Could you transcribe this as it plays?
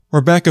We're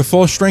back at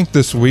full strength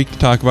this week to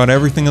talk about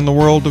everything in the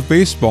world of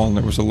baseball, and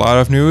there was a lot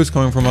of news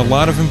coming from a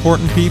lot of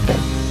important people.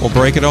 We'll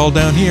break it all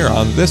down here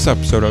on this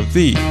episode of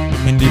the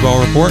Indie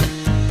Ball Report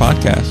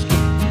podcast.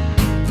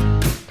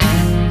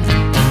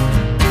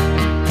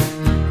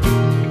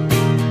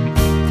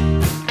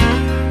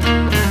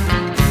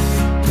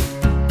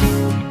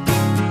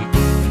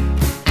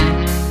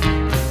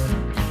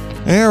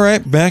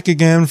 Alright, back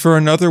again for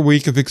another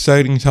week of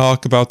exciting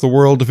talk about the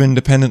world of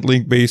independent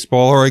league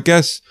baseball, or I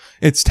guess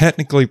it's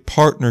technically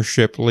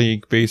partnership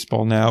league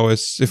baseball now,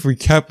 as if we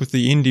kept with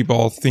the Indie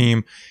Ball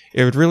theme,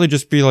 it would really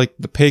just be like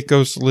the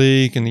Pecos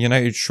League and the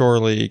United Shore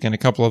League and a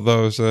couple of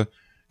those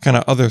kind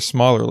of other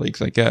smaller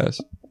leagues, I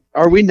guess.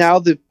 Are we now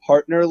the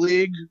partner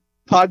league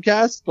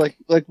podcast?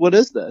 Like what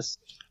is this?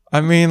 I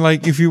mean,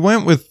 like, if you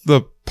went with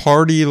the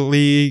Party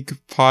League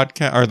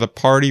podcast, or the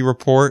Party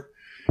Report,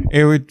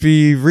 it would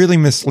be really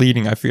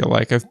misleading, I feel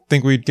like. I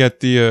think we'd get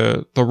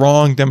the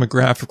wrong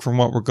demographic from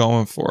what we're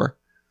going for.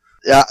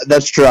 Yeah,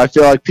 that's true. I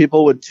feel like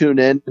people would tune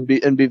in and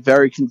be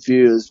very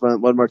confused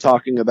when we're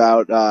talking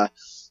about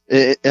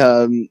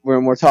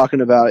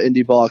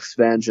indie ball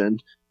expansion.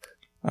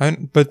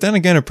 But then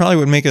again, it probably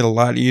would make it a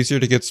lot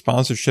easier to get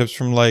sponsorships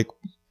from like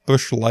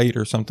Busch Light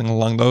or something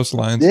along those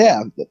lines.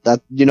 Yeah,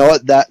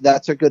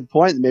 that's a good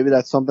point. Maybe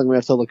that's something we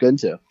have to look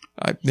into.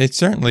 It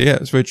certainly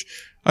is, which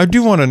I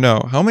do want to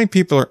know, how many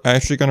people are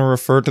actually going to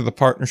refer to the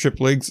partnership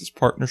leagues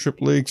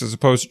as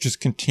opposed to just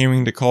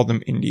continuing to call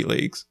them indie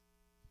leagues?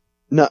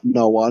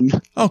 No one.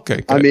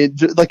 Okay, good. I mean,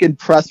 like in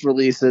press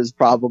releases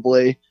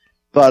probably,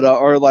 but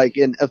or like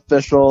in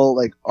official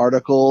like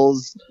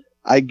articles,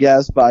 I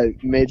guess, by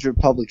major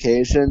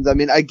publications. I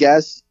mean, I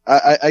guess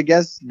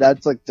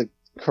that's like the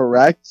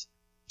correct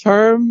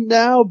term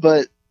now,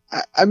 but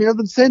I mean, I've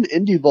been saying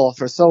indie ball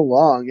for so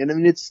long, and I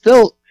mean, it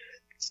still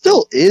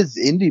is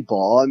indie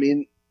ball. I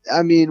mean,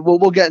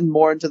 we'll get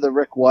more into the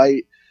Rick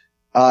White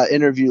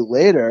interview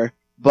later,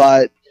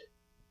 but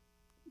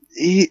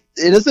it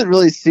doesn't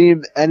really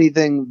seem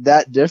anything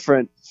that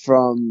different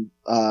from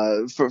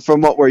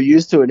what we're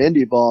used to in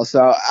indie ball.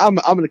 So I'm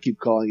going to keep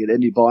calling it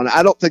indie ball, and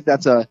I don't think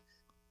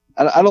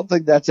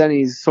that's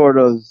any sort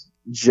of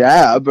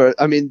jab. Or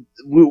I mean,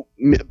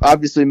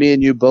 obviously, me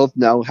and you both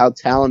know how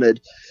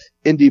talented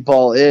indie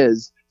ball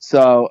is.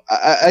 So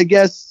I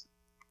guess.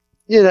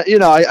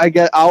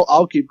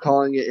 I'll keep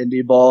calling it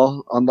indie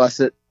ball unless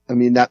that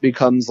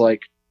becomes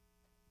like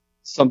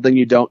something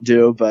you don't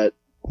do. But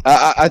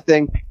I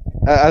think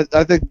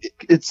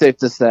it's safe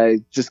to say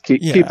just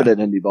keep it at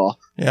indie ball.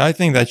 Yeah, I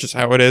think that's just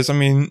how it is. I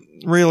mean,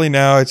 really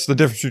now it's the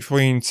difference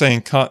between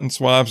saying cotton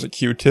swabs or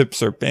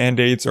Q-tips or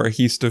Band-Aids or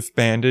adhesive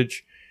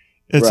bandage.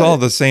 It's all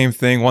the same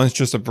thing. One's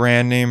just a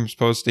brand name as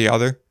opposed to the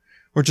other,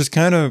 which is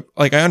kind of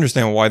like, I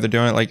understand why they're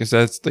doing it. Like I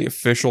said, it's the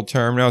official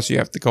term now, so you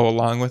have to go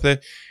along with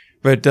it.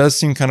 But it does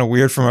seem kind of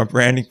weird from a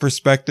branding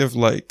perspective.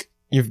 Like,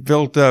 you've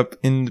built up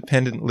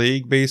independent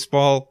league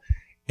baseball,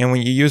 and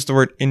when you use the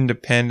word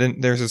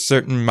independent, there's a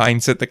certain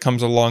mindset that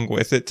comes along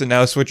with it. To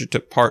now switch it to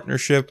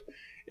partnership,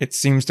 it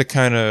seems to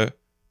kind of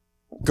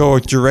go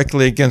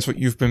directly against what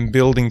you've been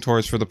building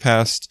towards for the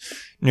past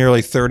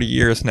nearly 30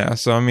 years now.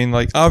 So, I mean,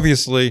 like,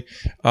 obviously,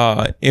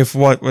 if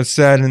what was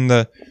said in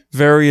the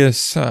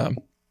various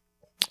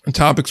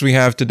topics we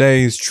have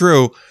today is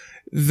true,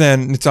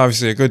 then it's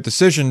obviously a good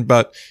decision,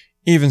 but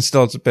even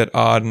still, it's a bit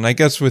odd. And I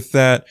guess with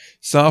that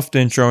soft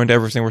intro into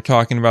everything we're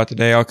talking about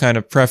today, I'll kind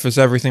of preface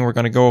everything we're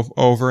going to go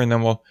over, and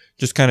then we'll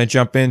just kind of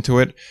jump into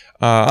it.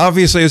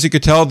 Obviously, as you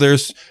could tell,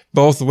 there's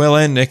both Will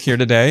and Nick here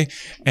today,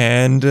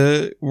 and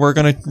we're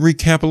going to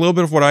recap a little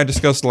bit of what I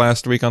discussed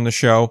last week on the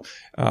show.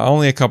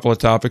 Only a couple of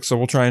topics, so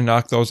we'll try and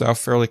knock those out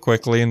fairly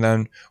quickly. And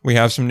then we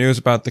have some news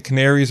about the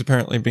Canaries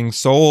apparently being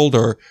sold,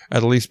 or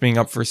at least being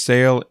up for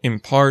sale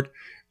in part.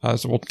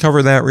 So we'll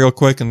cover that real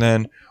quick, and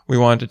then we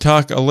wanted to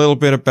talk a little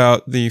bit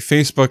about the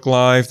Facebook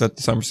Live that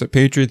the Somerset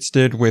Patriots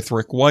did with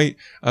Rick White,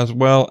 as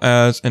well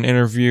as an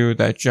interview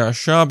that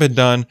Josh Schaub had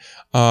done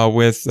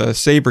with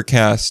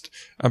Sabercast.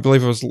 I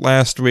believe it was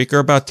last week, or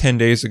about 10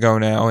 days ago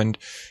now, and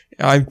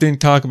I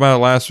didn't talk about it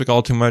last week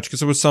all too much,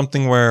 because it was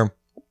something where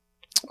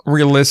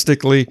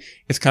realistically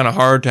it's kind of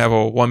hard to have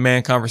a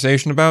one-man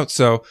conversation about,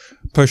 so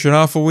push it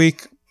off a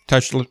week,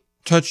 touched on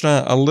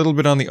a little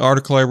bit on the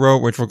article I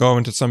wrote, which we'll go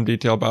into some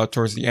detail about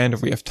towards the end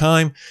if we have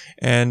time.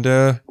 And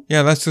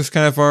that's just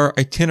kind of our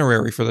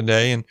itinerary for the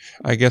day. And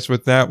I guess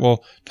with that,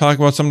 we'll talk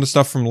about some of the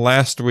stuff from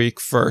last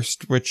week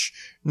first, which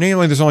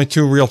namely there's only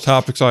two real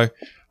topics I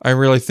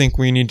really think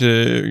we need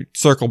to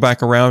circle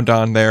back around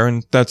on there.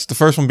 And that's the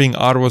first one being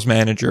Ottawa's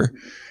manager,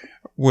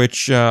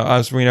 which,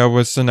 as we know,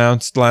 was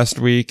announced last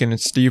week, and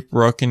it's Steve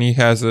Brook, and he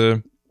has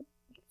a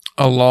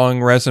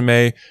long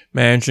resume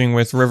managing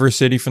with River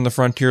City from the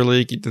Frontier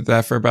League. He did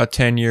that for about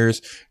 10 years.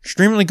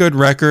 Extremely good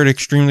record,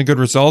 extremely good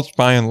results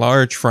by and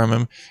large from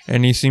him.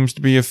 And he seems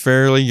to be a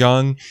fairly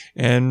young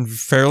and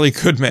fairly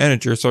good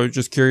manager. So I'm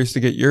just curious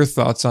to get your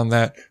thoughts on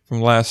that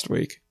from last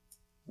week.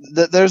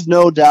 There's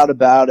no doubt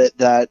about it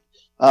that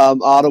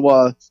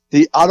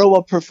the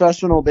Ottawa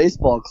Professional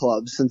Baseball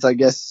Club, since I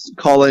guess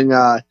calling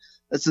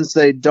since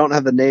they don't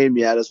have a name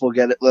yet, as we'll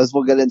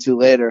get into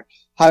later,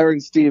 hiring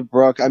Steve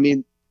Brook. I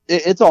mean,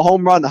 it's a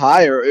home run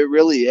hire. It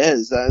really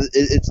is.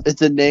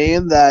 It's a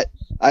name that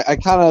I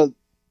kind of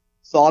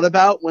thought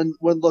about when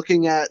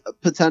looking at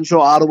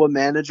potential Ottawa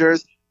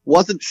managers.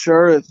 Wasn't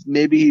sure if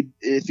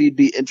he'd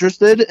be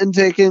interested in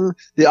taking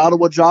the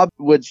Ottawa job,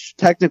 which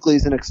technically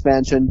is an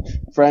expansion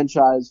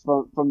franchise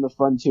from the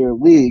Frontier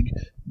League.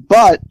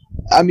 But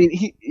I mean,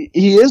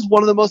 he is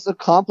one of the most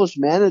accomplished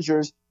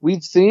managers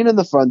we've seen in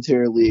the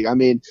Frontier League. I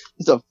mean,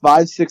 it's a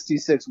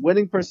 .566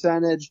 winning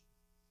percentage.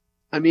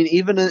 I mean,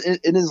 even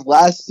in his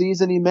last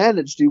season he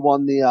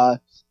won the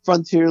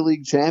Frontier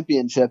League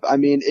championship. I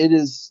mean, it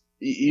is,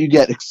 you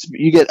get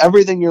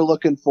everything you're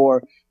looking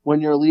for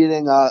when you're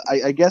leading,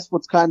 I guess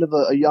what's kind of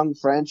a young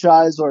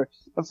franchise, or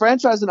a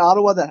franchise in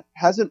Ottawa that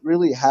hasn't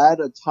really had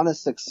a ton of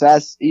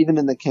success even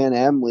in the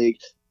Can-Am League.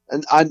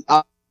 And I'm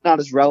not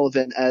as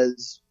relevant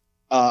as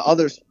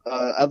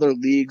other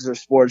leagues or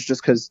sports,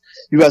 just because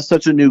you have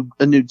such a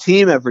new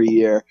team every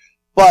year.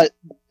 But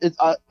it's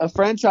a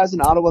franchise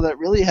in Ottawa that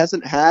really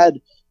hasn't had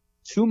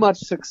too much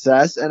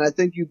success, and I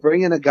think you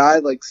bring in a guy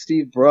like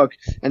Steve Brook,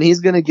 and he's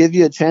going to give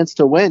you a chance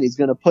to win. He's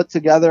going to put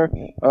together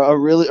a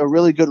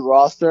really good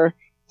roster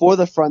for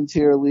the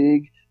Frontier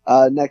League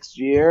next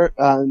year.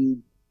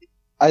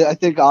 I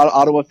think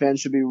Ottawa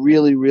fans should be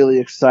really, really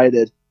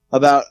excited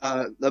about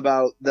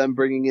them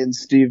bringing in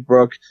Steve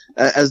Brook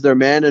as their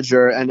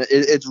manager, and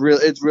it's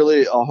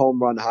really a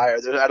home run hire.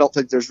 I don't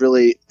think there's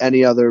really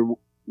any other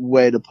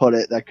way to put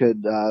it that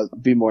could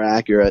be more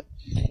accurate.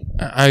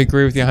 I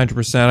agree with you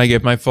 100%. I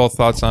gave my full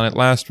thoughts on it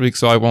last week,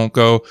 so I won't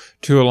go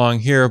too long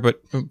here. But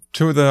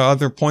two of the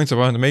other points I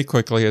wanted to make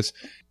quickly is,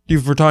 you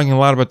were talking a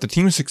lot about the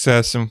team's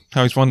success and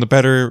how he's one of the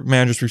better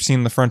managers we've seen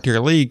in the Frontier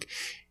League.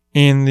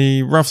 In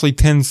the roughly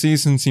 10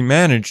 seasons he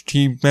managed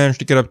to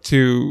get up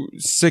to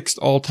 6th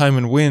all-time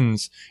in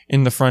wins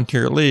in the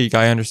Frontier League.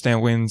 I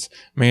understand wins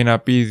may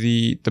not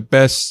be the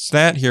best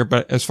stat here,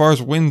 but as far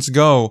as wins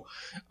go,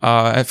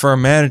 for a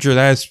manager,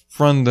 that is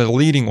from the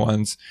leading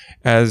ones,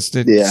 as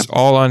it's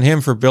all on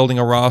him for building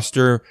a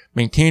roster,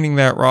 maintaining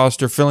that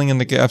roster, filling in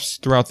the gaps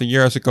throughout the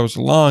year as it goes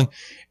along.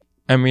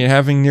 I mean,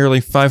 having nearly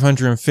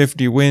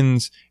 550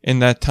 wins in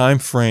that time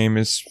frame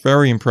is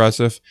very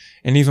impressive.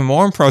 And even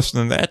more impressive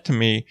than that to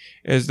me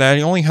is that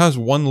he only has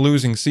one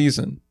losing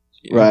season.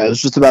 Right, I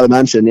was just about to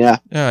mention, yeah.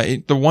 Yeah,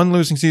 the one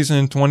losing season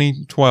in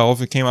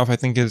 2012, it came off, I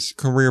think, his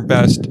career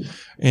best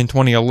in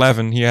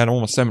 2011. He had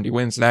almost 70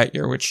 wins that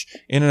year, which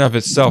in and of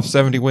itself,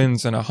 70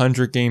 wins in a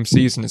 100-game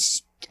season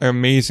is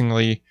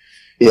amazingly...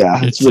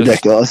 Yeah, it's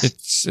ridiculous.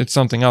 It's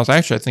something else.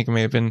 Actually, I think it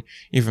may have been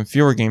even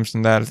fewer games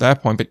than that at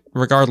that point, but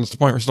regardless, the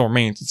point still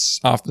remains. It's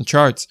off the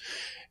charts.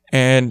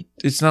 And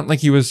it's not like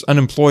he was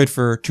unemployed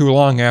for too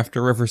long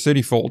after River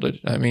City folded.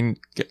 I mean,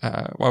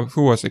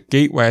 who was it?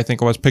 Gateway, I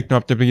think it was, picked him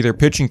up to be their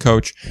pitching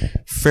coach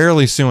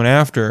fairly soon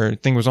after. I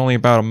think it was only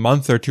about a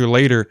month or two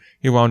later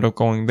he wound up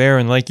going there.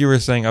 And like you were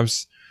saying,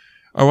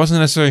 I wasn't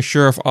necessarily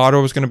sure if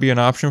Ottawa was going to be an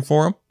option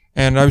for him.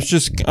 And I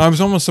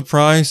was almost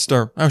surprised,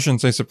 or I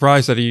shouldn't say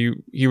surprised, that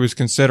he was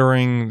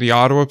considering the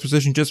Ottawa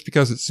position, just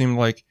because it seemed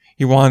like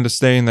he wanted to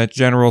stay in that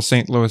general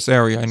St. Louis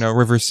area. I know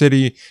River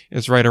City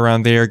is right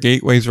around there,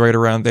 Gateway's right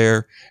around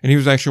there, and he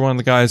was actually one of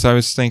the guys I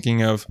was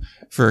thinking of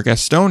for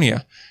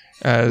Gastonia.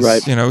 As,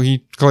 right. You know, he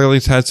clearly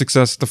has had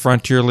success at the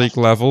Frontier League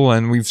level,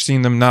 and we've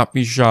seen them not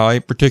be shy,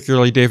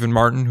 particularly David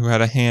Martin, who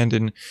had a hand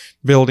in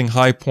building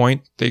High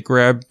Point. They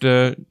grabbed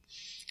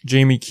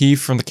Jamie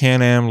Keefe from the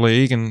Can-Am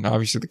League, and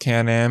obviously the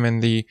Can-Am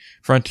and the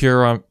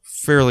Frontier are on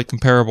fairly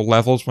comparable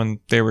levels when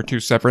they were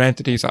two separate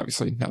entities.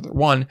 Obviously now they're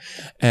one,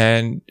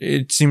 and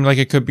it seemed like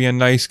it could be a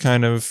nice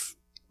kind of,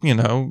 you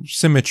know,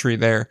 symmetry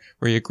there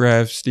where you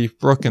grab Steve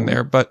Brook in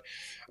there. But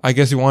I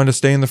guess he wanted to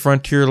stay in the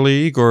Frontier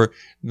League, or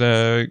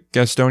the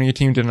Gastonia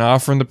team didn't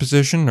offer him the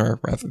position, or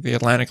rather the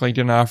Atlantic League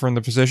didn't offer him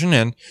the position.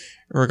 And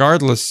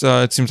regardless,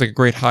 it seems like a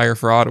great hire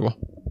for Ottawa.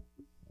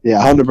 Yeah,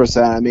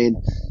 100%. I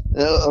mean,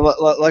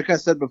 like I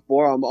said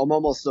before, I'm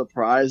almost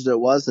surprised it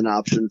was an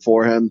option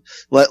for him,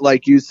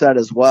 like you said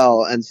as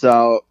well. And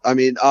so, I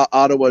mean,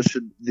 Ottawa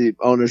the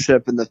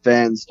ownership and the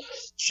fans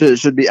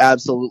should be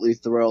absolutely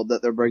thrilled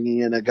that they're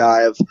bringing in a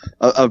guy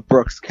of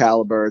Brook's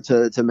caliber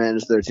to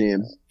manage their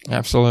team.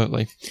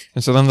 Absolutely.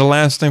 And so then the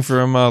last thing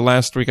from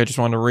last week, I just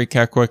wanted to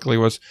recap quickly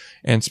was,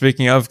 and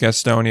speaking of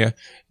Gastonia,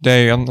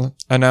 they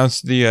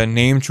announced the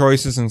name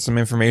choices and some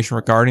information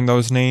regarding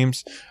those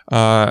names.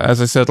 As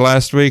I said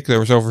last week, there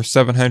was over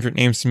 700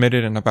 names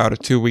submitted in about a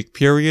 2-week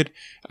period.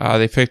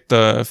 They picked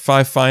the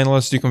 5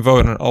 finalists. You can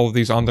vote on all of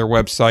these on their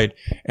website.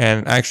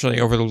 And actually,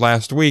 over the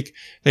last week,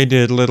 they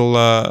did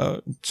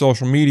little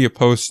social media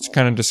posts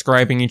kind of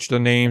describing each of the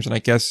names, and I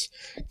guess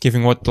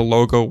giving what the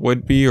logo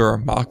would be, or a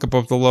mock-up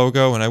of the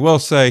logo. And I will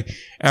say,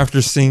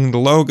 after seeing the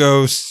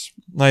logos,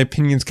 my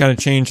opinions kind of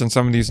changed on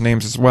some of these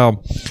names as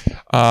well.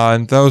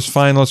 And those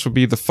finalists would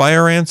be the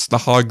Fire Ants, the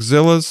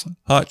Hogzillas,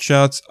 Hot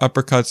Shots,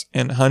 Uppercuts,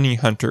 and Honey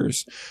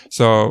Hunters.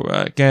 So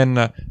again,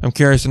 I'm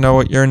curious to know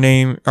what your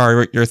name or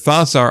what your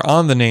thoughts are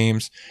on the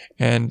names,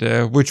 and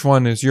which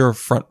one is your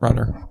front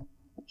runner.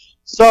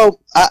 So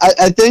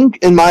I think,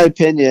 in my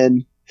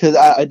opinion, because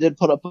I did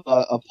put up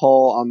a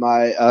poll on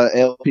my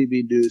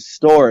ALPB News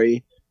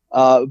story,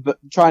 but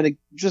trying to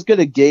just get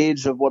a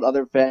gauge of what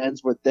other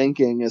fans were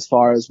thinking as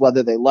far as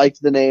whether they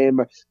liked the name,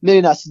 or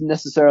maybe not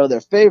necessarily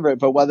their favorite,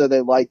 but whether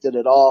they liked it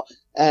at all.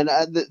 And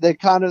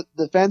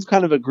the fans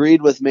kind of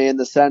agreed with me in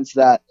the sense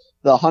that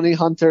the Honey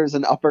Hunters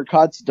and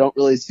Uppercuts don't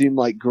really seem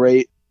like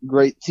great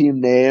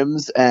team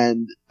names,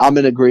 and I'm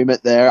in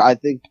agreement there. I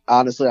think,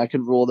 honestly, I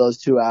can rule those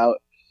two out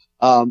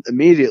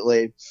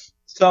immediately.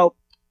 So,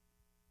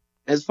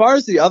 as far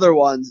as the other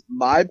ones,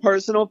 my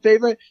personal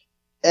favorite,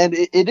 and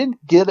it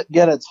didn't get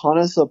a ton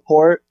of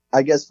support,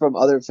 I guess, from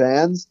other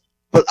fans,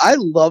 but I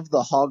love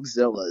the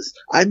Hogzillas.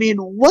 I mean,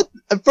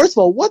 first of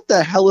all, what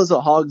the hell is a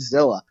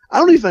Hogzilla? I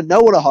don't even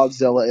know what a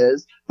Hogzilla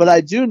is, but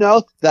I do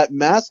know that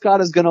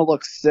mascot is going to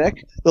look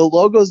sick. The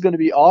logo is going to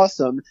be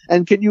awesome.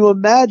 And can you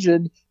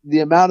imagine the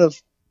amount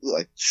of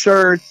like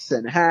shirts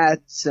and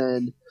hats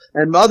and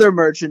other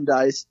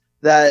merchandise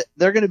that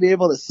they're going to be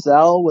able to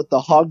sell with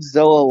the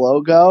Hogzilla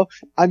logo?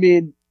 I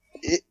mean,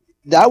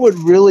 that would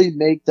really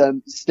make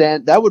them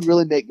stand. That would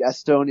really make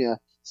Gastonia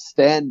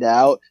stand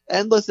out.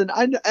 And listen,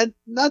 and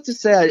not to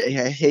say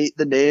I hate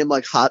the name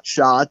like Hot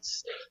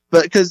Shots,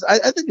 but because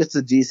I think it's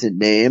a decent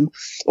name.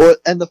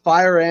 And the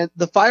Fire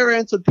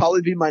Ants would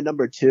probably be my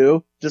number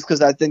 2, just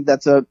because I think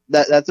that's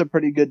a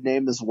pretty good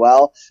name as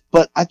well.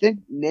 But I think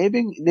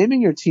naming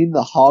your team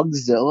the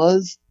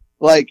Hogzillas,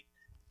 like,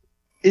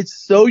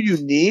 it's so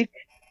unique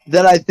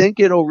that I think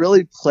it'll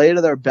really play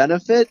to their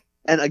benefit.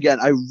 And again,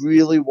 I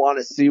really want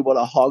to see what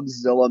a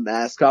Hogzilla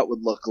mascot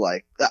would look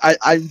like.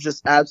 I'm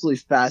just absolutely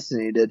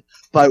fascinated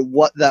by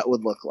what that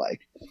would look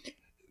like.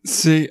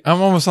 See,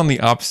 I'm almost on the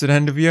opposite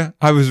end of you.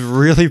 I was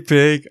really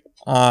big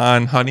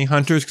on Honey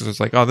Hunters because I was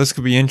like, oh, this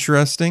could be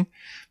interesting.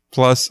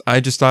 Plus, I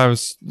just thought it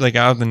was, like,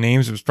 out of the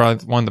names, it was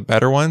probably one of the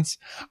better ones.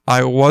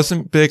 I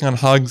wasn't big on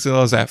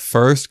Hogzillas at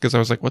first because I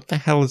was like, what the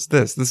hell is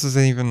this? This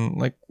isn't even,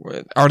 like,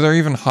 are there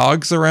even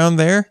hogs around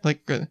there?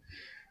 Like,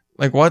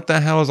 what the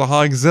hell is a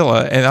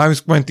Hogzilla? And I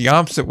went the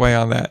opposite way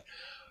on that.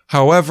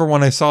 However,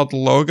 when I saw the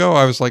logo,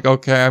 I was like,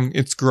 okay,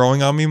 it's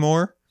growing on me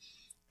more.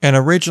 And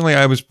originally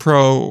I was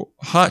pro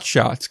Hot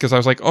Shots because I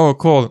was like, oh,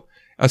 cool,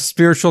 a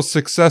spiritual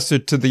successor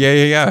to the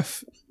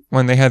AAF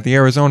when they had the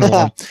Arizona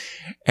one.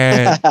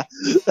 And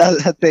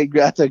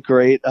that's a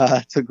great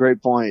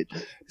point.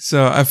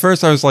 So at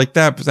first I was like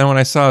that, but then when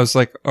I saw it was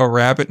like a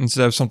rabbit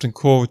instead of something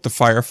cool with the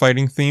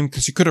firefighting theme,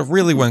 because you could have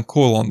really went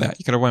cool on that.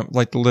 You could have went with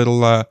like the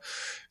little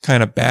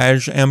kind of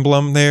badge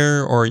emblem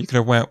there, or you could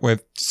have went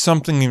with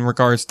something in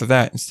regards to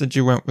that. Instead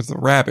you went with the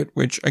rabbit,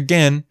 which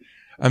again,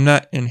 I'm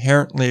not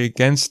inherently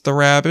against the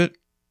rabbit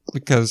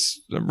because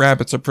the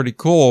rabbits are pretty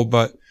cool,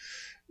 but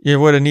you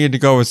would have needed to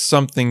go with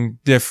something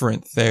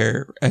different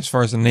there as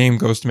far as the name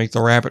goes to make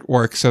the rabbit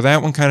work. So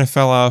that one kind of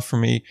fell out for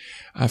me.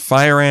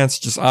 Fire Ants,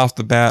 just off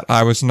the bat,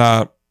 I was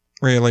not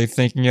really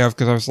thinking of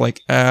because I was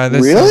like,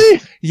 this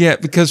really? Yeah,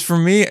 because for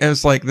me, it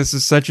was like, this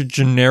is such a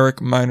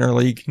generic minor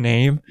league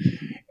name,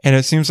 and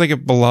it seems like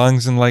it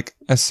belongs in like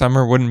a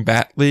summer wooden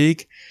bat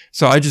league.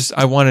 So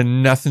I wanted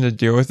nothing to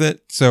do with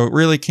it. So it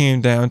really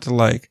came down to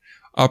like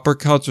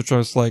Uppercuts, which I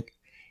was like,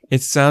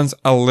 it sounds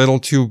a little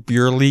too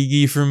beer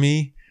leaguey for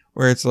me,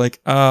 where it's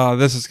like,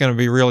 this is going to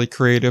be really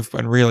creative,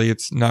 but really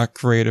it's not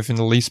creative in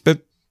the least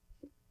bit.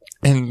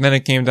 And then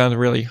it came down to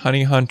really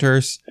Honey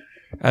Hunters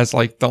as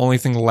like the only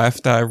thing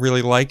left that I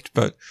really liked.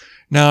 But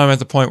now I'm at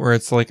the point where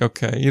it's like,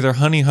 okay, either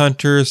Honey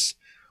Hunters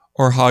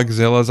or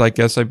Hogzillas, I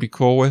guess I'd be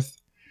cool with.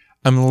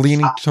 I'm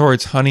leaning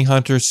towards Honey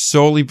Hunters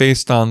solely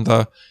based on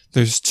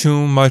there's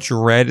too much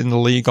red in the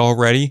league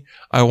already.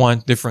 I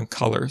want different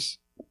colors.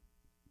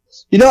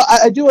 You know,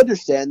 I do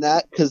understand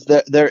that because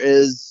there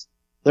is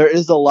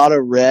a lot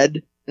of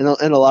red in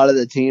a lot of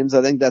the teams.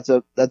 I think that's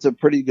a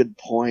pretty good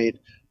point.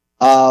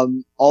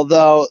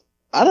 Although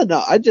I don't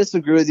know, I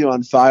disagree with you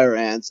on Fire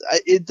Ants.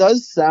 It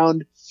does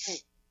sound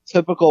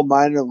typical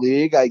minor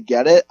league. I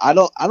get it. I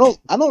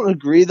don't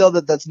agree though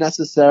that that's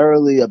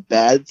necessarily a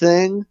bad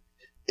thing.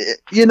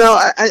 You know,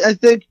 I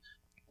think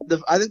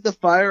the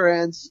Fire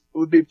Ants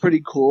would be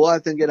pretty cool. I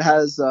think it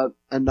has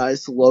a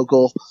nice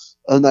local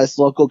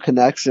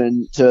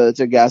connection to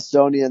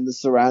Gastonia and the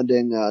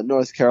surrounding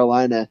North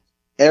Carolina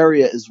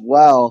area as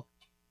well.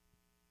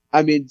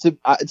 I mean,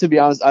 to be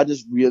honest, I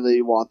just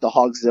really want the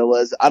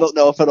Hogzillas. I don't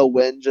know if it'll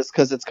win just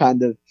because it's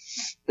kind of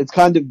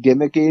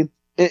gimmicky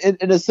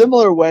in a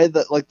similar way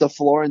that like the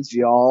Florence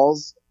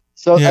Yalls.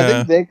 So yeah.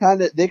 I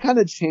think they kind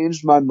of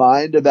changed my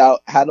mind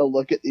about how to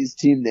look at these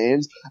team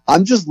names.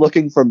 I'm just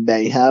looking for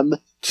mayhem,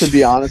 to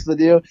be honest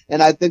with you,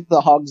 and I think the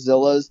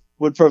Hogzillas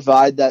would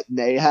provide that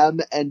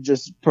mayhem and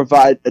just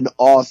provide an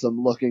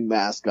awesome looking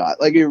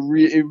mascot. Like it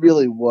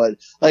really would.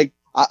 Like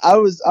I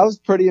was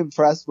pretty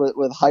impressed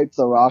with Hype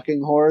the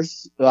Rocking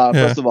Horse.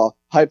 First of all,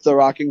 Hype the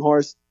Rocking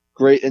Horse.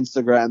 Great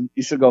Instagram.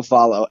 You should go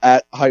follow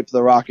at Hype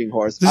the Rocking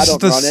Horse. This is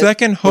the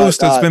second host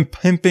that's been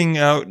pimping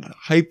out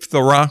Hype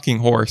the Rocking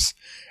Horse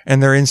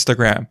and their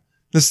Instagram.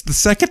 This is the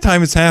second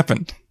time it's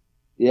happened.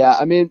 Yeah,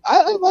 I mean,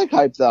 I like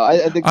hype though. I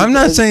think I'm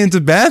not saying it's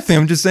a bad thing.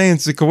 I'm just saying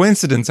it's a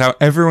coincidence how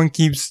everyone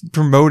keeps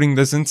promoting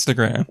this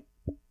Instagram.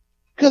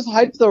 Because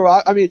hype the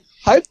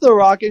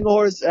rocking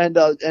horse and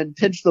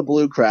pinch the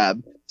blue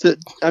crab.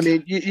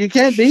 You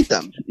can't beat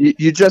them.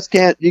 You just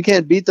can't. You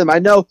can't beat them. I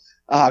know.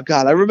 Oh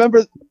God, I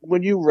remember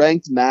when you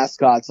ranked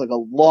mascots like a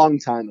long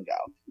time ago.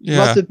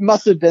 Yeah,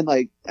 must have been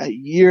like a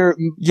year.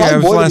 Yeah,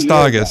 it was last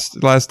August.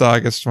 Ago. Last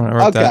August when I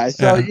wrote that. Okay,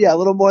 so yeah, a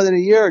little more than a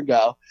year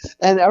ago.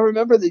 And I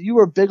remember that you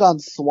were big on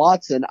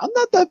Swatson. I'm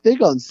not that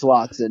big on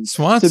Swatson.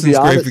 Swatson's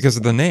great because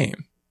of the name.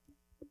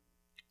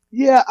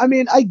 Yeah, I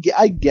mean, I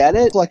get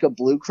it, like a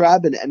blue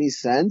crab in any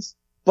sense,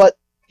 but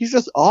he's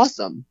just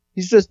awesome.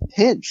 He's just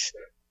Pinch,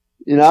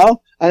 you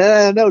know. And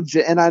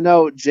I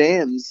know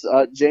James.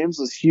 James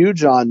was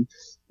huge on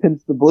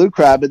Pinch the blue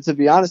crab, and to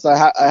be honest,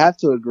 I have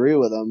to agree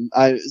with him.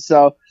 I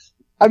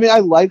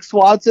like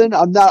Swatson.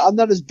 I'm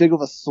not as big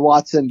of a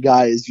Swatson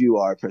guy as you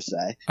are per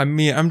se. I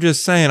mean, I'm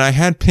just saying I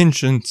had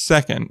Pinch in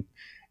second,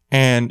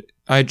 and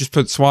I just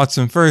put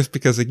Swatson first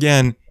because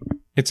again,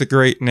 it's a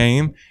great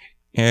name.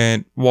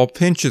 And while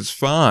Pinch is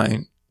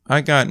fine,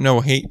 I got no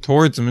hate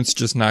towards him. It's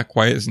just not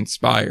quite as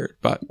inspired.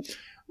 But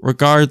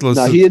regardless,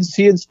 he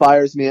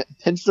inspires me.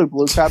 Pinch the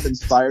blue crab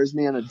inspires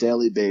me on a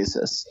daily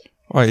basis.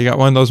 Oh, you got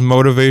one of those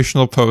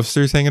motivational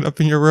posters hanging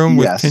up in your room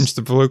with Yes. Pinch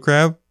the blue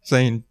crab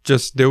saying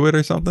 "just do it"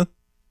 or something.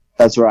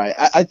 That's right.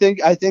 I think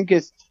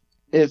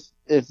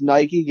if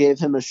Nike gave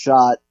him a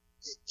shot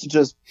to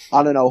just,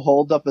 I don't know,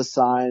 hold up a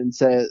sign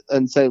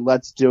and say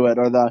let's do it,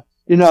 or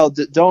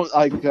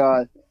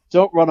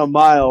don't run a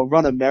mile,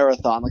 run a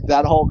marathon, like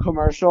that whole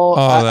commercial.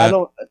 I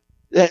don't.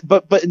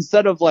 But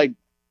instead of like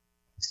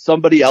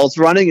somebody else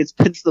running, it's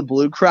Pinch the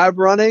blue crab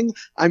running.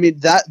 I mean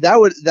that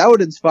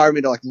would inspire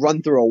me to like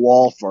run through a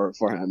wall for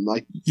him.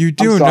 Like, you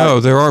do know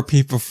there are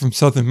people from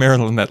Southern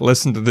Maryland that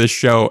listen to this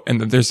show,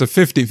 and that there's a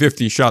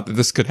 50-50 shot that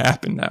this could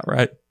happen now,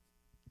 right?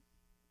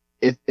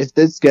 If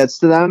this gets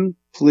to them,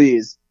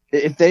 please.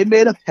 If they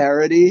made a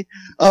parody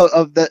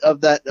of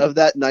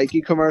that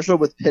Nike commercial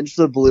with Pinch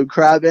the blue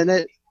crab in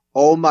it,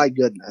 oh my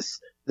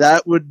goodness,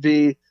 that would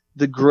be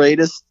the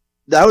greatest.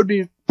 That would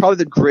be probably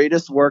the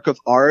greatest work of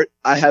art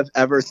I have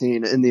ever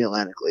seen in the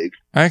Atlantic League.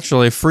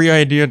 Actually, a free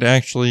idea to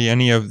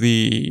any of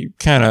the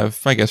kind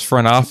of, I guess,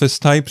 front office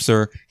types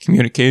or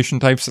communication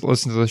types that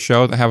listen to the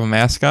show that have a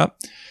mascot.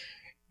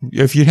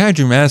 If you had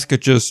your mascot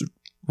just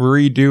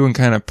redo and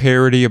kind of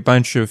parody a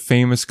bunch of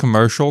famous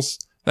commercials,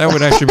 that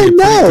would actually be a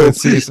pretty good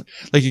season.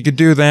 Like, you could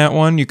do that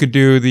one. You could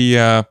do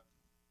the,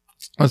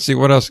 let's see,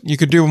 what else? You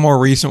could do more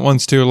recent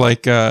ones too,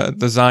 like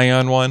the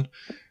Zion one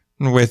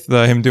with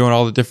him doing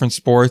all the different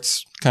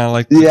sports, kind of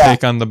like the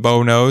take on the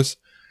Bo Nose.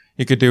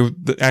 You could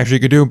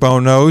do Bo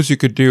Nose. You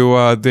could do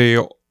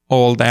the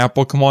old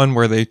Apple one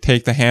where they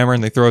take the hammer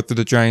and they throw it through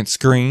the giant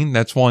screen.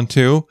 That's one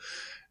too.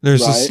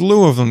 There's a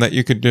slew of them that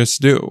you could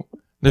just do.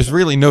 There's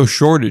really no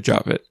shortage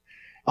of it.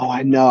 Oh,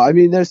 I know. I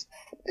mean,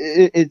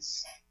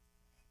 it's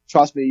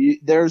trust me,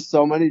 there's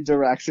so many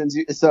directions.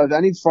 So if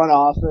any front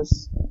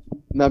office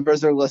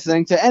members are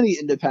listening to any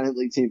independent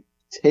league team,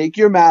 take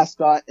your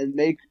mascot and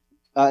make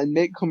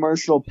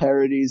commercial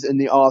parodies in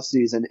the off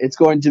season. It's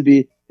going to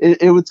be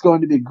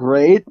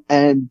great,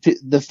 and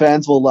the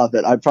fans will love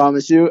it. I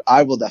promise you,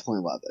 I will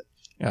definitely love it.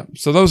 Yeah.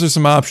 So those are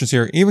some options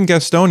here. Even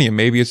Gastonia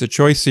maybe is a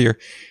choice here,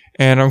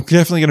 and I'm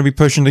definitely going to be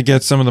pushing to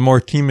get some of the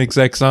more team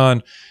execs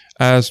on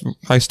as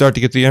I start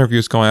to get the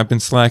interviews going. I've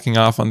been slacking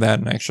off on that,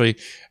 and actually,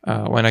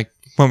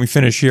 when we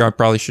finish here, I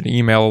probably should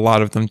email a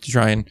lot of them to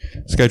try and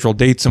schedule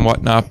dates and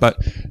whatnot. But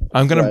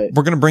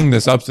we're gonna bring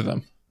this up to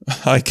them.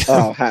 Have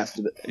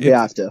to. We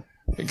have to.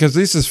 Because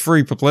this is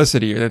free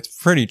publicity. It's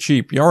pretty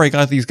cheap. You already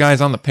got these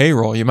guys on the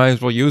payroll. You might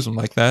as well use them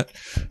like that.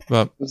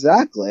 But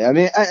exactly. I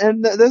mean,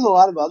 and there's a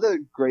lot of other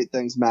great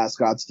things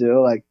mascots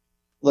do,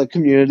 like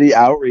community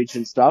outreach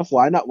and stuff.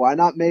 Why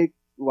not make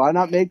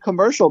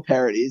commercial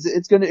parodies?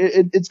 It's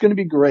gonna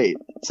be great.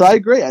 So I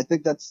agree. I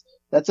think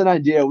that's an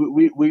idea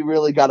we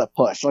really got to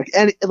push. Like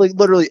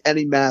literally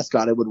any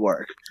mascot, it would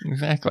work.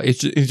 Exactly.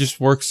 It just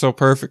works so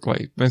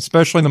perfectly,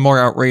 especially the more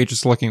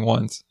outrageous looking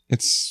ones.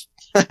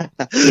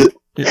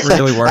 It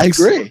really works. I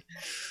agree.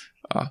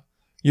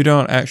 You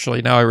don't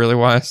actually. Now I really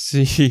want to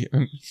see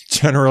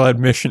General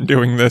Admission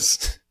doing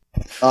this.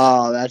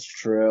 Oh, that's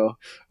true.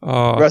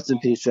 Rest in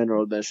peace,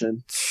 General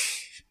Admission.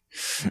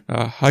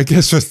 I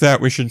guess with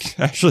that, we should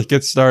actually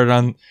get started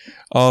on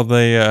all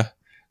the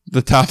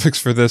topics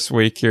for this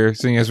week here,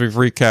 seeing as we've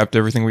recapped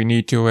everything we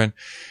need to and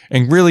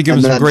really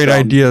given some great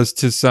ideas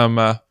to some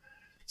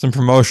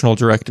promotional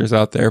directors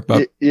out there.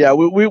 But yeah,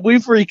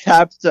 we've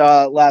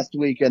recapped last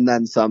week and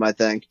then some. I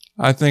think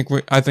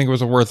it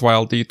was a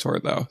worthwhile detour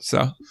though.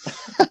 So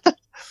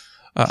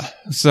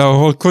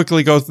so we'll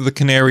quickly go through the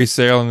Canary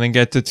sale and then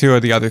get to two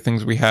of the other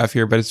things we have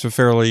here. But it's a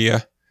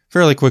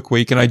fairly quick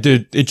week, and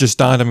it just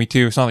dawned on me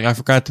too. Something I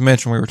forgot to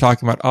mention when we were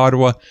talking about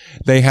Ottawa.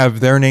 They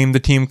have their Name the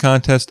Team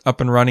contest up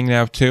and running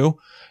now too.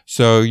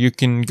 So you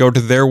can go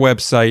to their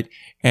website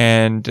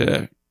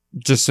and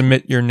just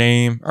submit your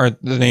name or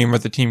the name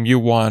of the team you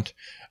want.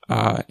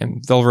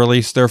 And they'll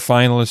release their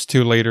finalists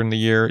too later in the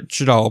year. It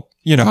should all,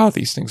 you know how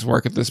these things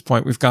work at this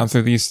point. We've gone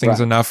through these things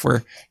enough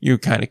where you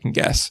kind of can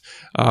guess.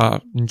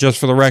 Just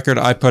for the record,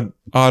 I put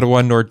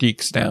Ottawa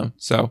Nordiques down.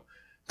 So,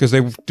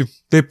 because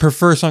they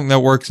prefer something that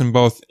works in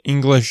both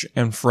English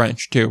and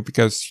French too,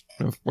 because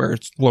of where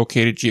it's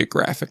located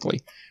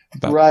geographically.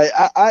 But, right.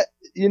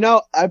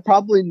 I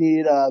probably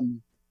need,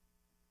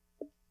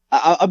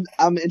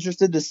 I'm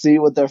interested to see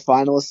what their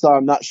finalists are.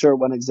 I'm not sure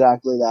when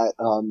exactly that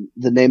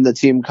the name of the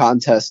team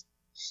contest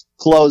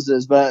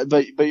closes, but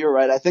you're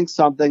right. I think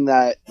something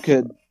that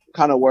could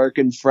kind of work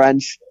in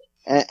French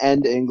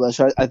and English.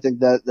 I think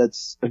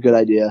that's a good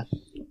idea.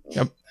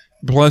 Yep.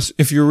 Plus,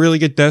 if you really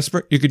get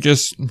desperate, you could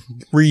just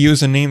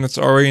reuse a name that's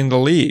already in the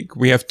league.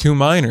 We have 2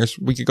 Miners.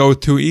 We could go with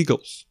 2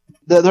 Eagles.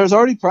 There's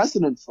already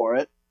precedent for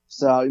it,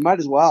 so you might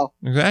as well.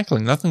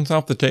 Exactly. Nothing's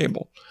off the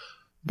table.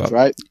 But that's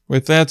right.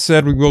 With that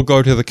said, we will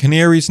go to the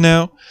Canaries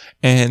now.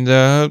 And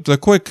the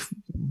quick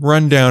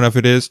rundown of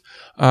it is,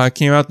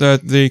 came out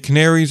that the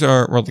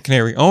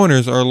Canary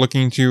owners are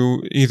looking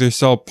to either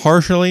sell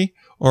partially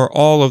or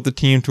all of the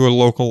team to a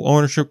local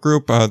ownership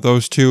group.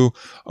 Those 2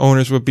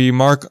 owners would be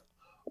Mark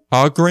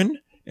Ogren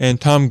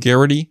and Tom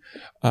Garrity.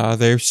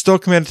 They're still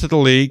committed to the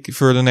league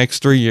for the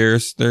next 3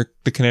 years. The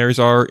Canaries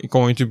are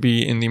going to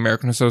be in the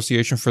American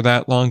Association for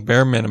that long,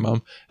 bare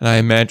minimum, and I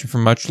imagine for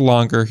much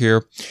longer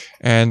here.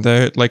 And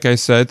like I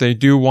said, they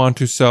do want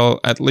to sell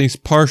at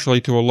least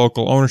partially to a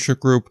local ownership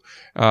group.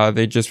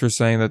 They just were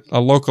saying that a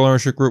local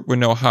ownership group would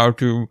know how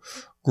to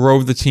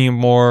grow the team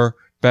more,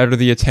 better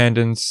the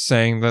attendance,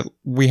 saying that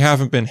we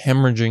haven't been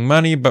hemorrhaging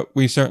money, but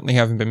we certainly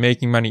haven't been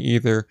making money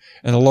either.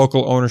 And a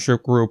local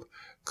ownership group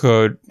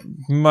could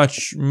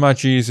much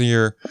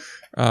easier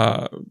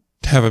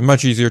have a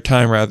much easier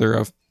time rather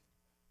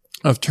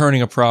of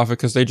turning a profit,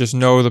 because they just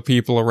know the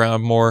people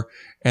around more.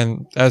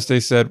 And as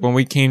they said, when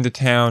we came to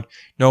town,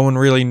 no one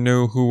really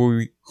knew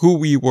who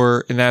we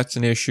were, and that's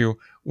an issue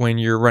when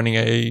you're running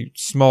a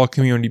small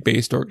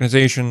community-based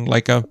organization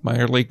like a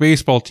minor league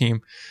baseball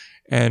team.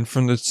 And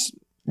from this,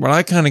 what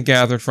I kind of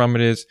gathered from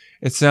it is,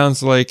 it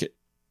sounds like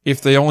if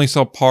they only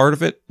sell part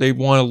of it, they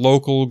want a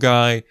local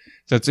guy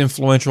that's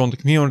influential in the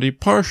community,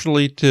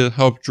 partially to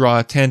help draw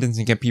attendance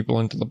and get people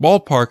into the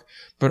ballpark,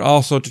 but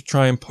also to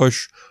try and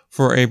push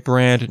for a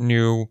brand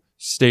new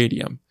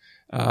stadium.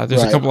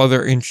 There's a couple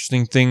other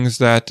interesting things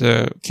that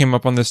came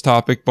up on this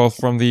topic, both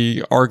from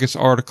the Argus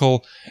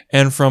article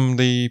and from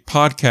the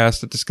podcast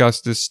that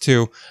discussed this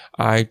too.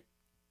 I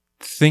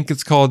think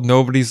it's called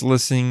Nobody's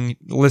Listening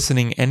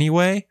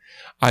Anyway.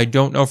 I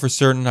don't know for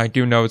certain. I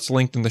do know it's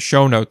linked in the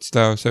show notes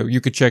though, so you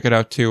could check it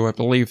out too. I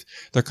believe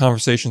their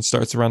conversation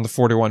starts around the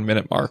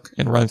 41-minute mark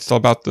and runs till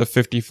about the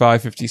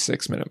 55,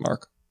 56-minute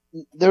mark.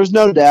 There's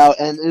no doubt,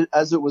 and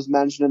as it was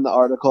mentioned in the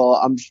article,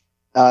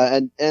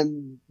 and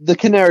the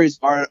Canaries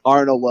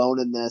aren't alone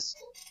in this.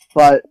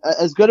 But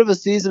as good of a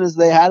season as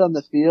they had on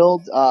the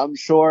field, I'm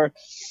sure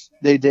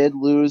they did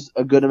lose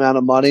a good amount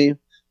of money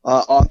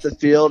off the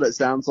field. It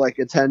sounds like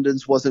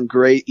attendance wasn't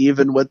great,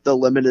 even with the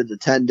limited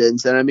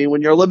attendance. And I mean,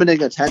 when you're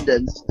limiting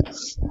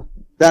attendance,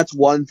 that's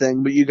one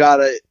thing, but you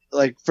gotta,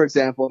 like, for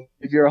example,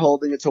 if you're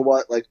holding it to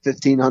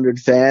 1,500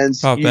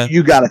 fans,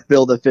 you gotta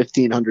fill the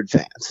 1,500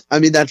 fans. I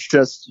mean, that's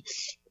just,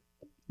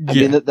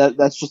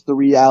 that's just the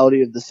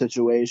reality of the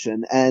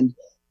situation. And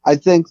I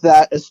think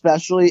that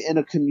especially in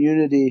a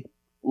community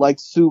like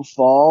Sioux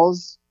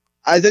Falls,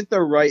 I think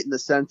they're right in the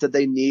sense that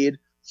they need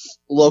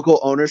local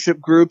ownership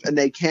group, and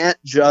they can't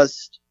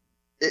just,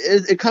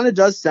 it kind of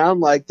does sound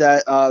like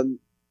that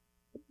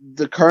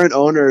the current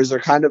owners are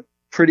kind of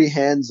pretty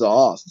hands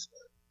off,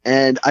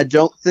 and I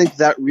don't think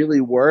that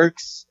really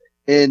works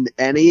in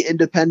any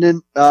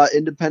independent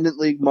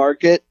league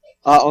market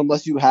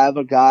unless you have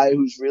a guy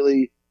who's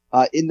really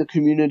in the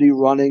community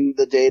running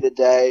the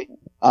day-to-day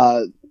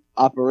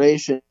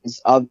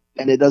operations of,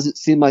 and it doesn't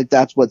seem like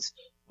that's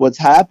what's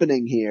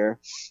happening here.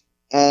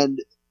 And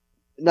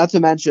not to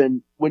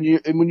mention, when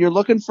you're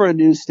looking for a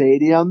new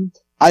stadium,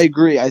 I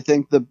agree. I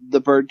think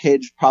the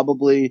birdcage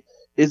probably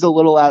is a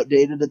little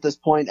outdated at this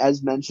point,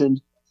 as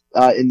mentioned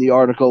in the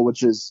article,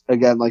 which is,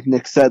 again, like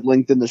Nick said,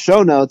 linked in the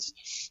show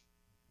notes.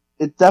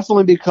 It's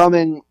definitely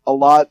becoming a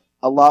lot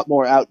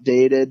more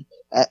outdated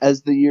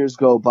as the years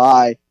go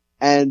by.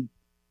 And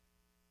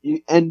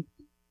do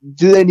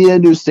they need a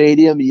new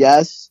stadium?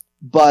 Yes,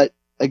 but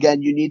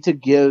again, you need to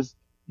give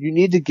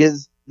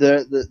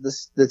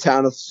the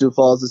town of Sioux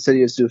Falls, the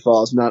city of Sioux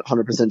Falls, I'm not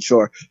 100%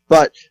 sure,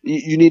 but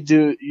you need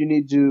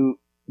to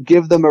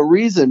give them a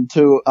reason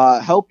to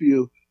help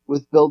you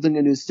with building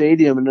a new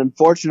stadium. And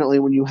unfortunately,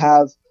 when you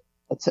have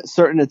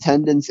certain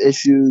attendance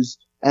issues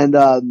and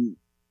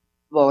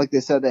like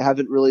they said, they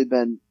haven't really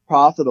been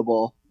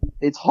profitable,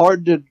 it's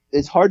hard to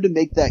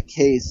make that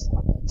case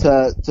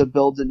to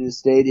build a new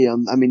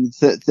stadium. I mean,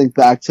 think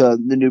back to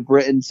the New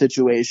Britain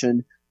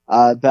situation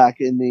back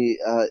in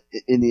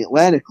the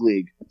Atlantic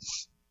League.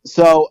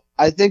 So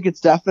I think it's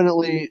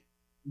definitely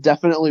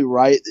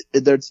right.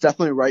 It's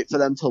definitely right for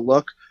them to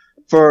look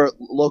for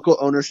local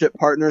ownership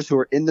partners who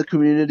are in the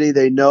community.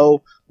 They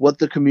know what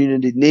the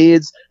community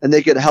needs, and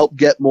they can help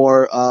get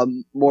more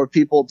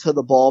people to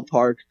the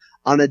ballpark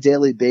on a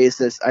daily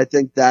basis. I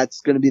think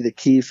that's going to be the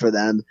key for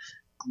them.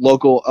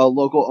 Local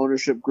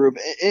ownership group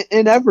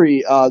in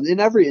every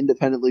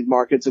independent league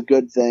market's a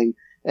good thing,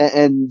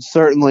 and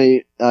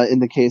certainly in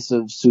the case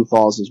of Sioux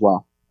Falls as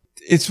well.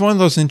 It's one of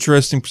those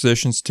interesting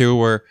positions too,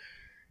 where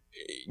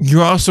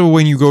you also,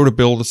 when you go to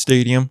build a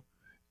stadium,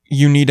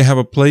 you need to have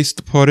a place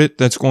to put it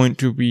that's going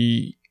to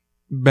be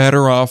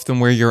better off than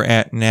where you're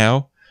at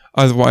now.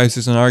 Otherwise,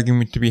 there's an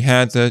argument to be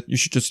had that you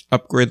should just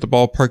upgrade the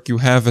ballpark you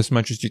have as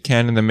much as you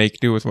can and then make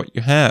do with what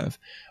you have.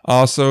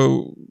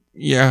 Also,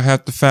 you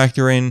have to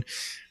factor in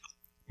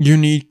you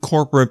need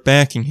corporate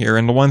backing here.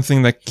 And the one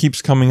thing that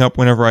keeps coming up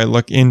whenever I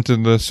look into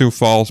the Sioux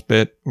Falls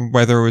bit,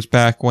 whether it was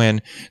back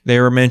when they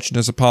were mentioned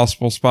as a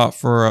possible spot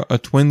for a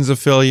Twins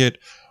affiliate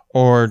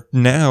or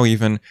now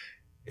even,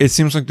 it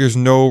seems like there's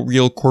no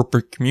real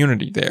corporate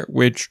community there,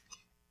 which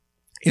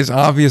is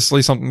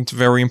obviously something that's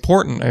very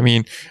important. I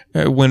mean,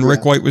 when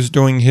Rick White was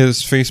doing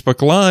his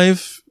Facebook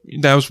Live,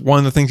 that was one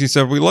of the things he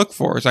said we look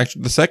for. It's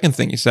actually the second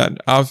thing he said.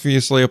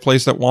 Obviously, a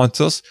place that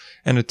wants us,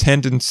 and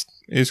attendance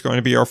is going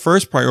to be our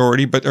first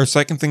priority, but our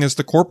second thing is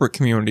the corporate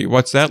community.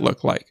 What's that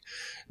look like?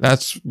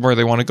 That's where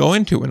they want to go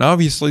into. And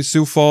obviously,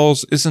 Sioux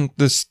Falls isn't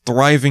this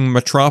thriving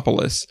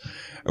metropolis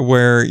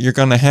where you're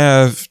going to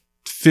have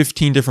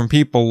 15 different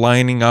people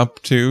lining up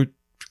to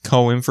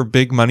go in for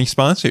big money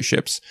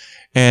sponsorships.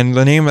 And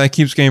the name that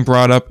keeps getting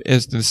brought up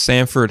is the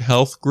Sanford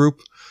Health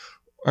Group,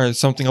 or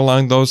something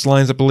along those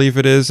lines, I believe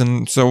it is.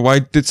 And so I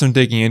did some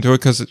digging into it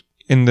because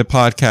in the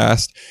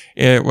podcast,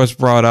 it was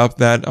brought up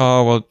that,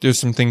 oh, well, there's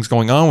some things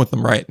going on with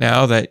them right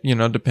now that, you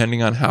know,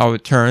 depending on how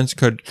it turns,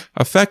 could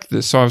affect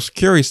this. So I was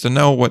curious to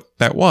know what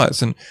that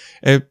was. And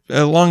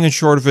long and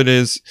short of it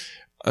is,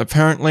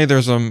 apparently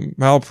there's a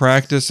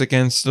malpractice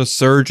against a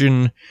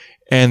surgeon,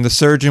 and the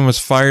surgeon was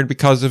fired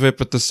because of it,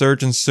 but the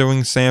surgeon's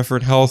suing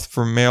Sanford Health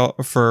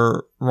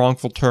for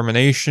wrongful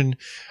termination.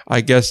 I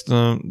guess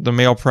the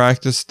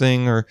malpractice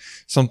thing or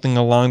something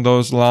along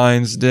those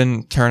lines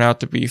didn't turn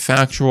out to be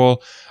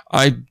factual.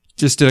 I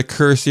just did a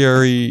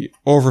cursory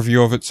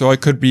overview of it, so I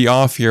could be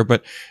off here,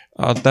 but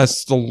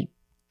that's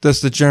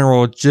the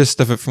general gist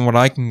of it from what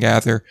I can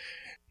gather.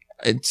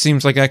 It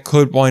seems like that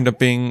could wind up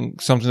being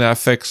something that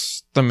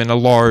affects them in a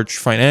large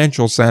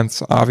financial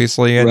sense,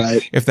 obviously.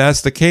 And if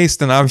that's the case,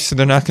 then obviously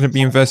they're not going to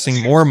be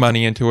investing more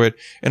money into it.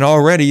 And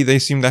already they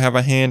seem to have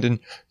a hand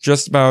in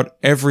just about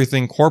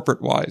everything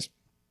corporate-wise.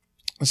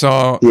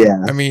 So,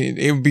 I mean,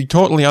 it would be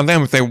totally on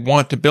them if they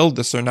want to build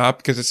this or not,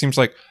 because it seems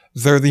like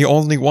they're the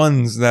only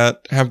ones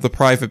that have the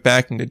private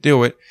backing to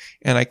do it.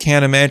 And I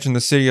can't imagine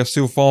the city of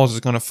Sioux Falls is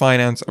going to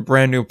finance a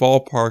brand new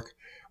ballpark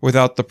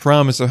without the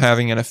promise of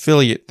having an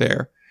affiliate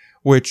there.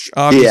 Which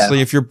obviously,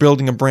 if you're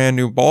building a brand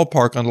new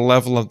ballpark on the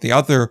level of the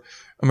other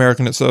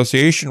American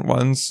Association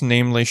ones,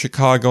 namely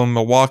Chicago and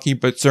Milwaukee,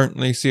 but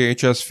certainly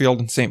CHS Field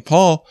and St.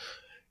 Paul,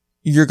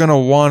 you're going to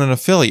want an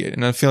affiliate.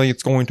 And an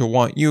affiliate's going to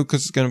want you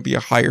because it's going to be a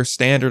higher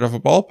standard of a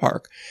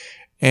ballpark.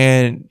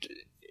 And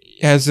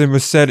as it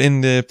was said in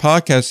the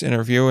podcast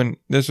interview, and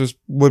this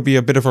would be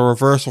a bit of a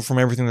reversal from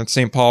everything that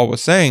St. Paul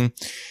was saying,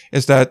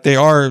 is that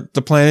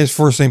the plan is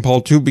for St.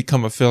 Paul to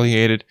become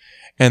affiliated.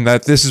 And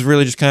that this is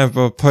really just kind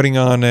of putting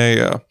on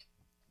a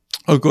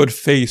good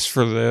face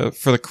for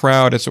the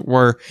crowd, as it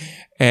were,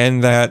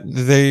 and that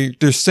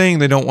they're saying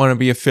they don't want to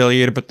be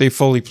affiliated, but they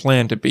fully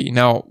plan to be.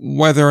 Now,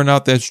 whether or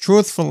not that's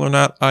truthful or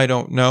not, I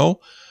don't know.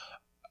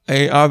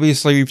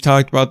 Obviously, we've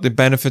talked about the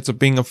benefits of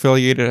being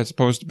affiliated as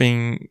opposed to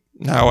being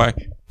now a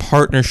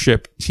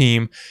partnership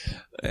team.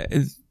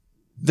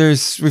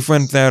 We've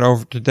went that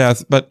over to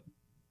death, but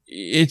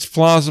it's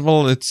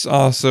plausible. It's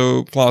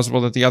also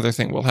plausible that the other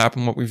thing will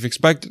happen, what we've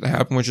expected to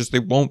happen, which is they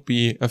won't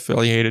be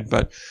affiliated.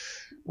 But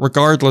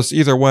regardless,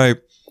 either way,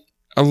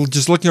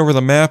 just looking over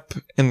the map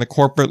and the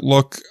corporate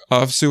look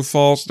of Sioux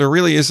Falls, there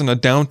really isn't a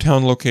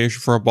downtown location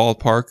for a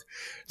ballpark.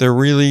 There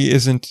really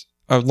isn't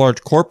a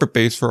large corporate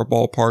base for a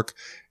ballpark.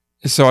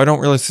 So I don't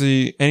really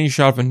see any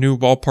shot of a new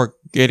ballpark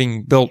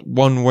getting built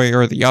one way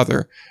or the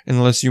other,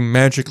 unless you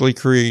magically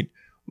create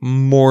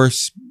more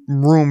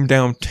room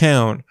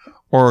downtown,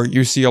 or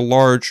you see a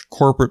large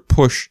corporate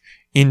push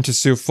into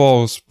Sioux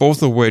Falls,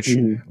 both of which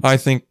I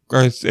think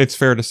it's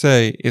fair to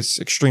say is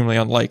extremely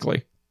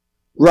unlikely.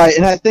 Right,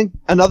 and I think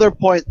another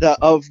point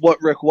of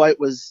what Rick White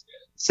was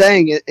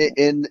saying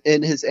in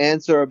his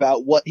answer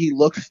about what he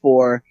looks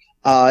for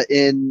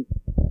when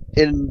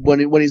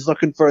he's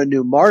looking for a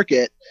new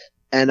market,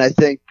 and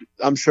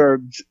I'm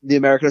sure the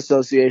American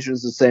Association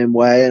is the same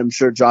way, and I'm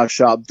sure Josh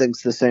Schaub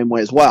thinks the same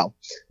way as well.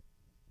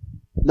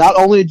 Not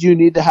only do you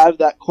need to have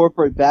that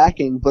corporate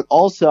backing, but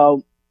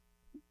also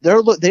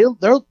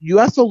you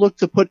also look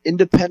to put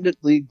independent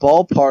league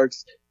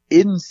ballparks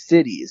in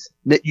cities.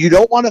 You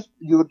don't want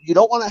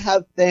to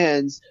have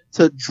fans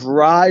to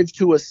drive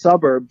to a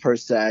suburb per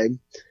se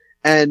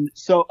And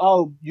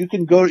so, you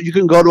can go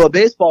to a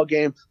baseball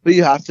game, but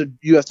you have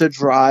to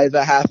drive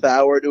a half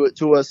hour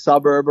to a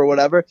suburb or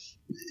whatever.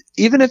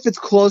 Even if it's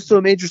close to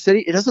a major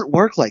city, it doesn't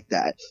work like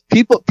that.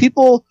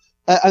 People,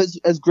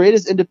 as great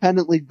as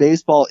independent league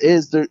baseball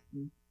is,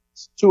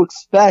 to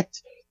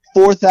expect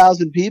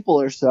 4,000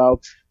 people or so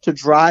to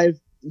drive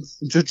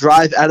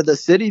out of the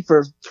city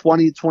for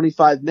 20,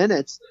 25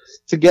 minutes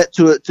to get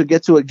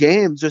to a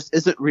game just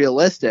isn't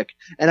realistic.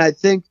 And I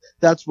think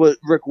that's what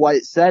Rick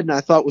White said, and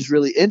I thought was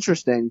really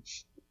interesting,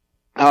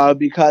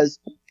 because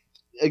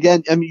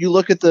again, I mean, you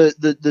look at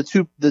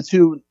the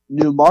two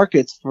new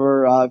markets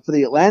for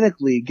the Atlantic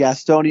League,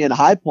 Gastonia and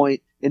High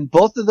Point. In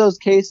both of those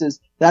cases,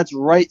 that's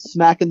right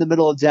smack in the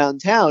middle of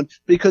downtown,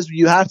 because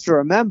you have to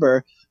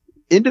remember,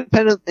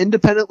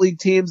 independent league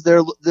teams,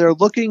 they're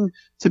looking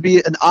to be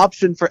an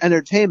option for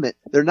entertainment.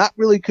 They're not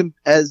really,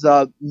 as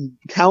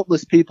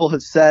countless people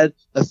have said,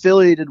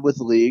 affiliated with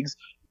leagues.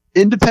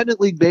 Independent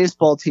league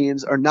baseball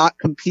teams are not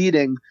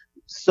competing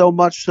so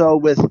much so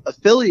with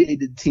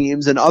affiliated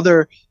teams and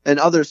other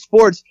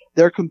sports.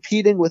 They're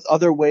competing with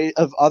other ways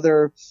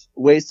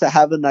to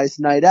have a nice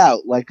night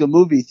out, like a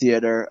movie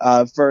theater,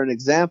 for an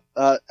example,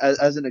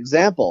 as an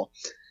example.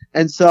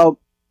 And so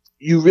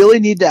you really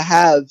need to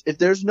have, if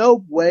there's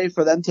no way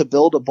for them to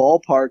build a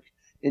ballpark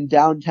in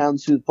downtown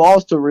Sioux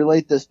Falls, to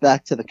relate this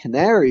back to the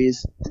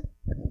Canaries,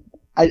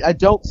 I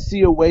don't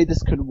see a way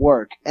this could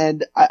work.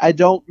 And I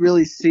don't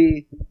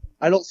see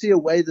a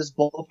way this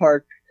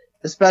ballpark,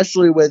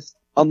 especially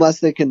unless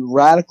they can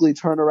radically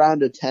turn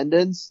around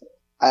attendance,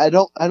 I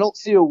don't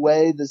see a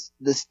way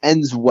this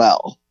ends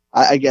well,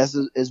 I guess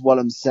is what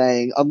I'm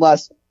saying,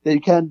 unless they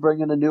can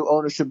bring in a new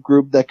ownership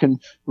group that can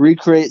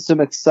recreate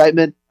some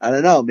excitement. I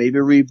don't know, maybe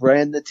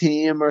rebrand the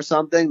team or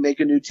something,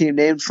 make a new team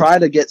name, try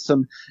to get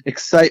some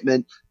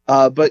excitement.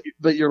 But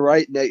you're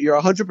right, Nick.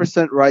 You're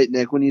 100% right,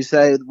 Nick, when you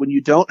say when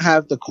you don't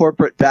have the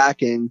corporate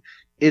backing,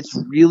 it's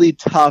really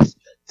tough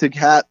to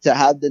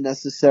have the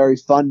necessary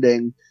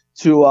funding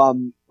to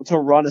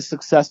run a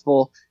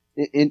successful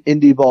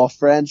indie ball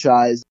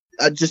franchise.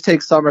 Just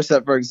take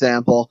Somerset for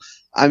example.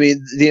 I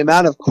mean, the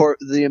amount of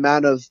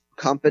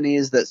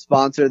companies that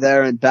sponsor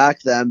there and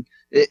back them,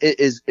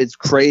 it's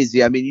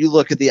crazy. I mean, you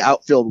look at the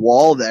outfield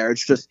wall there;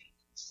 it's just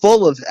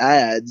full of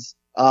ads,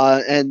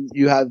 and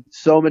you have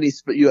so many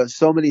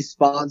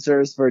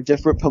sponsors for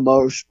different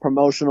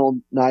promotional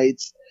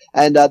nights,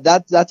 and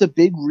that's a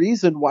big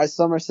reason why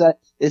Somerset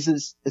is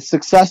as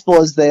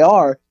successful as they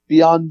are.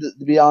 Beyond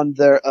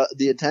their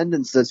the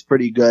attendance that's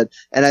pretty good,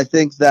 and I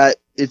think that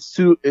if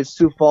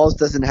Sioux Falls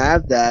doesn't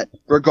have that,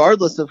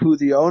 regardless of who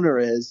the owner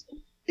is,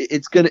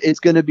 it's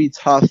gonna be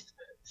tough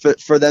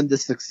for them to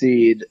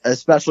succeed,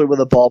 especially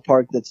with a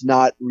ballpark that's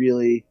not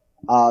really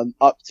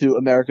up to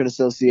American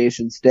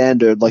Association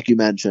standard, like you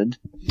mentioned.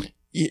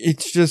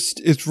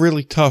 It's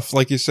really tough,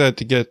 like you said,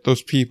 to get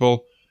those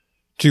people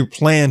to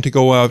plan to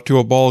go out to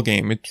a ball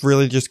game. It's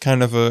really just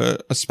kind of a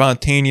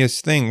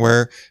spontaneous thing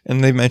where,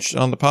 and they mentioned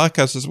on the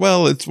podcast as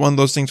well, it's one of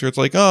those things where it's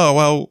like, oh,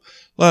 well,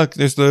 look,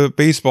 there's the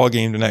baseball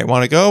game tonight.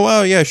 Want to go?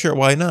 Oh, yeah, sure.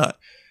 Why not?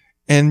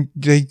 And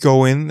they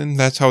go in, and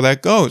that's how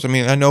that goes. I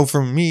mean, I know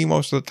for me,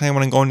 most of the time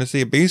when I'm going to see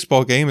a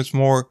baseball game, it's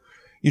more,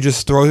 you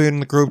just throw it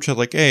in the group chat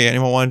like, hey,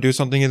 anyone want to do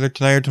something either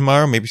tonight or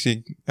tomorrow? Maybe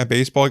see a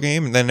baseball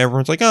game? And then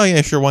everyone's like, oh,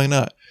 yeah, sure. Why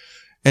not?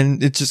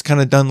 And it's just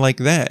kind of done like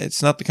that.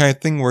 It's not the kind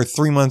of thing where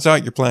 3 months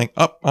out, you're playing,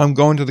 I'm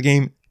going to the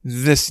game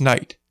this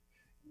night.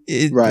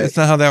 Right. It's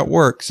not how that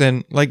works.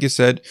 And like you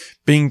said,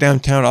 being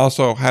downtown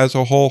also has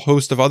a whole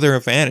host of other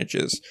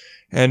advantages.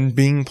 And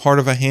being part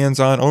of a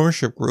hands-on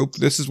ownership group,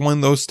 this is one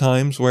of those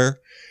times where,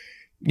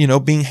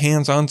 being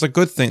hands-on is a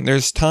good thing.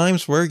 There's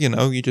times where, you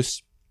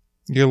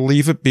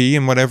leave it be,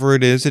 and whatever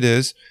it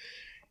is.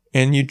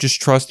 And you just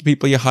trust the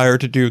people you hire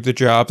to do the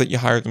job that you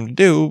hired them to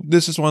do.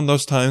 This is one of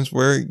those times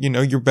where,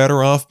 you're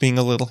better off being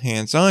a little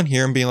hands-on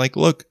here and being like,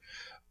 look,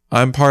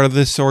 I'm part of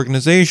this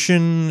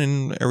organization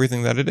and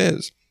everything that it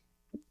is.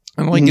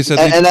 And like you said...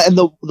 And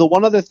the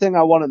one other thing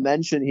I want to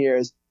mention here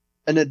is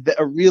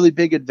a really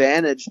big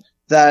advantage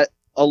that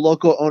a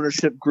local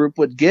ownership group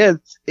would give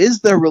is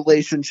their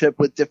relationship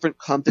with different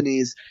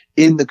companies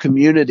in the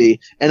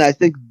community. And I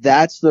think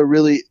that's the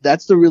really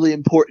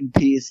important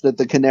piece that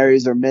the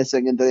Canaries are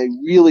missing and that they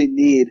really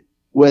need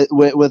with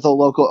a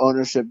local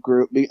ownership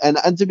group.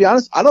 And to be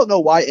honest, I don't know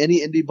why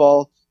any indie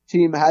ball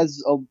team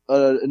has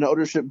an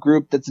ownership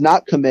group that's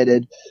not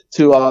committed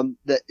to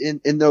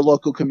in their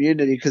local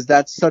community, because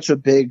that's such a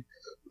big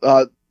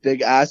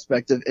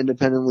aspect of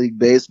independent league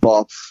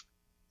baseball.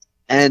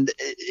 And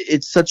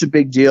it's such a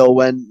big deal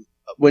when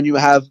you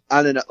have,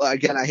 I don't know,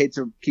 again, I hate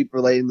to keep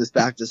relating this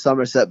back to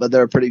Somerset, but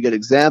they're a pretty good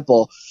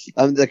example.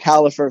 The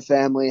Califer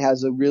family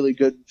has a really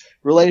good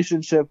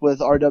relationship with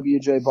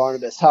RWJ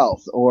Barnabas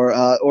Health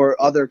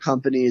or other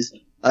companies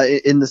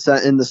in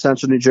the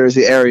central New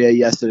Jersey area.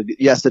 Yes, it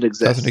exists.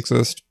 Doesn't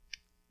exist.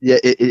 Yeah,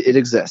 it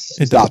exists.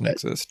 It doesn't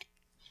exist.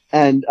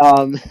 And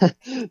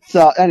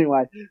so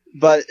anyway,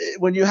 but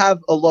when you have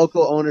a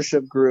local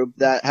ownership group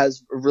that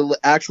has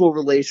actual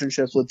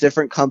relationships with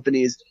different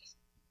companies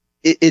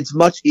it's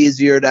much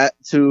easier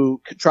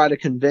to try to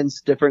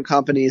convince different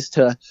companies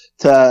to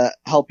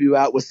help you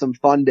out with some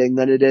funding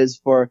than it is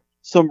for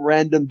some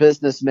random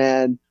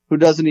businessman who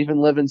doesn't even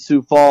live in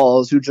Sioux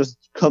Falls, who just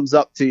comes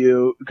up to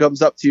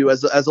you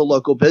as a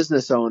local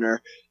business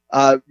owner,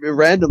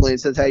 randomly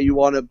and says, "Hey, you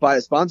want to buy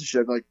a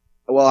sponsorship?" Like,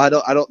 well, I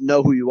don't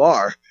know who you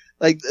are.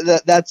 Like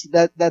that's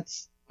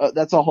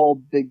a whole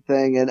big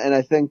thing. And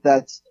I think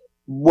that's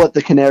what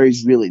the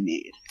Canaries really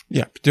need.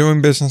 Yeah,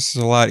 doing business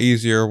is a lot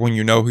easier when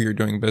you know who you're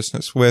doing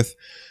business with.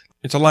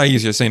 It's a lot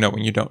easier to say no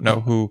when you don't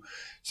know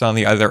who's on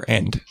the other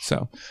end.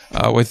 So,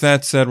 with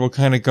that said, we'll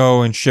kind of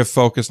go and shift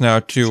focus now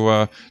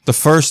to the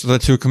first of the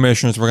two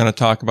commissioners we're going to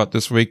talk about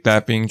this week,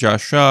 that being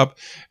Josh Schaub.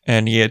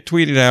 And he had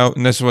tweeted out,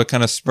 and this is what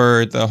kind of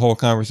spurred the whole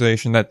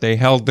conversation, that they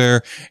held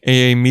their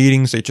AA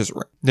meetings. They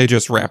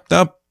just wrapped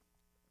up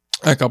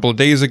a couple of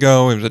days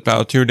ago. It was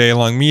about a 2-day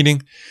long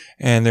meeting,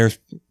 and they're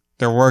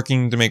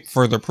working to make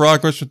further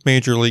progress with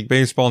Major League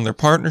Baseball and their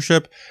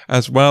partnership,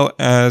 as well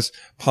as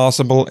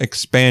possible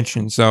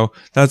expansion. So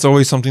that's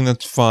always something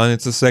that's fun.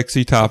 It's a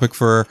sexy topic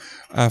for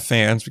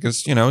fans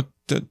because, you know,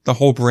 the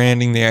whole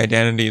branding, the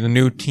identity, the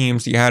new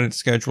teams, the added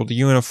schedule, the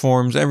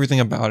uniforms, everything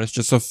about it's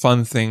just a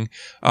fun thing.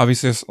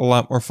 Obviously, it's a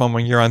lot more fun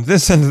when you're on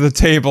this end of the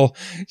table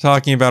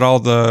talking about all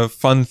the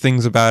fun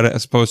things about it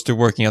as opposed to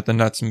working out the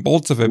nuts and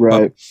bolts of it.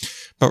 Right.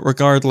 But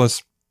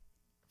regardless,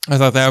 I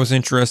thought that was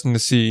interesting to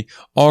see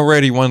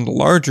already one of the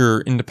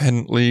larger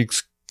independent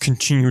leagues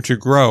continue to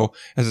grow,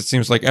 as it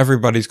seems like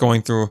everybody's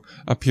going through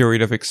a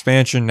period of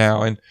expansion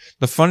now. And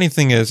the funny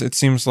thing is, it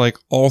seems like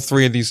all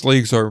three of these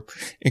leagues are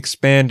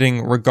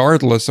expanding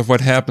regardless of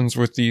what happens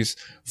with these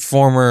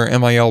former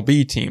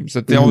MILB teams.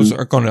 That those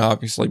are going to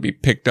obviously be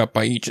picked up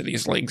by each of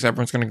these leagues.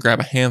 Everyone's going to grab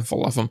a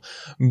handful of them.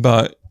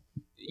 But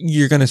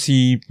you're going to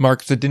see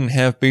markets that didn't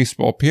have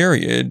baseball,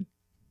 period,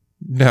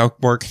 now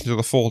work into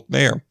the fold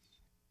there.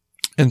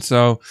 And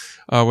so,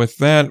 with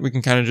that, we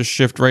can kind of just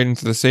shift right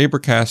into the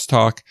SaberCast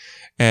talk.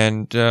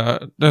 And,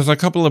 there's a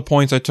couple of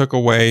points I took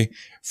away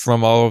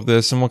from all of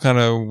this, and we'll kind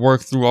of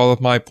work through all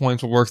of my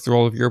points. We'll work through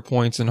all of your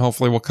points, and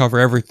hopefully we'll cover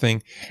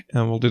everything.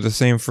 And we'll do the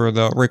same for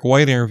the Rick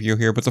White interview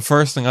here. But the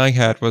first thing I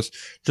had was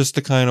just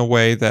the kind of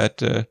way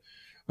that,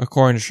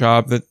 according to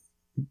Schaub, that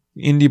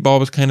indie ball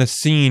was kind of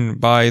seen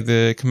by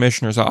the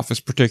commissioner's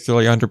office,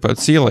 particularly under Bud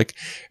Selig.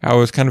 I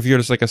was kind of viewed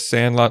as like a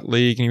sandlot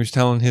league, and he was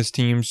telling his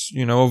teams,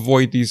 you know,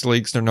 avoid these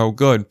leagues, they're no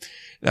good.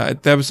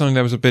 That was something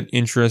that was a bit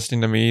interesting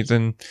to me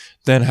than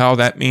how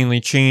that mainly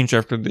changed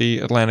after the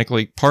Atlantic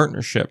League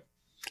partnership.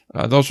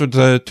 Those were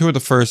the two of the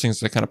first things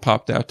that kind of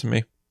popped out to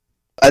me.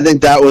 I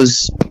think that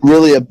was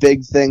really a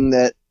big thing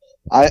that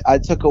I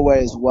took away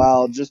as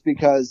well, just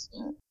because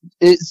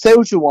say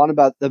what you want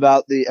about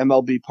the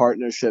MLB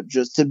partnership,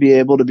 just to be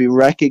able to be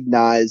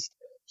recognized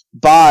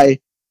by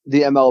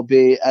the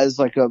MLB as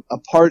like a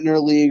partner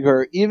league,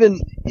 or even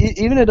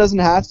it doesn't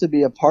have to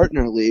be a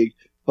partner league,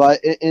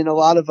 but in a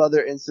lot of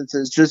other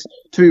instances, just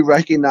to be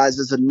recognized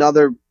as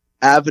another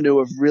avenue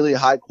of really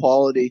high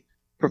quality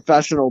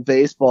professional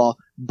baseball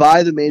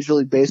by the Major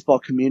League Baseball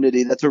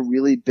community. That's a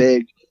really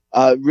big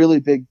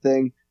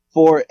thing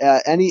for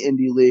any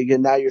indie league.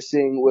 And now you're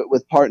seeing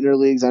with partner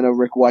leagues. I know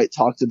Rick White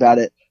talked about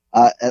it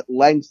at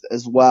length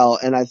as well.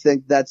 And I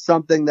think that's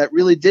something that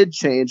really did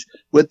change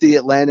with the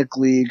Atlantic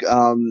League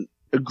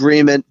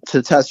agreement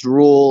to test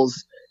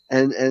rules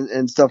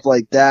and stuff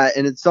like that.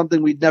 And it's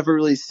something we'd never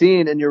really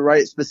seen. And you're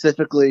right,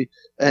 specifically,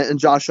 and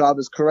Josh Schaub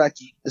is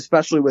correct,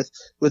 especially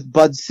with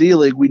Bud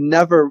Selig, we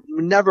never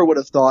would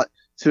have thought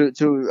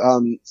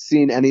to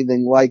seen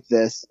anything like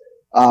this.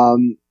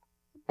 And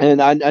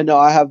I know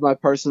I have my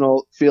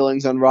personal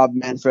feelings on Rob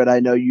Manfred. I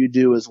know you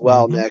do as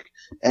well, Nick.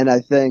 And I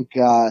think,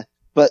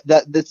 but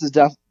that this is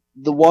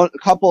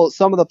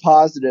some of the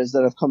positives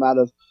that have come out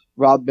of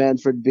Rob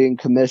Manfred being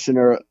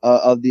commissioner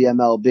of the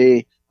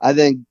MLB. I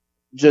think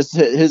just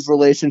his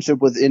relationship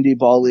with indie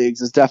ball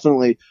leagues is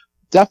definitely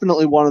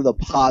one of the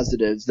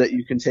positives that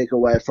you can take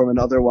away from an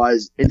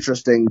otherwise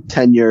interesting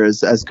tenure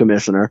as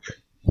commissioner.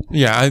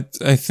 Yeah,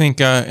 I think,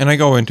 and I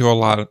go into a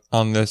lot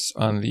on this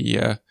on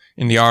the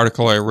in the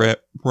article I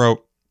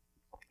wrote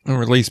and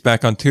released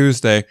back on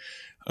Tuesday,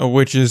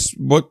 which is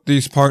what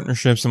these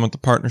partnerships and what the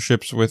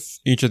partnerships with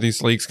each of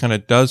these leagues kind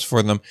of does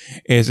for them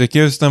is it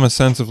gives them a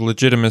sense of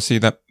legitimacy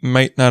that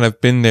might not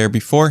have been there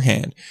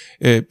beforehand.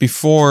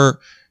 Before,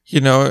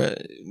 you know,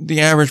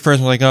 the average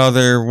person was like, oh,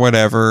 they're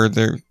whatever.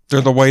 They're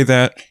the way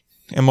that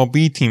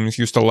MLB teams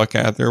used to look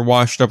at. They're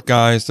washed up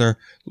guys. They're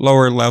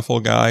lower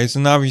level guys.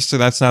 And obviously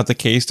that's not the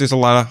case. There's a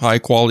lot of high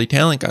quality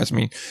talent guys. I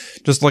mean,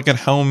 just look at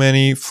how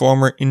many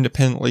former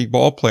independent league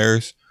ball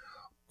players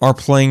are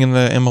playing in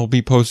the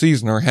MLB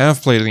postseason or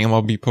have played in the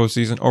MLB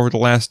postseason over the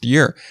last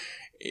year.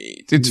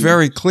 It's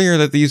very clear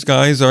that these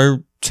guys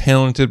are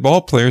talented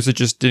ball players that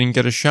just didn't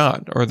get a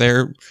shot, or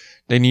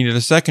they needed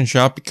a second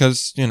shot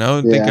because, you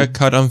know, they got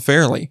cut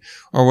unfairly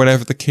or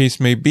whatever the case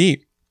may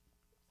be.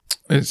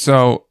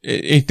 So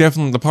it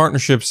definitely, the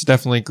partnerships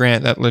definitely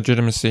grant that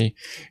legitimacy.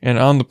 And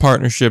on the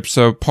partnership,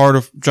 so part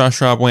of Josh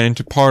Schaub went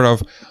into part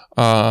of,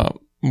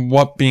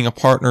 what being a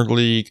partner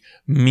league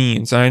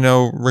means. And I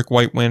know Rick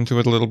White went into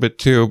it a little bit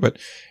too, but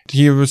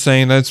he was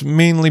saying that it's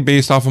mainly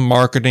based off of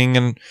marketing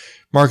and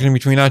marketing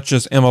between not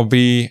just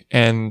MLB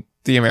and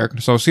the American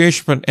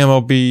Association, but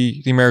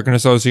MLB, the American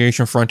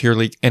Association, Frontier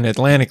League, and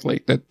Atlantic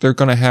League, that they're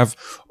going to have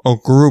a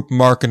group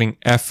marketing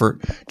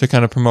effort to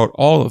kind of promote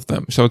all of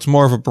them. So it's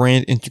more of a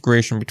brand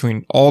integration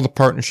between all the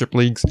partnership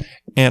leagues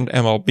and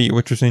MLB,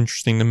 which was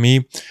interesting to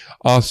me.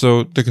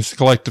 Also, the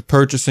collective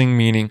purchasing,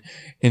 meaning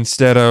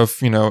instead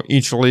of,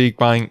 each league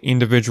buying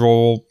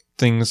individual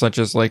things such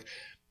as like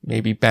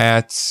maybe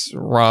bats,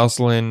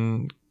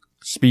 Roslyn,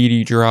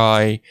 Speedy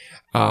Dry,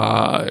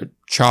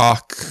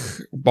 chalk,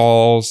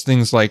 balls,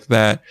 things like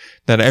that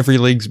every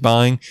league's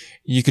buying,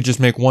 you could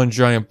just make one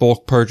giant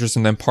bulk purchase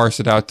and then parse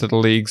it out to the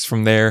leagues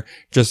from there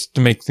just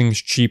to make things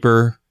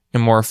cheaper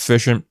and more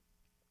efficient.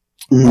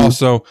 Mm-hmm.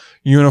 Also,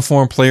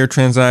 uniform player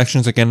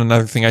transactions, again,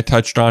 another thing I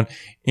touched on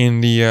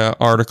in the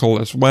article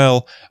as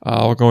well.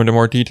 I'll go into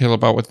more detail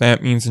about what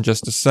that means in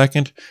just a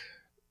second.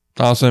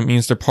 Also, it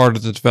means they're part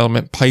of the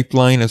development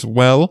pipeline as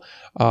well,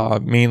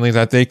 mainly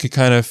that they could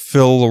kind of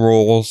fill the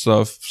roles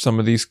of some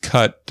of these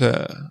cut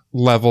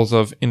levels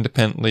of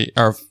independently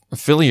or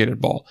affiliated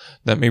ball,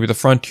 that maybe the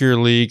Frontier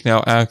League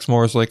now acts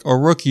more as like a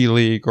rookie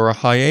league or a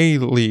high A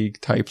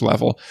league type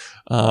level.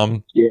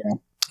 Yeah.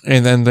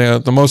 And then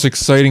the most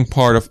exciting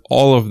part of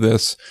all of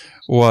this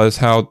was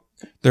how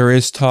there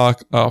is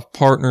talk of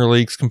partner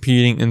leagues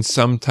competing in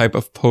some type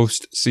of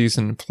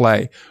postseason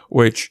play,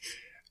 which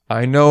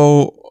I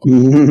know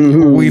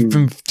we've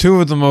been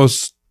two of the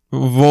most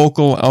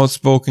vocal,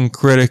 outspoken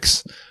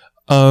critics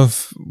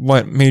of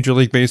what Major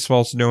League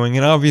Baseball is doing.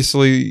 And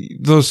obviously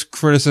those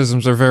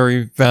criticisms are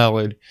very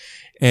valid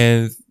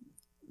and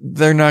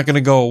they're not going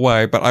to go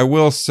away. But I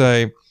will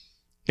say,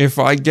 if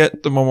I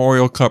get the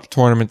Memorial Cup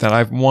tournament that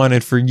I've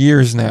wanted for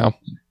years now.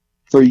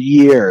 For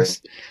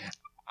years.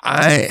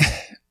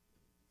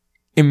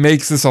 It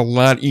makes this a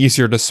lot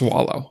easier to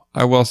swallow.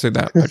 I will say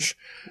that much.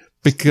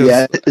 Because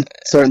yeah, it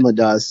certainly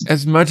does.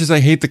 As much as I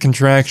hate the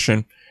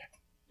contraction,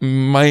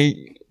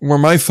 where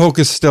my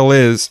focus still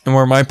is and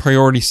where my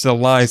priority still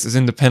lies is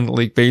independent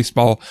league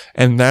baseball.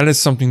 And that is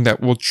something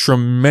that will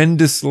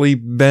tremendously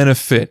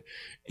benefit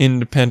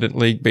independent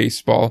league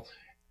baseball.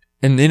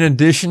 And in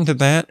addition to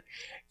that,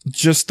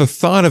 just the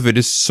thought of it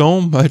is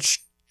so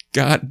much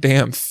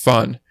goddamn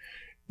fun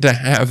to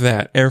have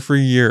that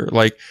every year.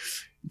 Like,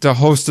 to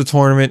host a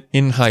tournament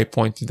in High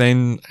Point, to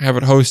then have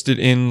it hosted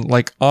in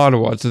like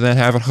Ottawa, to then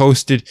have it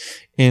hosted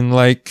in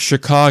like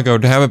Chicago,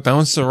 to have it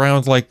bounce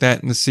around like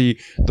that and to see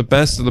the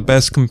best of the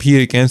best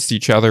compete against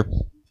each other.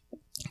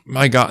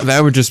 My God,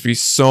 that would just be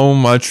so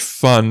much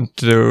fun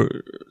to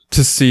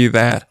see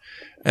that.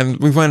 And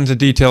we went into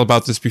detail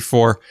about this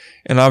before,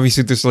 and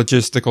obviously there's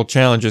logistical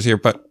challenges here,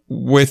 but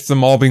with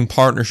them all being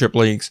partnership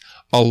leagues,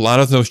 a lot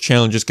of those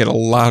challenges get a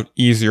lot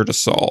easier to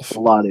solve. A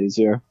lot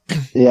easier.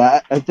 Yeah,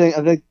 I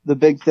think the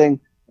big thing,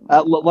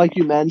 like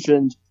you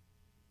mentioned,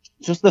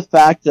 just the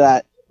fact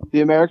that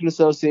the American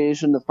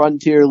Association, the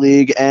Frontier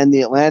League, and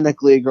the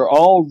Atlantic League are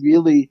all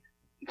really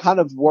kind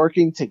of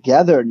working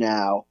together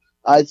now.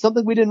 It's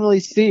something we didn't really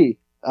see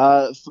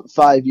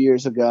 5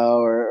 years ago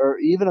or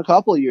even a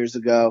couple of years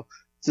ago.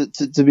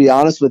 To be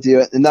honest with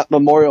you, in that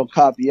Memorial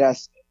Cup,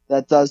 yes,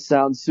 that does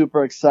sound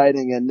super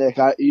exciting. And Nick,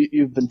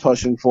 you've been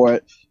pushing for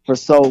it for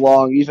so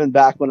long. Even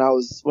back when I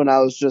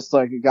was just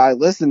like a guy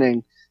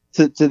listening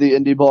to the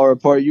Indie Ball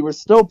Report, you were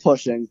still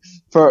pushing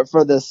for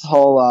this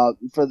whole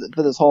for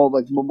this whole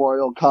like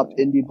Memorial Cup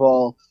Indie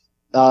Ball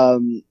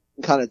kind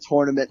of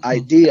tournament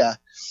idea.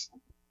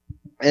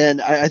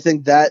 And I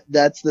think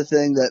that's the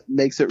thing that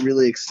makes it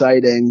really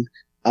exciting.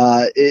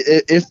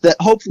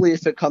 Hopefully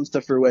if it comes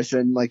to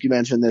fruition, like you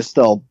mentioned, there's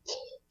still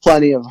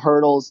plenty of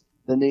hurdles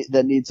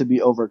that need to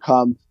be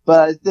overcome.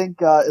 But I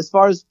think, as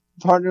far as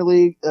partner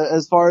league,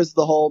 as far as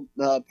the whole,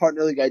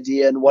 partner league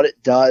idea and what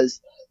it does,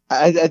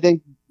 I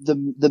think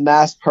the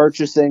mass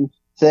purchasing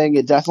thing,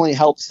 it definitely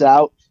helps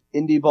out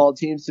indie ball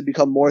teams to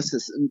become more,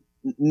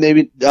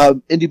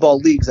 indie ball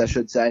leagues, I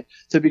should say,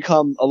 to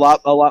become a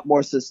lot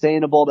more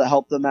sustainable, to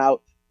help them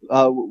out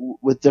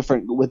with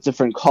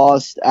different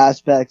cost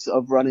aspects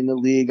of running a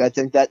league. I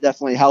think that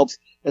definitely helps,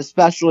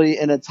 especially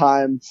in a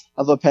time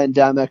of a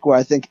pandemic where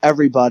I think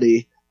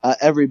everybody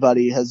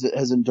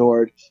has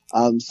endured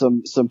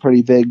some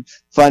pretty big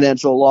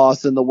financial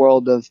loss in the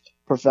world of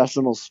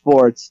professional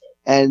sports.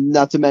 And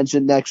not to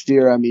mention next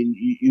year, I mean,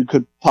 you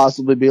could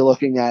possibly be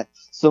looking at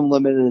some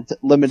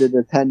limited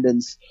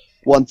attendance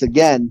once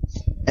again,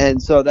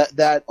 and so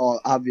that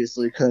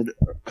obviously could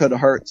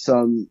hurt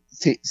some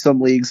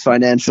leagues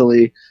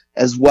financially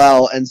as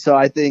well. And so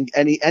I think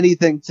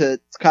anything to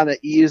kind of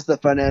ease the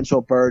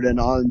financial burden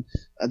on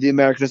the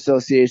American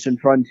Association,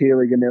 Frontier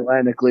League, and the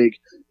Atlantic League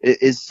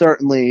is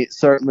certainly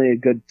a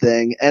good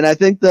thing. And I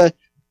think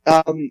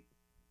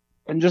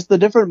and just the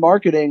different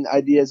marketing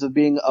ideas of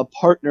being a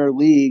partner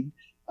league,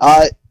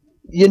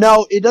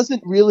 it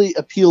doesn't really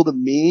appeal to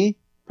me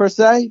per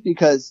se,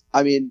 because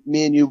I mean,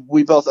 me and you,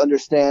 we both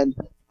understand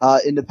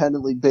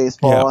independent league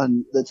baseball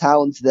and the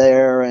talents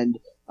there and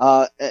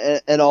all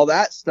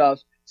that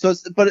stuff.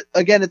 But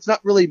again, it's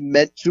not really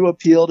meant to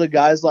appeal to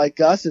guys like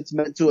us. It's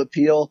meant to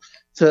appeal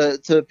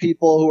to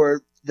people who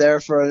are there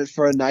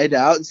for a night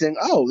out and saying,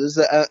 oh, this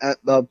is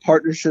a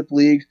partnership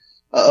league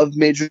of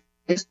Major League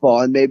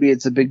Baseball, and maybe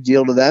it's a big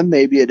deal to them,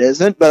 maybe it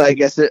isn't. But I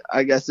guess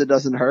it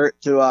doesn't hurt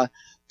to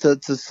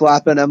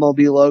slap an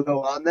MLB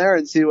logo on there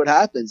and see what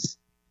happens.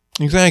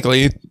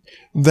 Exactly.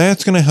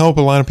 That's going to help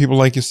a lot of people,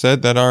 like you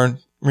said, that aren't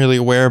really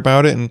aware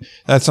about it. And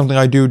that's something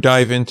I do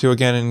dive into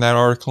again in that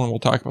article, and we'll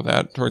talk about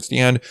that towards the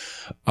end.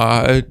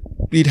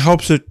 It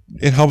helps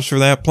for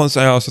that. Plus,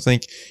 I also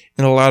think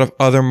in a lot of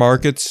other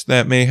markets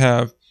that may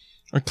have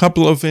a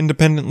couple of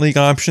independent league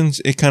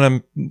options, it kind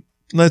of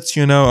lets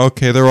you know,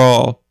 okay,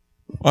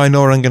 I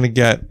know what I'm going to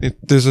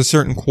get. There's a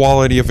certain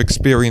quality of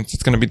experience.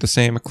 It's going to be the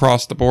same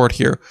across the board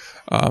here.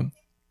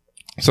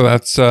 So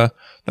that's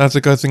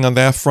a good thing on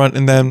that front.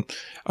 And then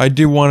I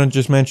do want to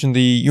just mention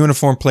the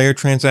uniform player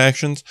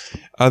transactions.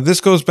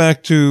 This goes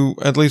back to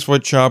at least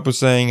what Chop was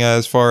saying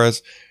as far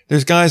as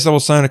there's guys that will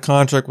sign a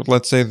contract with,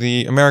 let's say,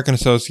 the American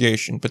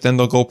Association, but then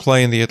they'll go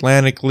play in the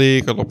Atlantic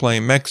League, or they'll play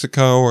in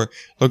Mexico, or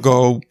they'll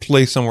go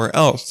play somewhere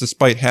else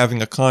despite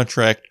having a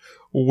contract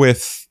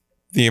with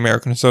the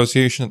American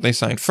Association that they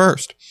signed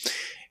first.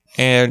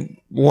 And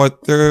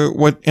what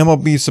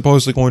MLB is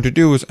supposedly going to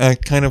do is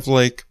act kind of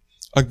like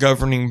a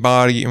governing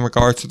body in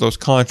regards to those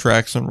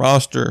contracts and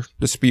roster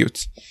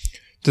disputes,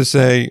 to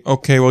say,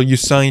 okay, well, you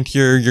signed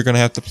here, you're going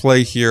to have to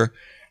play here,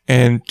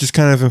 and just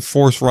kind of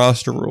enforce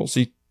roster rules.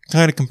 He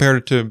kind of compared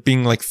it to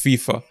being like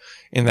FIFA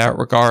in that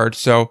regard.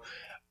 So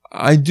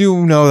I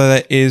do know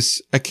that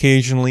is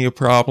occasionally a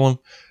problem,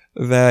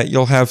 that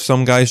you'll have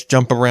some guys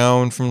jump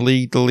around from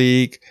league to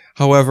league.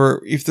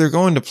 However, if they're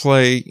going to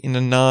play in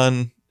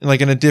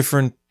a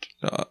different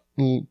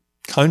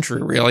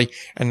country, really,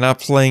 and not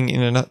playing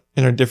in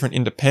a different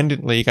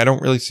independent league, I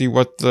don't really see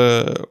what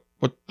the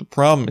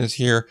problem is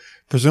here.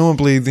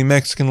 Presumably, the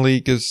Mexican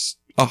League is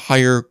a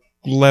higher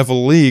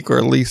level league, or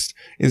at least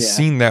is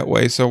seen that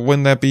way. So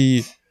wouldn't that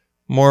be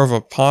more of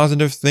a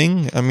positive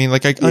thing? I mean,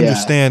 like, I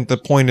understand the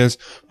point is,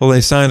 well,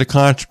 they signed a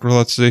contract,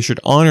 well, they should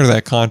honor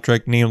that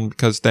contract, namely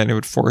because then it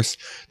would force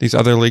these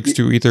other leagues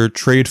to either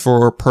trade for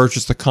or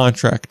purchase the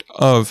contract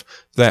of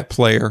that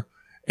player,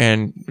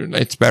 and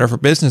it's better for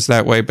business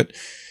that way. But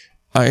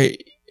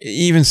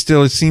even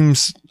still, it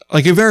seems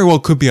like it very well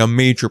could be a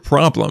major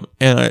problem,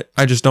 and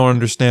I just don't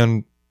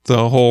understand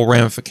the whole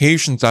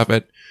ramifications of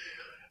it.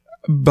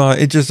 But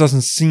it just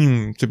doesn't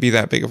seem to be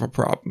that big of a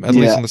problem, at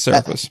least on the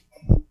surface.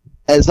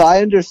 As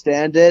I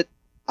understand it,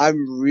 I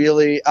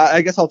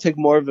guess I'll take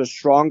more of a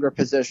stronger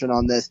position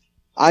on this.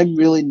 I'm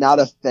really not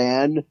a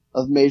fan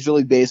of Major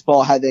League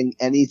Baseball having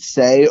any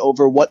say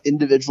over what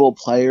individual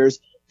players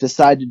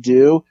decide to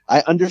do.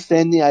 I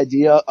understand the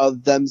idea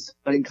of them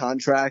signing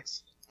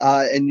contracts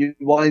and you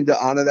wanting to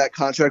honor that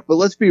contract, but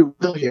let's be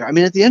real here. I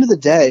mean, at the end of the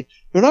day,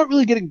 they're not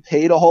really getting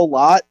paid a whole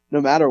lot,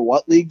 no matter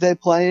what league they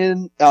play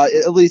in,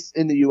 at least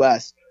in the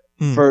U.S.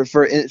 for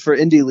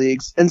indie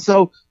leagues. And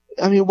so,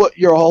 I mean, what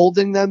you're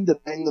holding them to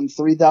paying them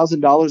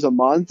 $3,000 a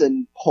month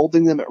and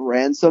holding them at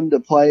ransom to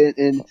play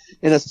in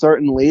a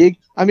certain league.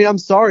 I mean, I'm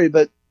sorry,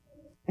 but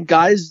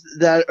guys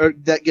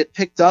that get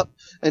picked up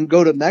and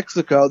go to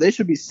Mexico, they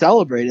should be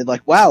celebrated.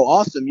 Like, wow,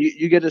 awesome!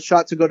 You get a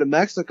shot to go to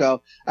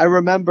Mexico. I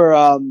remember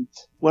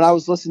when I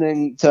was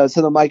listening to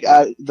the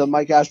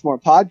Mike Ashmore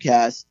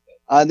podcast,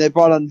 and they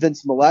brought on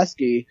Vince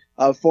Molesky,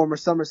 a former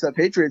Somerset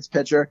Patriots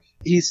pitcher.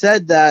 He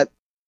said that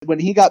when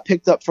he got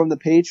picked up from the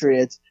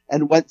Patriots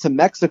and went to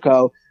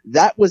Mexico,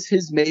 that was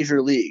his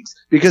major leagues.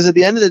 Because at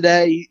the end of the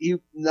day, he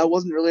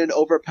wasn't really an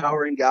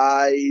overpowering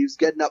guy. He was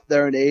getting up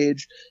there in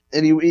age,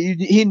 and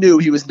he knew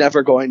he was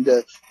never going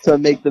to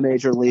make the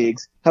major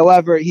leagues.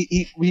 However,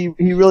 he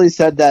really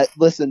said that,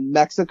 listen,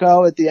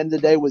 Mexico at the end of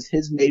the day was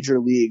his major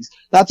leagues.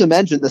 Not to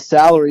mention the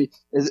salary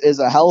is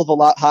a hell of a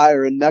lot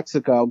higher in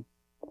Mexico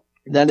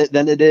than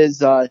it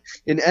is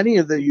in any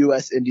of the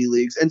U.S. indie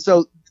leagues. And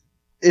so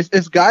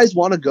if guys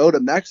want to go to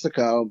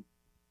Mexico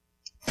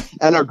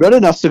and are good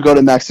enough to go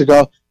to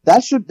Mexico,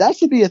 that should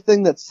be a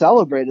thing that's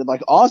celebrated.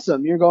 Like,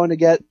 awesome, you're going to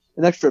get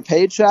an extra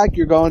paycheck.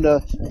 You're going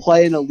to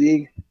play in a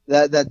league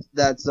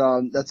that's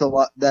a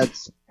lot,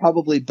 that's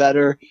probably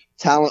better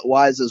talent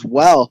wise as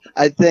well.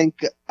 I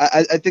think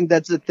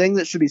that's a thing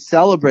that should be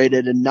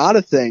celebrated and not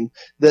a thing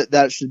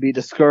that should be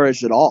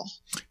discouraged at all.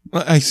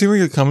 I see where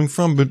you're coming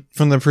from, but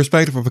from the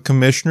perspective of a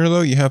commissioner,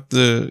 though, you have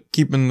to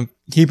keep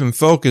in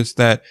focus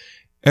that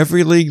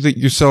every league that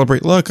you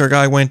celebrate, look, our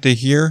guy went to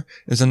here,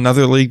 is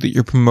another league that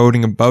you're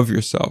promoting above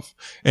yourself.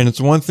 And it's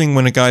one thing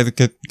when a guy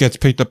that gets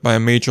picked up by a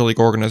major league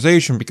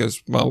organization,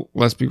 because, well,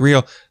 let's be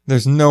real,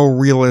 there's no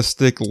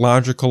realistic,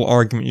 logical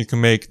argument you can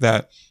make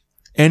that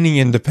any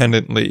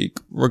independent league,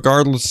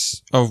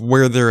 regardless of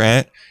where they're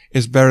at,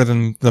 is better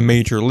than the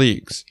major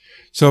leagues.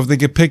 So if they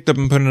get picked up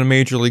and put in a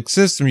major league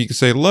system, you can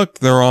say, look,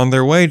 they're on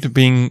their way to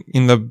being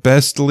in the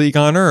best league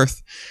on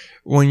earth.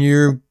 When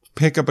you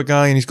pick up a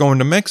guy and he's going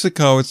to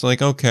Mexico, it's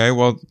like, okay,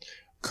 well,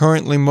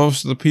 currently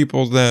most of the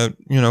people that,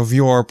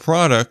 view our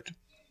product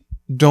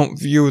don't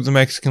view the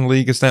Mexican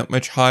league as that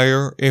much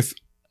higher, if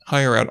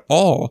higher at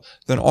all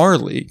than our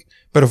league.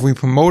 But if we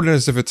promote it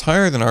as if it's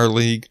higher than our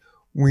league,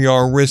 we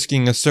are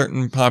risking a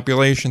certain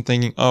population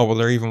thinking, oh, well,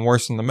 they're even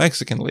worse than the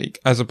Mexican league,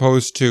 as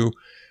opposed to,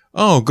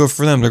 oh, good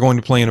for them, they're going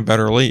to play in a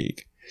better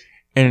league.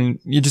 And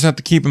you just have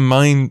to keep in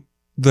mind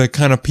the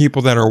kind of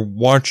people that are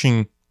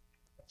watching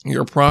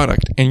your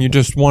product, and you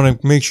just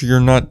want to make sure you're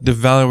not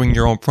devaluing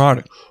your own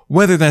product.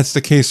 Whether that's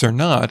the case or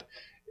not,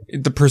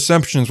 the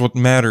perception is what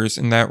matters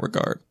in that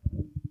regard.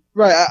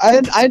 Right.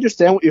 I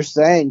understand what you're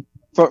saying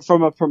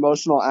from a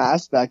promotional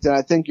aspect, and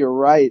I think you're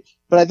right.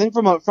 But I think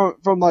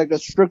from like a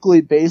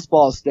strictly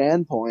baseball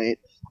standpoint,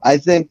 I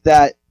think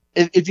that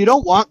if you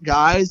don't want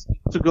guys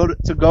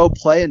to go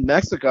play in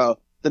Mexico,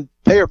 then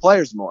pay your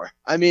players more.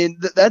 I mean,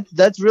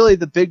 that's really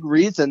the big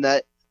reason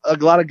that a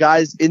lot of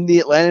guys in the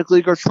Atlantic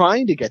League are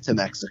trying to get to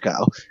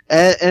Mexico.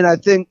 And I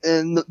think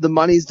the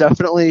money's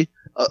definitely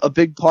a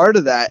big part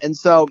of that. And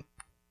so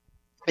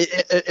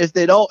if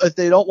they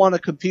don't want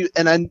to compete,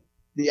 and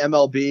the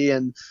MLB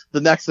and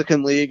the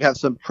Mexican League have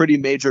some pretty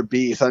major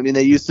beef. I mean,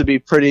 they used to be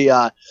pretty,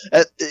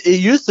 it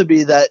used to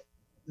be that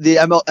the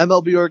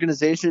MLB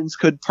organizations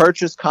could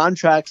purchase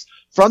contracts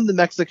from the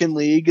Mexican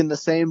League in the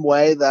same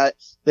way that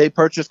they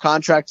purchase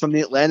contracts from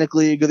the Atlantic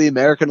League or the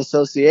American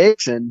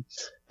Association,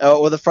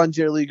 or the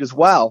Frontier League as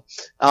well.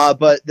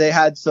 But they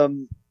had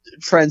some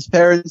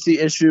transparency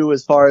issue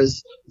as far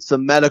as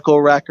some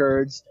medical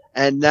records,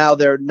 and now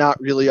they're not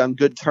really on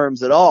good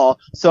terms at all.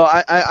 So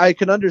I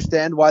can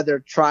understand why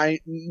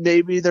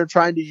maybe they're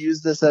trying to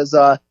use this as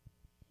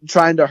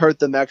trying to hurt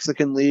the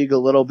Mexican League a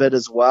little bit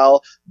as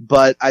well.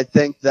 But I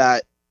think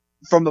that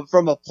from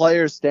a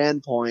player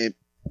standpoint,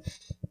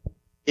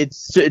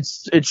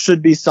 it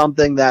should be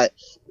something that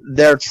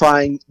they're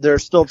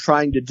still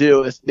trying to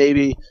do. If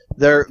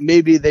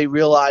maybe they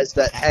realize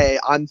that, hey,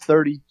 I'm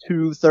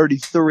 32,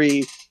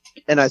 33,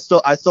 and I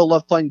still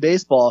love playing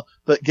baseball,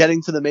 but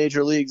getting to the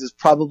major leagues is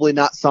probably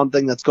not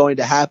something that's going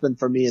to happen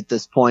for me at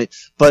this point.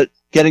 But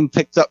getting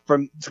picked up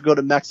to go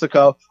to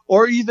Mexico,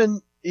 or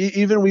even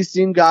we've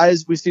seen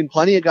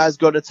plenty of guys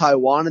go to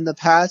Taiwan in the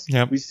past.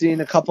 Yep. We've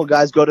seen a couple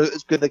guys go to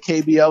the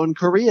KBO in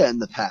Korea in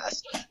the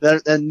past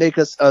and make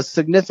us a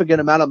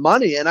significant amount of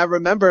money. And I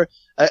remember,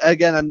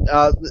 again,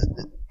 I'm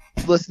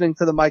listening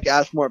to the Mike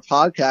Ashmore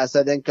podcast.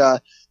 I think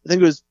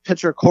it was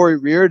pitcher Corey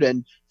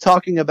Reardon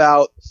talking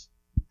about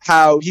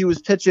how he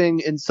was pitching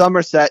in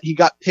Somerset. He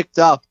got picked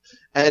up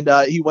and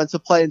he went to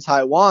play in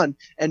Taiwan,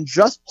 and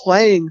just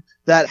playing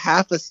that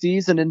half a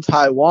season in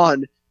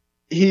Taiwan,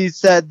 he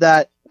said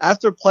that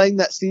after playing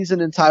that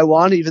season in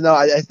Taiwan, even though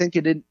I think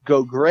it didn't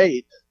go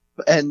great,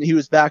 and he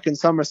was back in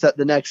Somerset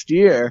the next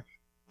year,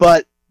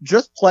 but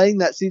just playing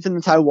that season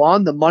in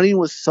Taiwan, the money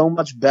was so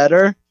much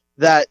better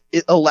that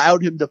it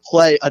allowed him to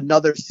play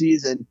another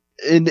season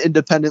in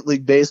independent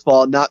league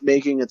baseball, not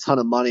making a ton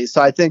of money.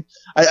 So I think,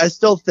 I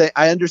still think,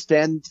 I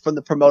understand from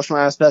the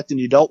promotional aspect, and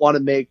you don't want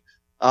to make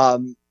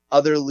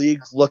other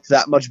leagues look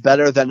that much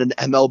better than an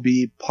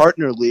MLB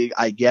partner league.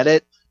 I get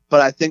it.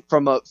 But I think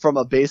from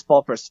a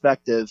baseball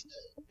perspective,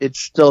 it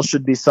still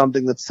should be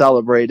something that's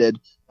celebrated.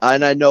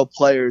 And I know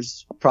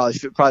players probably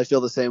feel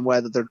the same way,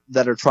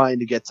 that are trying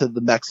to get to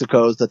the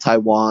Mexicos, the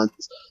Taiwans,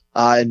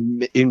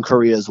 and in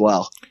Korea as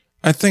well.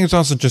 I think it's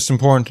also just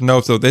important to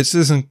note, though, this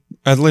isn't,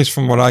 at least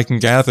from what I can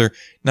gather,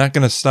 not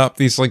going to stop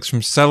these leagues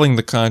from selling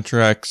the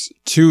contracts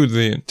to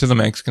the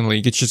Mexican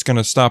League. It's just going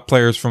to stop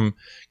players from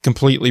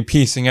completely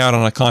piecing out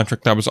on a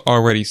contract that was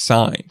already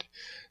signed.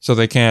 So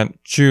they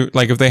can't choose,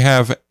 like if they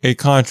have a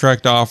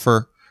contract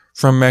offer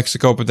from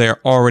Mexico, but they are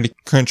already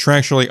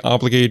contractually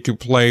obligated to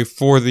play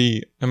for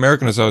the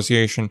American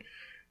Association,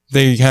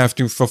 they have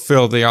to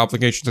fulfill the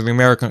obligation to the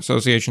American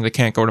Association. They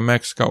can't go to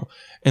Mexico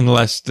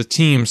unless the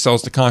team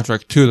sells the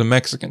contract to the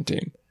Mexican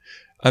team.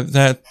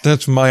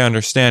 That's my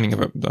understanding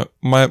of it.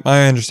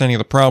 My understanding of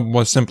the problem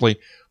was simply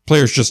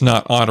players just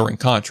not honoring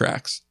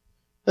contracts.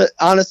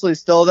 Honestly,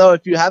 still though,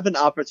 if you have an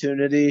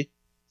opportunity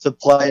to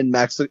play in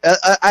Mexico,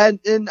 I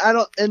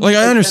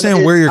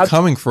understand where you're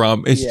coming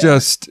from. It's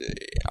just,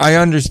 I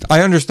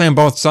understand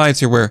both sides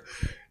here, where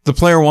the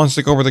player wants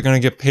to go where they're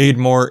going to get paid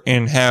more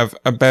and have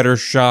a better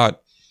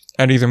shot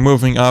at either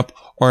moving up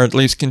or at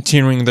least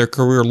continuing their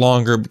career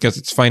longer because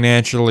it's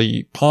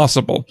financially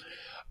possible.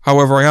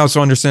 However, I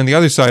also understand the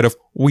other side of,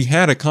 we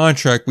had a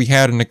contract, we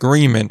had an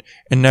agreement,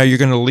 and now you're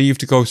going to leave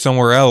to go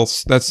somewhere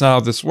else. That's not how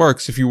this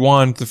works. If you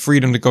want the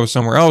freedom to go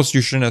somewhere else,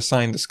 you shouldn't have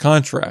signed this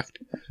contract.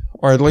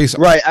 Or at least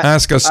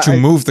ask us to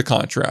move the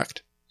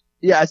contract.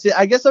 Yeah, see,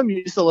 I guess I'm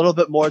used a little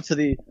bit more to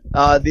the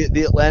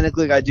Atlantic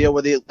League idea,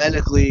 where the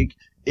Atlantic League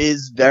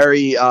is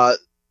very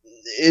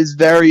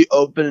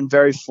open and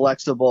very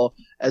flexible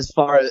as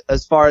far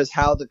as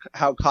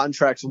how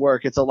contracts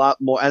work. It's a lot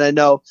more, and I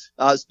know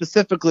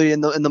specifically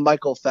in the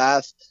Michael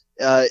Pfaff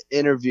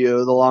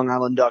interview, the Long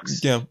Island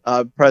Ducks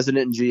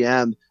president and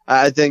GM,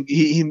 I think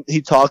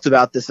he talked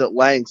about this at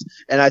length,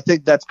 and I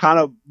think that's kind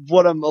of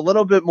what I'm a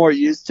little bit more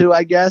used to,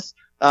 I guess.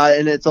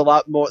 And there's a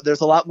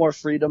lot more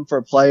freedom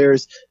for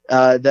players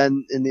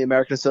than in the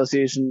American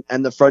Association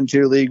and the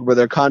Frontier League, where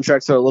their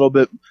contracts are a little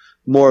bit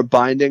more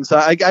binding. So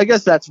I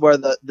guess that's where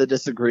the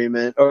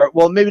disagreement, or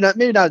well, maybe not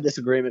a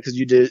disagreement, because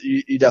you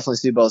definitely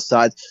see both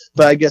sides.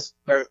 But I guess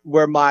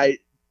where my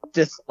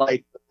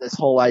dislike this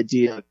whole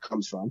idea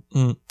comes from.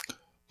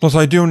 Plus,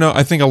 I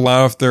think a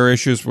lot of their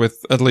issues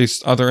with at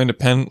least other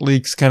independent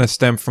leagues kind of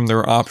stem from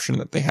their option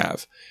that they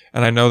have.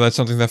 And I know that's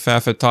something that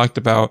Faf had talked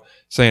about,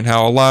 saying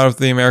how a lot of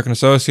the American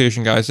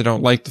Association guys, they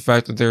don't like the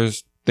fact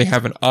that they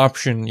have an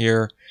option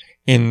year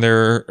in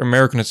their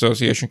American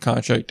Association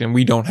contract, and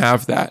we don't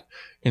have that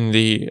in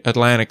the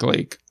Atlantic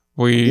League.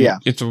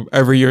 It's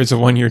every year it's a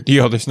 1-year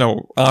deal. There's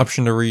no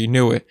option to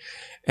renew it.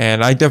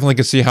 And I definitely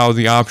could see how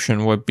the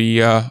option would be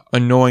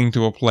annoying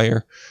to a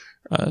player.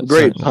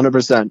 Great,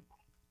 100%.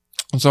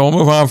 So we'll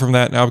move on from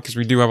that now, because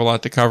we do have a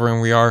lot to cover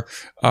and we are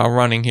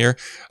running here.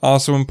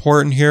 Also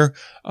important here,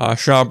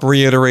 Schaub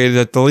reiterated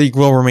that the league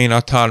will remain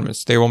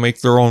autonomous. They will make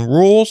their own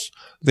rules.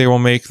 They will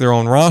make their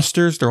own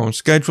rosters, their own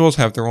schedules,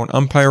 have their own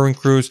umpiring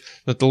crews,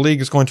 that the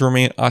league is going to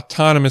remain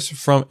autonomous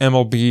from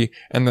MLB,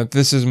 and that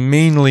this is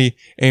mainly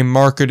a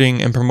marketing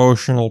and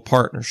promotional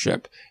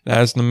partnership.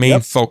 That is the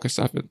main focus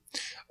of it.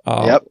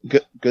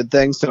 Good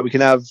thing. So we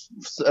can have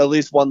at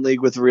least one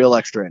league with real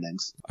extra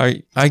innings.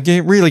 I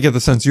really get the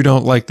sense you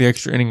don't like the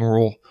extra inning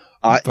rule.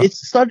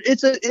 It's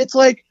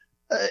like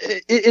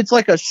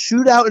a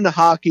shootout in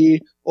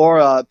hockey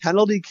or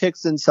penalty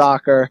kicks in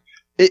soccer.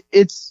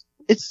 It's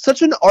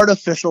such an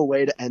artificial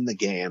way to end the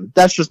game.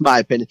 That's just my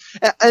opinion.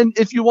 And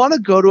if you want to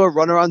go to a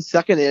runner on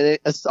second in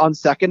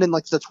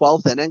like the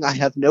 12th inning, I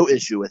have no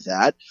issue with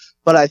that.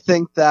 But I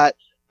think that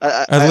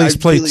at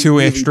least play two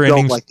extra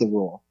innings. Don't like the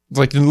rule.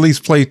 Like at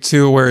least play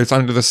two where it's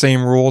under the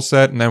same rule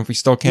set, and then if we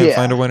still can't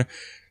find a winner.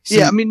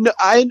 I mean,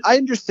 I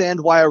understand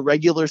why a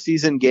regular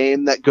season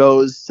game that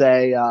goes,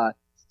 say,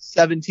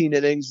 17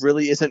 innings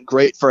really isn't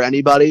great for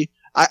anybody.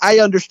 I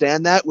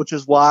understand that, which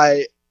is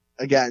why,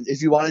 again,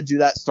 if you want to do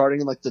that starting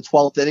in like the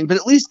 12th inning, but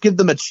at least give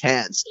them a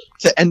chance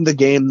to end the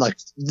game, like,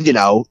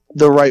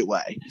 the right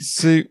way.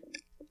 See,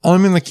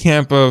 I'm in the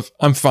camp of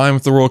I'm fine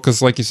with the rule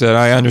because, like you said,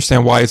 I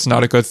understand why it's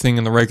not a good thing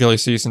in the regular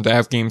season to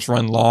have games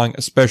run long,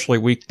 especially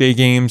weekday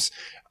games.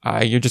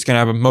 You're just going to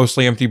have a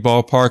mostly empty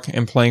ballpark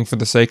and playing for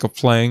the sake of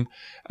playing,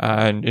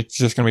 and it's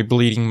just going to be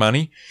bleeding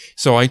money.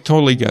 So I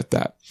totally get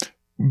that.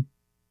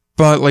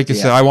 But like you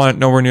said, I want it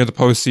nowhere near the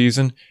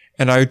postseason,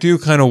 and I do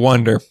kind of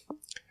wonder,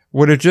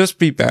 would it just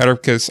be better?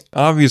 Because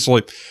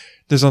obviously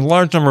there's a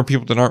large number of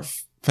people that aren't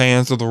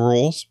fans of the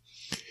rules.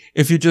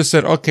 If you just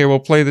said, okay, we'll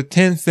play the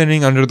 10th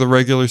inning under the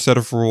regular set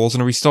of rules,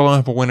 and if we still don't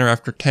have a winner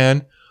after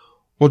 10,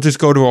 we'll just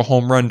go to a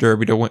home run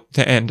derby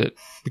to end it.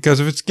 Because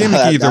if it's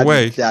gimmicky either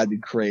way... That'd be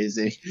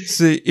crazy.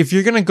 See, if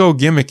you're going to go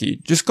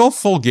gimmicky, just go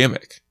full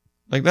gimmick.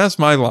 Like, that's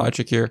my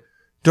logic here.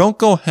 Don't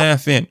go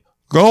half in.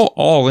 Go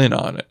all in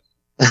on it.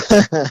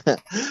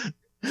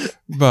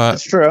 But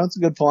that's true. That's a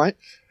good point.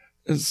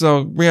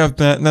 So we have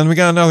that. And then we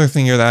got another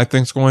thing here that I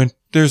think's going...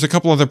 There's a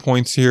couple other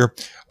points here.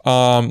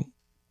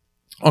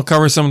 I'll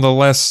cover some of the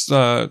less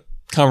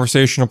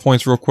conversational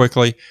points real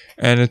quickly,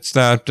 and it's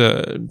that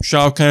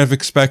Schaub kind of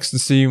expects to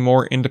see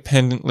more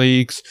independent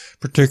leagues,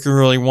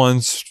 particularly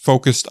ones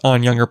focused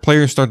on younger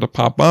players, start to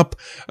pop up,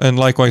 and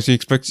likewise he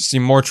expects to see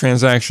more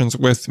transactions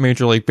with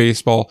Major League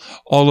Baseball.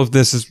 All of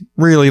this is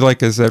really,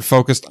 like I said,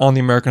 focused on the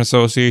American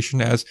Association,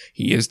 as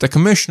he is the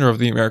commissioner of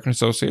the American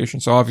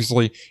Association, so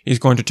obviously he's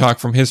going to talk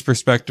from his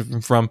perspective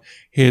and from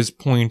his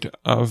point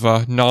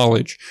of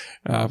knowledge,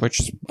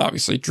 which is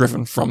obviously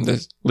driven from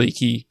the league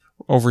he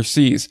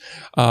overseas.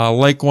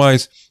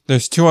 Likewise,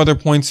 there's two other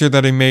points here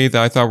that he made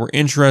that I thought were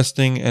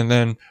interesting, and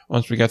then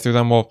once we get through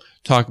them, we'll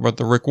talk about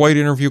the Rick White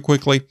interview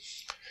quickly,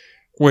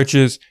 which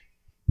is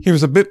he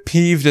was a bit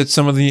peeved at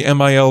some of the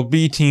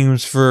MILB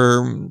teams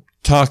for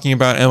talking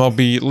about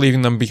MLB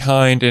leaving them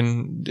behind,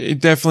 and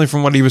definitely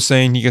from what he was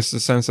saying, he gets the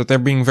sense that they're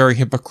being very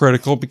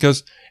hypocritical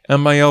because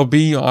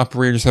MILB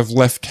operators have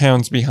left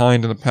towns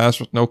behind in the past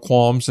with no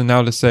qualms, and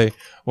now to say,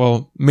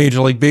 well,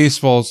 Major League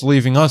Baseball is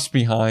leaving us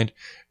behind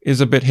is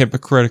a bit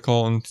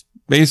hypocritical, and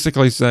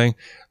basically saying,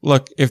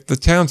 look, if the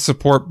towns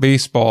support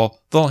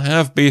baseball, they'll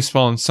have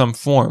baseball in some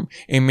form.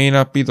 It may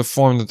not be the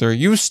form that they're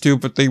used to,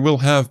 but they will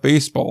have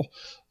baseball.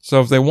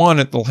 So if they want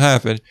it, they'll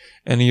have it.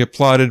 And he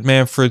applauded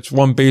Manfred's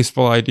one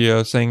baseball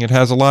idea, saying it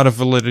has a lot of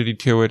validity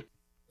to it.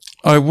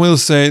 I will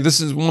say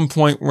this is one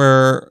point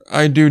where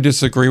I do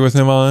disagree with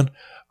him on.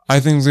 I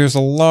think there's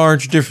a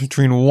large difference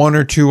between one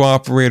or two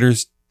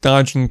operators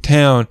dodging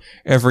town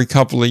every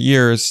couple of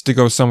years to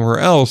go somewhere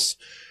else,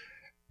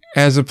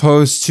 as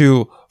opposed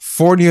to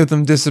 40 of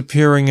them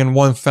disappearing in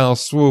one foul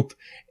swoop.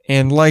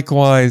 And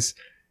likewise,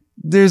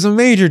 there's a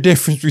major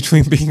difference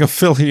between being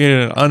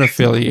affiliated and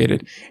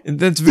unaffiliated. And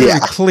that's very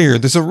clear.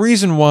 There's a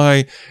reason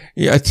why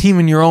a team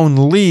in your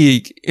own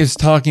league is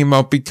talking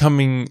about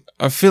becoming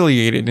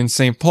affiliated in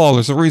St. Paul.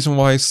 There's a reason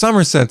why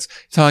Somerset's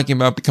talking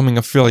about becoming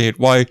affiliated.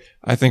 Why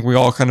I think we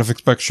all kind of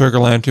expect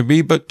Sugarland to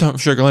be, but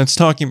Sugarland's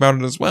talking about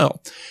it as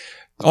well.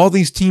 All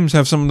these teams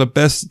have some of the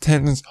best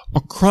attendance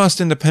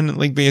across independent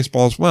league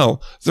baseball as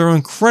well. They're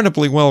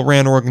incredibly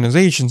well-ran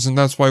organizations, and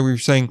that's why we're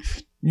saying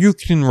you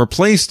can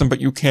replace them,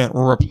 but you can't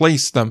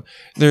replace them.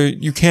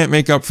 You can't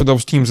make up for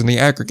those teams in the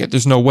aggregate.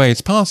 There's no way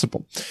it's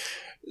possible.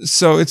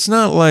 So it's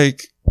not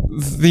like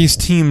these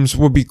teams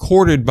would be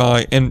courted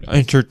by and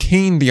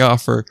entertain the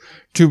offer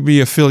to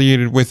be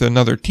affiliated with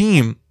another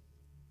team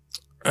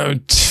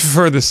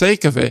for the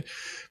sake of it,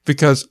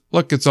 because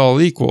look, it's all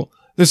equal.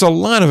 There's a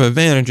lot of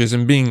advantages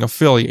in being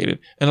affiliated,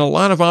 and a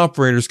lot of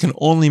operators can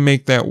only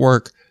make that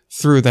work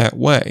through that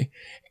way.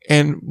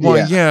 And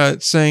while,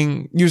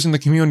 saying using the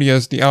community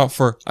as the out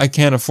for I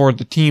can't afford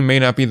the team may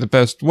not be the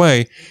best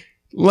way,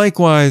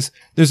 likewise,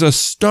 there's a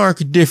stark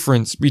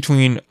difference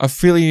between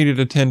affiliated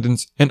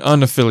attendance and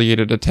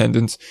unaffiliated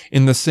attendance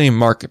in the same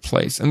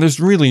marketplace. And there's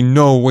really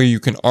no way you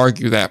can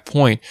argue that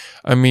point.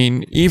 I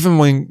mean, even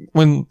when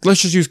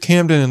let's just use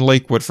Camden and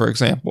Lakewood, for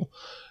example.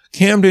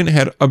 Camden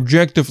had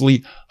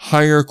objectively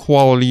higher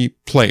quality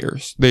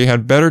players. They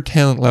had better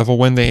talent level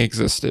when they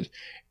existed.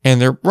 And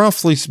they're,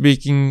 roughly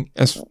speaking,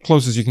 as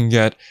close as you can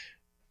get,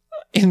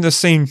 in the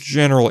same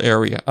general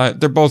area.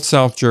 They're both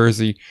South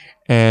Jersey,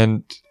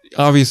 and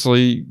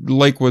obviously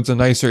Lakewood's a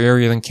nicer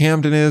area than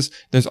Camden is.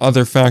 There's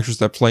other factors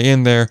that play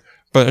in there,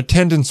 but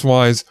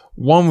attendance-wise,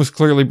 one was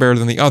clearly better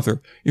than the other.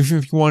 If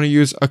you want to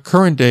use a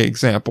current day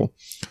example,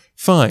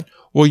 fine.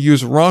 We'll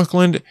use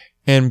Rockland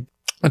and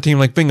a team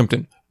like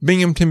Binghamton.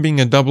 Binghamton being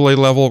a AA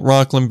level,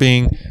 Rockland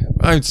being,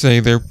 I'd say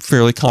they're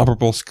fairly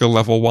comparable skill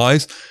level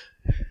wise.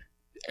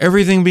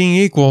 Everything being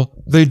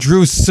equal, they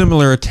drew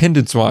similar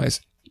attendance-wise.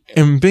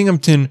 And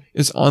Binghamton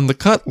is on the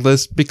cut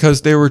list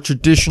because they were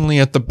traditionally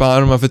at the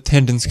bottom of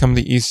attendance come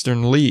the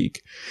Eastern League.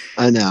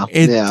 I know.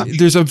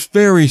 There's a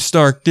very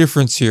stark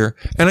difference here.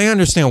 And I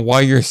understand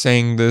why you're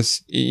saying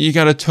this. You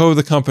gotta toe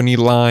the company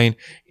line.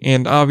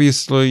 And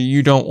obviously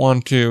you don't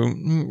want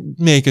to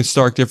make a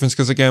stark difference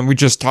because, again, we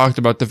just talked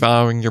about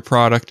devaluing your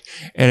product.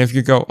 And if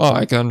you go,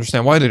 I can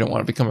understand why they don't want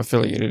to become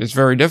affiliated. It's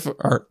very difficult,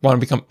 or want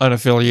to become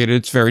unaffiliated.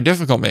 It's very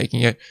difficult making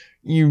it.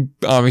 You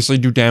obviously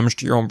do damage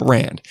to your own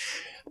brand.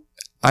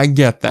 I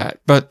get that.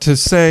 But to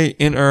say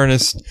in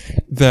earnest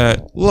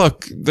that,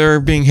 look,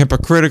 they're being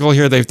hypocritical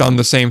here, they've done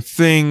the same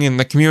thing, and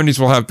the communities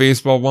will have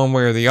baseball one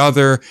way or the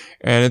other,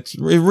 and it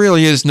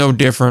really is no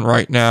different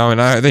right now,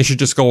 and they should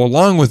just go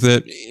along with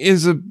it,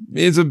 is a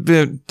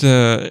bit,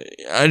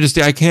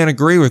 I can't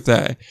agree with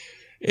that.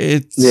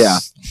 I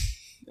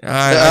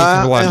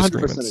have a lot of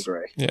 100%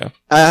 agree. Yeah.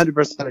 I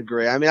 100%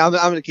 agree. I mean, I'm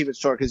going to keep it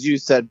short because you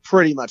said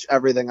pretty much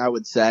everything I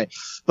would say.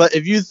 But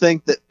if you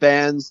think that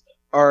fans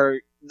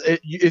are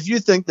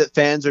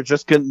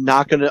just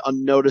not going to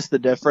notice the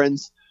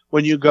difference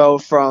when you go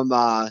from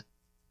an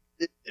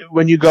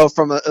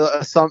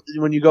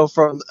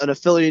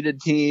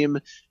affiliated team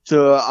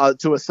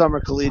to a summer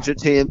collegiate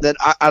team, then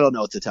I don't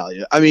know what to tell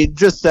you. I mean,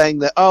 just saying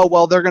that,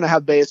 they're going to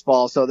have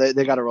baseball, so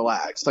they got to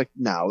relax. Like,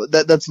 no,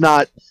 that's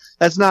not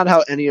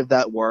how any of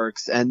that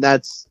works. And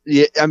I've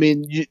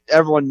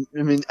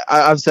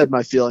said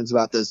my feelings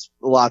about this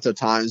lots of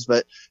times,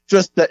 but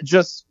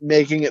just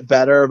making it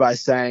better by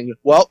saying,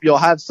 well, you'll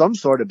have some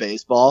sort of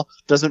baseball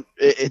doesn't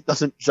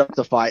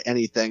justify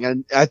anything.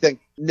 And I think,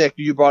 Nick,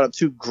 you brought up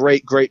two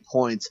great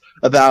points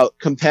about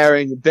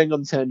comparing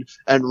Binghamton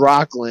and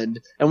Rockland,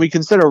 and we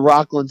consider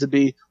Rockland to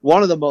be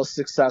one of the most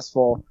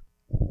successful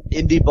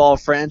indie ball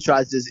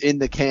franchises in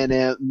the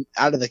Can-Am,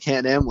 out of the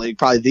Can-Am League,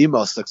 probably the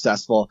most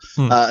successful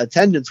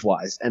attendance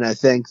wise. And I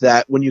think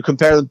that when you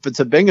compare them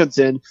to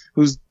Binghamton,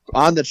 who's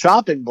on the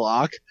chopping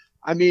block,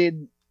 I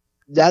mean,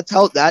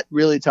 that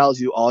really tells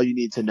you all you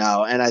need to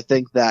know. And I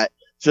think that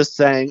just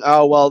saying,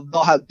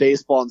 they'll have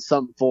baseball in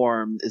some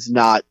form is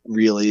not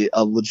really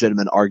a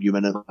legitimate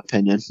argument, in my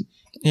opinion.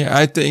 Yeah,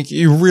 I think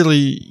you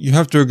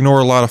have to ignore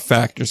a lot of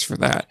factors for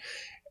that.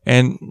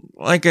 And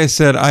like I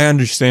said, I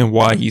understand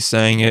why he's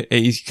saying it.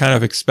 He's kind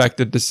of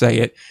expected to say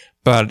it,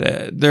 but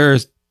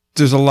there's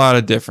a lot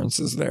of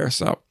differences there.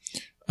 So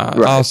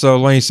right. Also,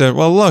 when he said,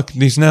 well, look,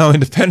 these now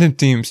independent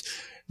teams,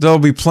 they'll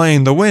be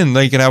playing to win.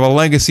 They can have a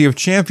legacy of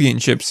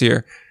championships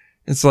here.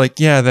 It's like,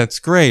 yeah, that's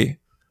great.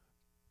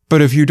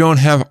 But if you don't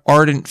have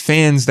ardent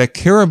fans that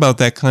care about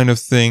that kind of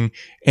thing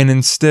and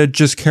instead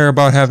just care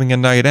about having a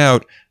night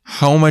out,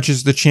 how much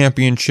is the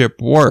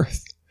championship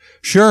worth?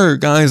 Sure,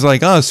 guys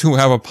like us who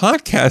have a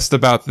podcast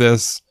about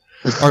this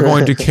are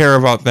going to care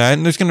about that,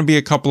 and there's going to be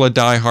a couple of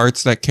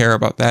diehards that care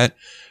about that.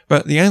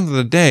 But at the end of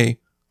the day,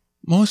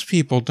 most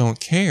people don't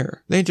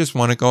care. They just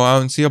want to go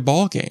out and see a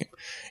ball game.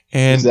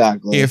 And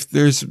exactly. If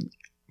there's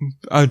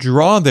a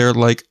draw there,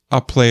 like a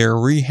player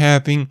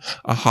rehabbing,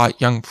 a hot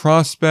young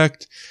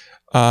prospect,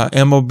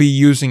 MLB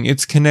using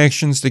its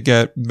connections to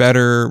get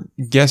better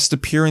guest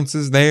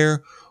appearances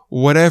there,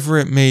 whatever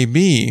it may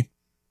be,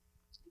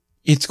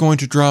 it's going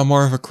to draw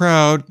more of a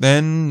crowd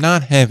than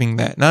not having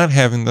that, not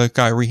having the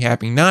guy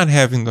rehabbing, not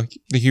having the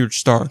huge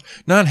star,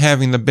 not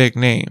having the big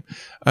name.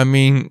 I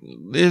mean,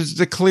 there's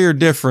a clear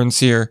difference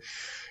here,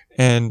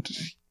 and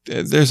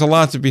there's a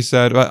lot to be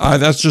said. But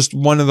that's just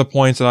one of the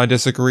points that I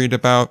disagreed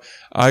about.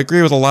 I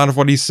agree with a lot of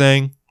what he's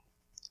saying,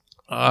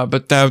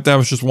 but that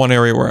was just one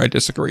area where I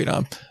disagreed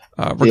on.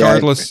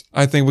 Regardless,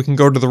 I think we can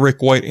go to the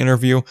Rick White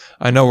interview.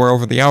 I know we're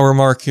over the hour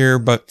mark here,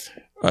 but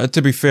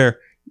to be fair,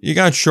 you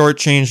got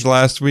shortchanged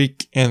last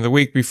week, and the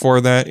week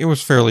before that, it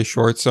was fairly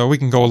short, so we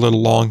can go a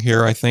little long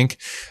here, I think.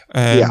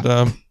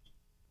 And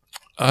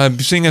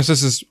seeing as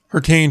this is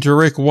pertaining to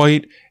Rick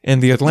White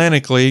and the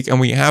Atlantic League, and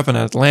we have an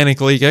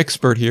Atlantic League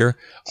expert here,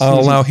 I'll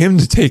allow him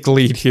to take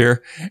lead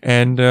here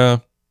and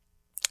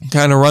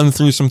kind of run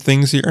through some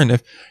things here. And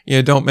if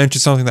you don't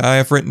mention something that I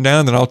have written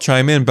down, then I'll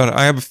chime in. But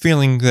I have a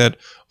feeling that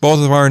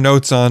both of our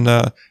notes on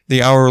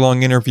the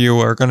hour-long interview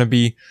are going to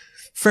be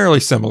fairly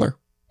similar.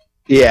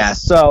 Yeah,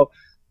 so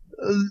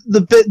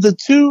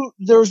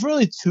there was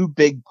really two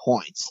big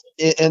points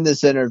in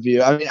this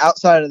interview. I mean,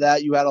 outside of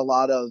that, you had a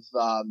lot of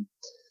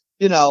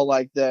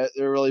they're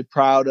really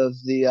proud of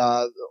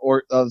the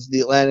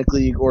Atlantic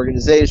League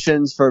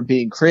organizations for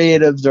being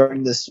creative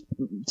during this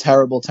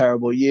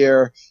terrible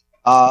year.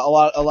 A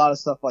lot of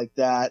stuff like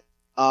that.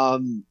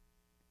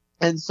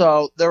 And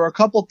so there were a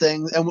couple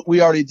things, and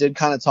we already did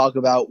kind of talk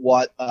about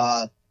what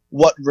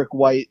Rick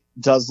White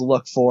does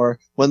look for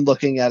when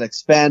looking at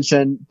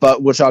expansion,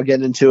 but which I'll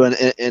get into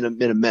in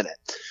a minute.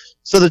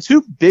 So the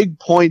two big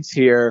points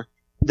here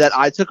that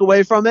I took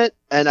away from it,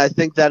 and I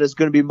think that is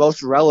going to be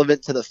most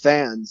relevant to the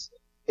fans,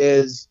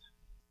 is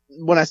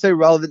when I say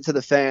relevant to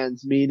the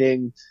fans,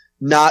 meaning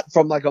not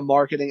from like a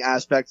marketing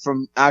aspect,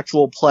 from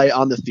actual play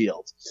on the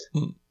field.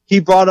 He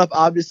brought up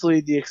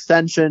obviously the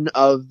extension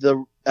of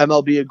the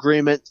MLB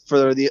agreement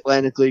for the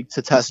Atlantic League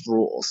to test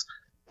rules.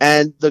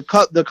 And the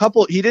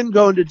couple, he didn't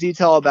go into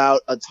detail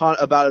about a ton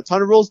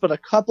of rules, but a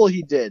couple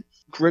he did.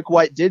 Rick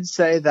White did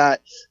say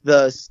that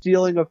the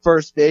stealing of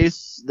first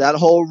base, that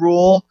whole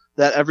rule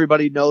that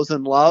everybody knows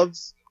and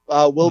loves,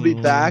 will be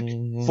back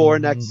for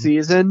next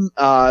season.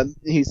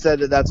 He said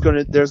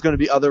that there's going to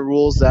be other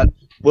rules that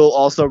will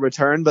also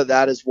return, but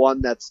that is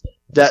one that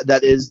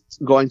is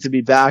going to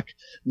be back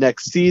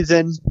next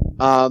season.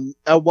 One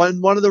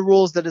of the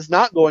rules that is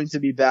not going to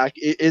be back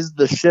is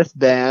the shift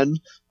ban,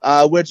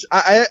 which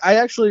I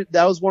actually,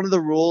 that was one of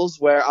the rules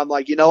where I'm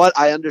like, you know what?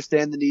 I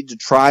understand the need to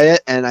try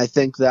it. And I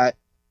think that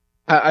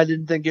I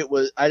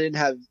didn't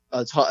have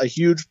a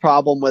huge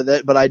problem with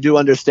it, but I do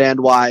understand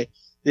why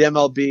the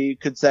MLB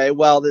could say,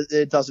 well,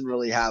 it doesn't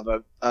really have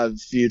a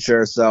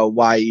future, so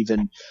why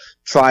even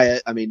try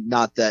it? I mean,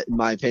 not that, in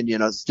my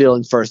opinion,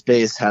 stealing first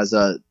base has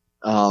a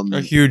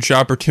huge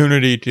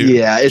opportunity to.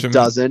 Yeah, it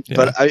doesn't, yeah.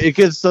 But it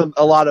gives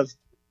a lot of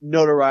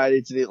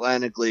notoriety to the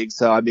Atlantic League.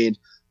 So, I mean,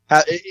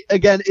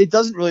 again, it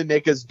doesn't really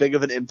make as big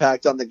of an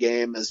impact on the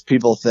game as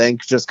people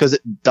think, just because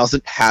it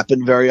doesn't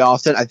happen very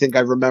often. I think I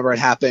remember it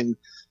happening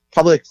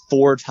probably like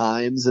 4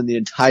 times in the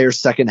entire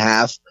second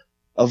half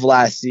of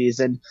last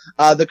season.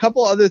 The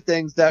couple other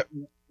things that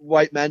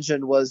White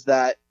mentioned was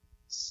that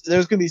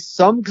there's going to be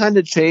some kind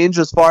of change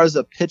as far as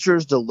a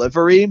pitcher's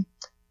delivery.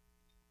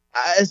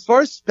 As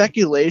far as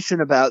speculation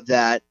about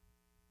that,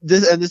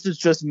 this is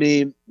just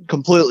me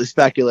completely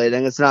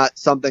speculating. It's not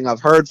something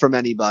I've heard from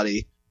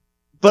anybody,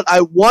 but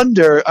I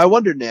wonder,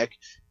 Nick,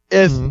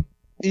 if,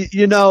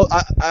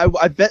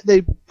 I bet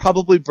they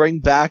probably bring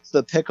back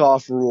the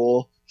pickoff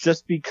rule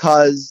just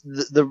because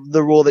the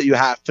rule that you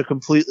have to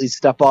completely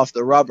step off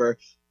the rubber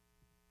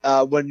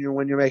when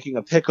you're making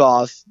a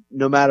pickoff,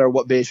 no matter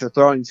what base you're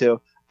throwing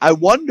to. I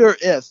wonder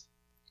if,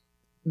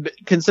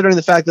 considering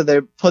the fact that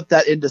they put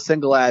that into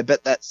single A, I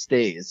bet that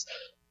stays.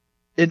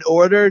 In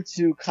order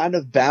to kind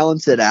of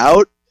balance it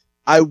out,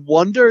 I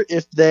wonder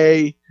if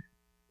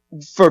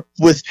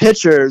with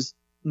pitchers,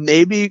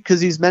 maybe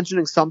because he's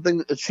mentioning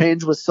a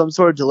change with some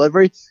sort of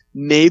delivery,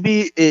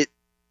 maybe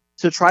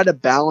to try to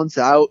balance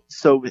out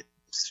so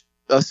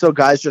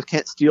guys just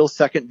can't steal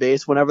second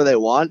base whenever they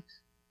want.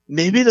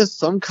 Maybe there's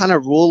some kind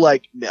of rule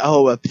like,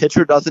 a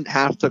pitcher doesn't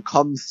have to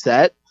come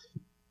set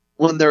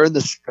when they're in the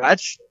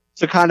stretch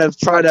to kind of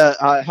try to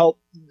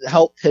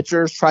help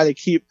pitchers try to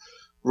keep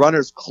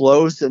runners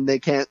close, and they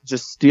can't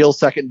just steal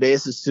second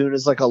base as soon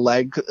as a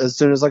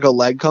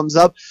leg comes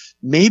up.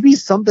 Maybe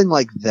something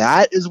like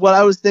that is what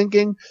I was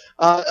thinking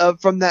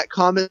from that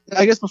comment.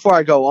 I guess before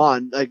I go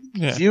on,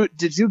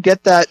 did you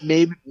get that?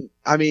 Maybe,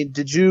 I mean,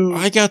 did you?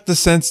 I got the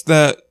sense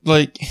that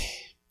they're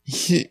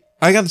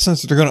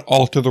going to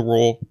alter the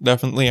rule.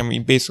 Definitely. I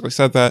mean, basically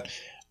said that.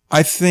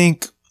 I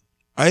think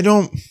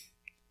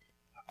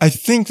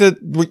that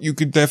what you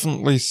could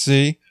definitely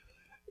see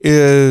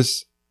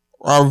is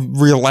a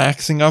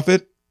relaxing of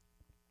it,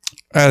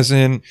 as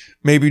in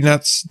maybe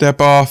not step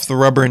off the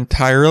rubber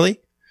entirely,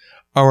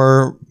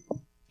 or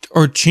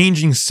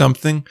changing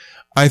something.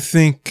 I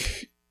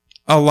think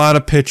a lot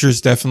of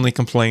pitchers definitely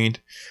complained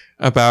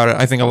about it.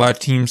 I think a lot of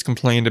teams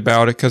complained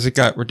about it because it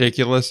got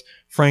ridiculous.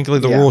 Frankly,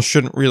 the rule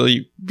shouldn't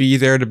really be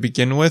there to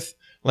begin with.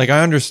 Like,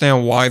 I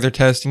understand why they're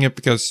testing it,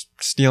 because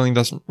stealing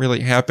doesn't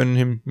really happen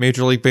in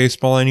Major League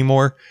Baseball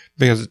anymore,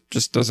 because it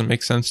just doesn't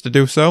make sense to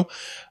do so.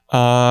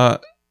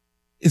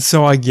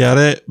 So I get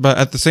it, but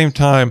at the same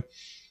time,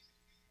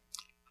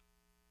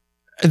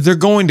 they're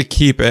going to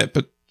keep it,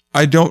 but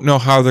I don't know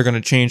how they're going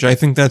to change. I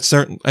think that's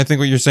certain. I think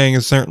what you're saying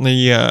is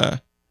certainly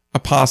a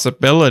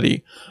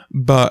possibility,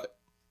 but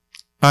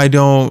I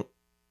don't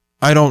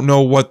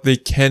know what they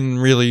can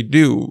really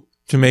do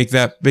to make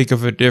that big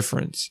of a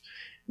difference.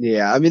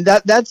 Yeah, I mean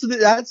that's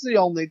the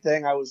only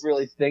thing I was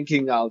really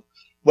thinking of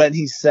when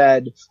he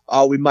said,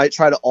 we might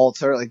try to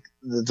alter like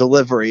the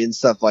delivery and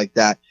stuff like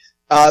that.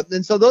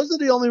 And so those are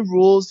the only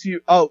rules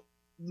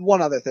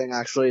one other thing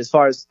actually, as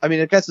far as, I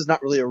mean, I guess it's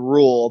not really a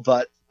rule,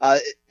 but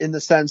in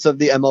the sense of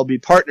the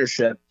MLB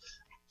partnership,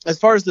 as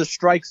far as the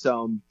strike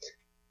zone,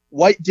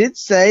 White did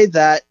say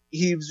that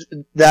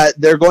that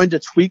they're going to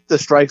tweak the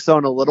strike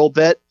zone a little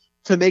bit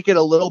to make it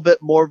a little bit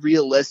more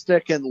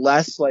realistic and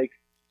less like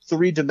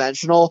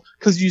three-dimensional,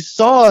 because you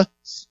saw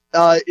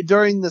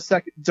during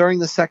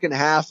the second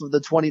half of the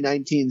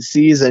 2019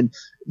 season,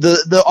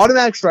 the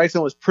automatic strike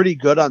zone was pretty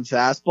good on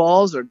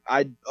fastballs, or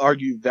I'd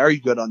argue very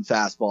good on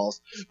fastballs.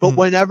 But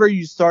whenever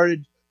you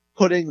started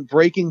putting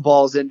breaking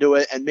balls into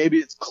it, and maybe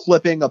it's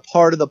clipping a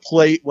part of the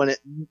plate when it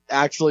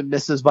actually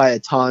misses by a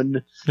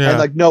ton, and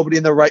like nobody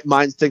in their right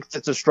mind thinks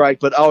it's a strike,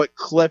 but it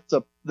clipped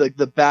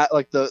the bat,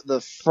 like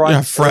the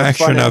front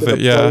fraction of it,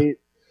 plate.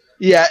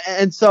 Yeah,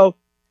 and so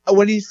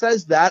when he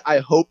says that, I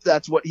hope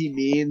that's what he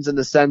means, in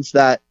the sense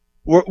that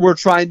we're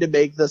trying to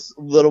make this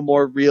a little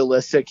more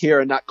realistic here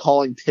and not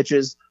calling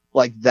pitches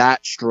like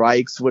that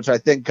strikes, which I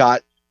think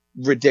got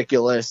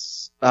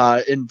ridiculous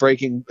in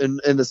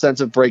the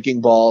sense of breaking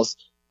balls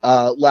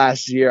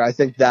last year. I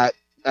think that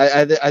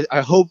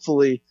I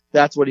hopefully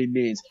that's what he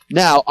means.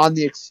 Now, on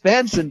the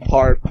expansion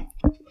part,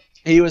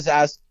 he was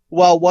asked,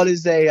 well, what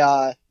is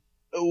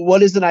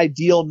an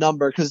ideal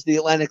number? Because the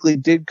Atlantic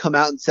League did come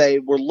out and say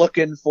we're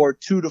looking for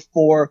 2 to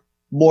 4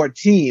 more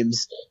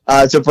teams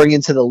to bring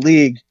into the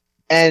league.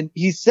 And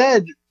he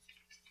said,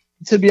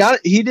 to be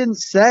honest, he didn't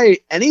say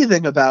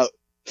anything about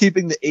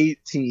keeping the 8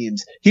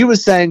 teams. He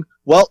was saying,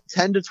 well,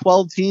 10 to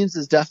 12 teams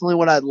is definitely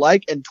what I'd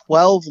like, and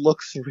 12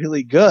 looks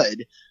really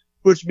good,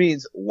 which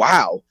means,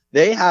 wow,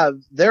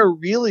 they're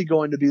really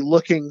going to be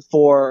looking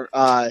for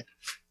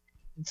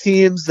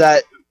teams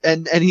that,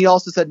 and he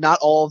also said not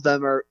all of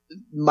them are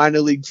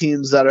minor league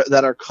teams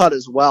that are cut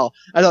as well.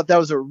 I thought that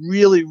was a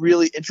really,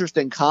 really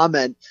interesting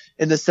comment,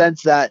 in the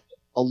sense that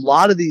a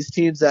lot of these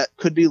teams that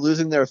could be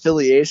losing their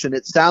affiliation,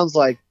 it sounds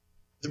like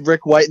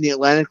Rick White and the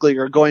Atlantic League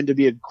are going to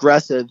be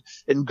aggressive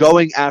in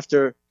going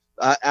after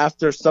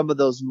some of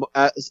those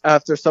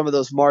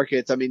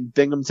markets. I mean,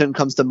 Binghamton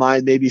comes to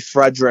mind, maybe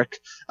Frederick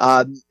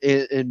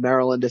in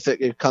Maryland, if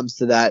it comes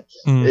to that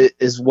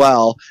as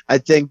well. I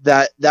think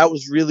that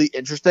was really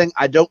interesting.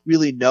 I don't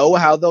really know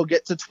how they'll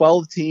get to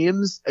 12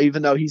 teams,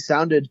 even though he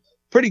sounded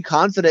pretty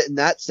confident in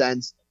that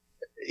sense.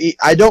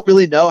 I don't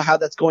really know how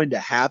that's going to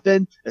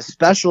happen,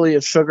 especially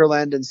if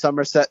Sugarland and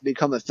Somerset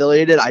become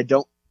affiliated. I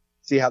don't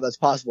see how that's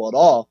possible at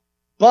all.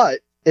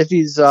 But if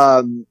he's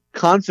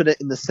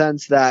confident in the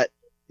sense that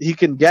he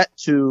can get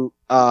to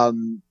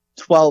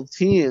 12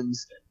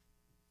 teams,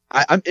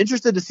 I'm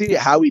interested to see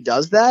how he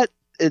does that.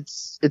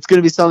 It's going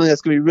to be something that's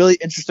going to be really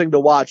interesting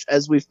to watch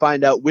as we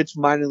find out which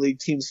minor league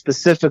teams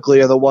specifically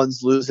are the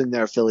ones losing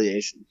their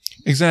affiliation.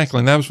 Exactly,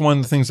 and that was one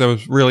of the things that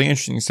was really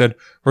interesting. He said,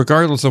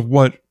 regardless of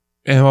what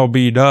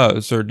MLB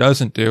does or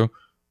doesn't do,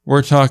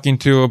 we're talking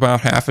to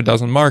about half a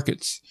dozen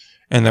markets,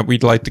 and that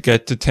we'd like to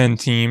get to 10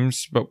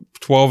 teams, but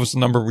 12 is the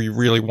number we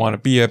really want to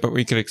be at, but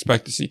we could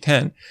expect to see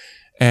 10.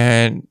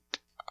 And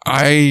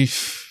I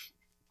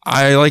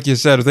like you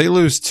said, if they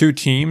lose 2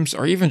 teams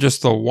or even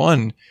just the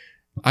one,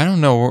 I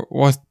don't know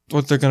what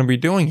they're going to be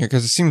doing here,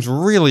 because it seems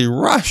really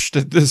rushed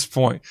at this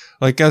point.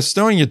 Like,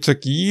 Gastonia took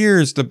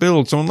years to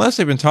build, so unless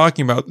they've been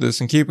talking about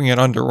this and keeping it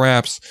under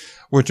wraps,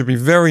 which would be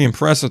very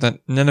impressive that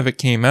none of it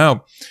came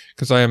out,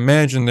 because I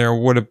imagine there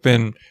would have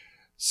been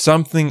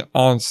something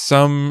on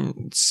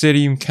some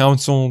city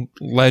council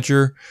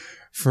ledger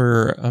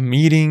for a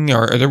meeting,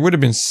 or there would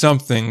have been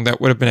something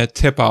that would have been a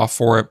tip-off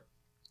for it,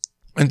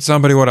 and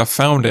somebody would have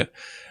found it.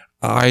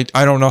 I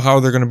don't know how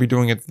they're going to be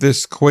doing it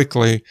this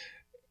quickly,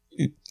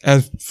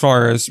 as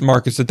far as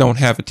markets that don't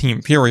have a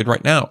team period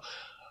right now.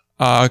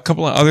 A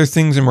couple of other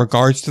things in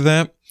regards to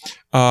that.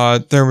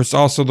 There was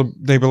also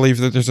they believe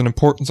that there's an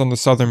importance on the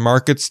southern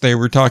markets. They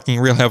were talking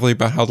real heavily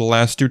about how the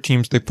last 2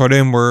 teams they put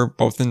in were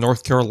both in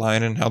North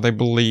Carolina, and how they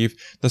believe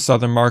the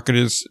southern market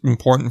is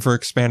important for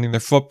expanding their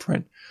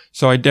footprint.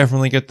 So I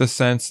definitely get the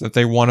sense that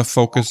they want to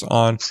focus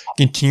on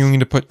continuing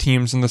to put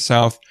teams in the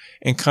south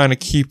and kind of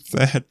keep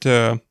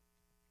that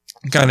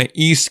kind of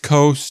East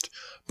Coast,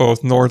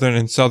 both northern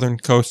and southern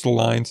coastal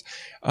lines,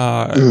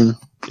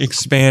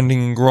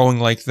 expanding and growing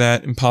like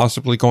that, and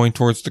possibly going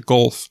towards the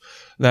Gulf,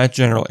 that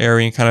general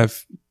area, and kind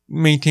of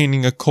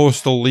maintaining a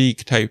coastal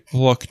league type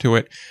look to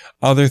it.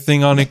 Other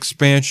thing on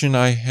expansion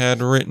I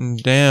had written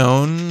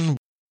down,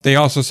 they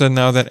also said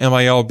now that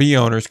MILB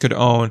owners could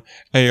own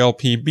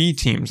ALPB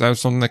teams. That was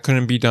something that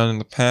couldn't be done in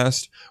the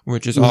past,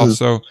 which is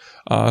also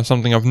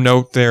something of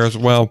note there as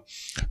well.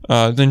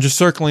 Then just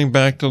circling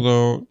back to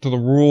the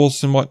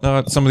rules and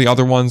whatnot, some of the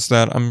other ones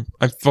that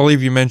I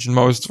believe you mentioned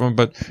most of them,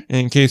 but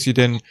in case you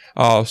didn't,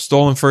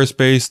 stolen first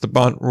base, the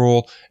bunt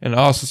rule, and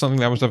also something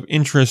that was of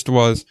interest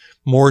was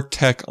more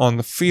tech on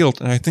the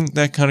field. And I think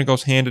that kind of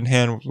goes hand in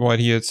hand with what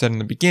he had said in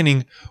the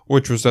beginning,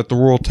 which was that the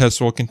rule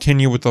test will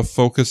continue with a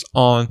focus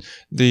on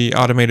the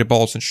automated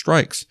balls and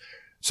strikes.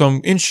 So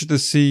I'm interested to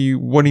see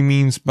what he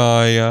means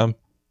by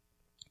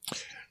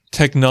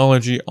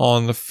technology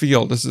on the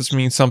field. Does this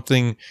mean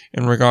something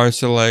in regards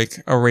to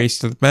like a race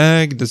to the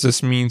bag? Does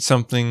this mean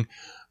something,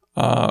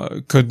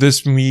 could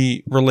this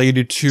be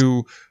related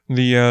to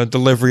the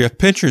delivery of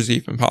pitchers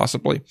even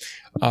possibly?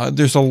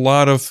 There's a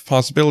lot of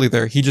possibility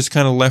there. He just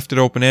kind of left it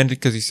open-ended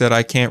because he said,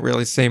 I can't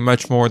really say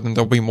much more than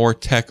there'll be more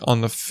tech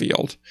on the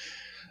field.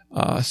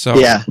 So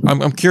yeah.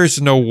 I'm curious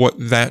to know what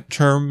that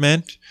term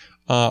meant.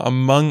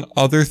 Among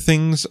other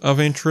things of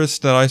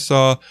interest that I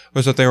saw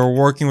was that they were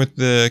working with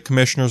the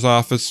commissioner's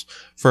office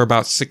for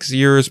about 6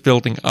 years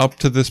building up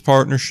to this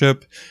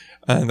partnership,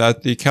 and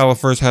that the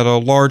Califers had a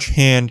large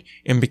hand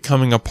in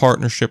becoming a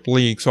partnership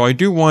league. So I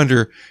do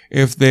wonder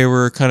if they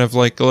were kind of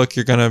like, look,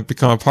 you're going to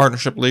become a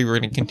partnership league. We're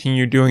going to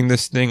continue doing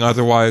this thing.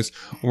 Otherwise,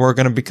 we're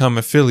going to become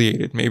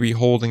affiliated, maybe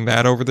holding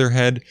that over their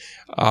head.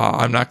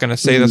 I'm not going to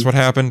say that's what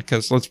happened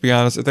because let's be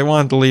honest, if they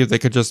wanted to leave, they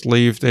could just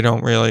leave. They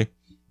don't really...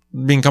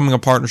 Becoming a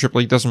partnership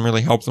league doesn't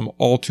really help them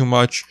all too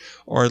much,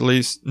 or at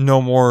least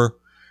no more,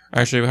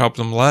 actually help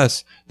them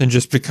less than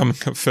just becoming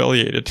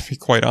affiliated, to be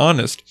quite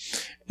honest.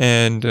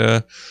 And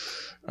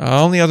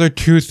only other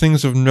two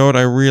things of note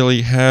I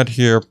really had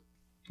here.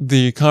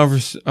 The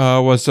converse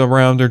was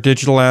around their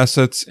digital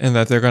assets and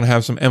that they're going to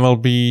have some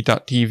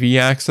MLB.TV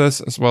access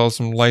as well as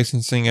some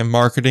licensing and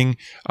marketing.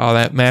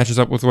 That matches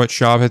up with what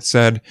Schaub had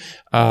said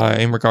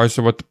in regards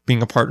to what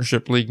being a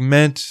partnership league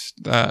meant.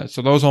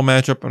 So those all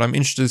match up, but I'm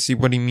interested to see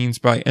what he means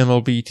by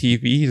MLB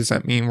TV. Does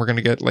that mean we're going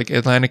to get like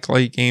Atlantic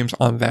League games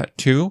on that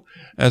too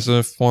as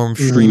a form of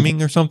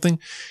streaming or something?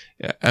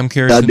 I'm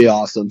curious. That'd be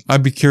awesome.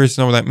 I'd be curious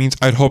to know what that means.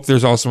 I'd hope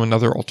there's also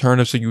another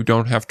alternative so you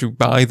don't have to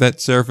buy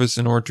that service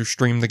in order to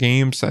stream the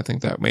games. I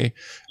think that may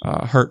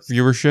hurt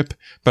viewership,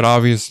 but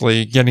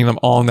obviously getting them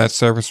on that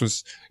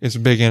service is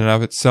big in and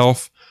of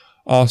itself.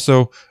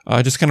 Also,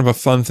 just kind of a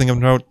fun thing of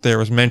note, there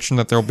was mention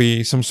that there'll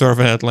be some sort of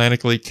an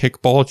Atlantic League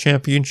kickball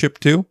championship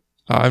too.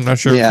 I'm not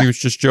sure if he was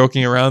just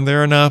joking around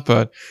there or not,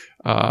 but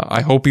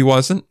I hope he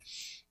wasn't.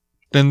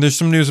 Then there's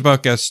some news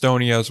about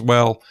Gastonia as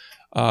well,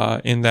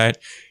 in that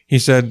he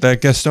said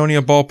that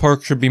Gastonia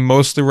Ballpark should be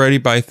mostly ready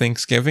by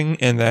Thanksgiving,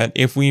 and that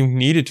if we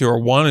needed to or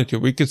wanted to,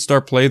 we could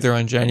start play there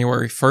on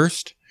January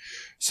 1st.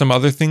 Some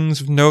other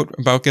things of note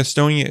about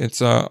Gastonia,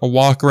 it's a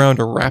walk-around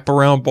or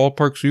wrap-around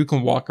ballpark, so you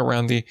can walk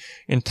around the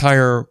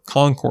entire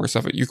concourse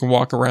of it. You can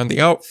walk around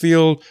the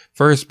outfield,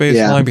 first base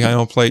line, behind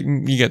home plate,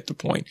 you get the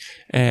point.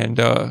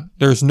 And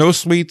there's no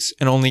suites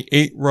and only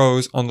 8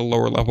 rows on the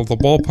lower level of the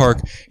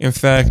ballpark. In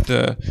fact,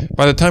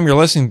 by the time you're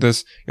listening to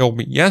this, it'll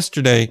be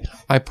yesterday,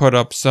 I put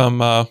up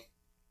some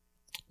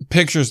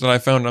pictures that I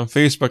found on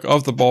Facebook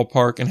of the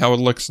ballpark and how it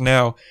looks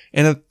now,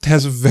 and it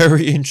has a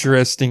very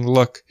interesting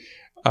look.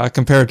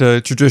 Compared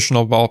to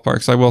traditional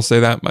ballparks, I will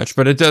say that much.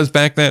 But it does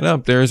back that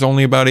up. There's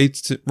only about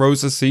 8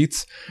 rows of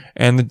seats,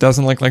 and it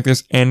doesn't look like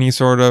there's any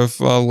sort of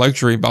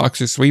luxury box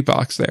or suite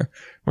box there,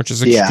 which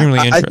is extremely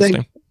interesting. I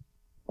think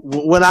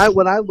when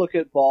I look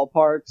at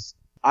ballparks,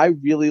 I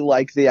really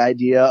like the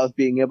idea of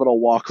being able to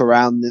walk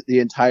around the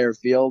entire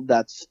field.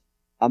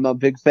 I'm a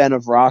big fan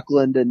of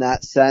Rockland in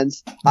that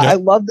sense.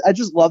 Yep. I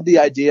just love the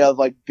idea of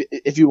like,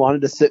 if you wanted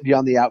to sit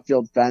beyond the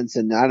outfield fence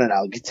and I don't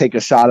know, take a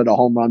shot at a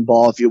home run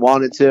ball if you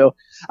wanted to.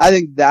 I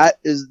think that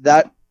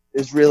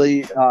is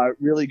really,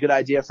 really good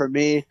idea for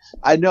me.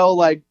 I know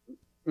like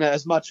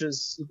as much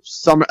as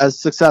as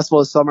successful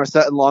as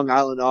Somerset and Long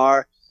Island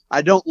are,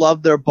 I don't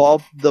love their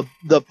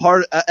the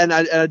part, and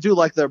I do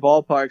like their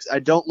ballparks. I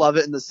don't love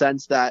it in the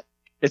sense that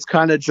it's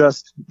kind of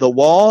just the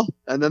wall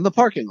and then the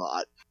parking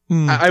lot.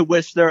 I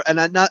wish there,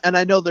 and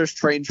I know there's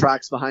train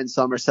tracks behind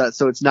Somerset,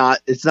 so it's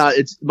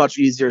much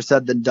easier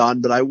said than done.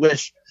 But I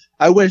wish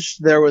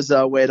there was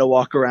a way to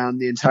walk around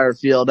the entire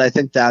field. I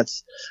think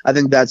that's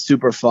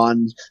super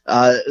fun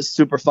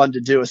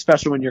to do,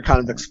 especially when you're kind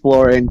of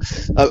exploring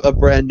a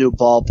brand new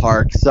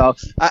ballpark. So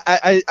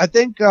I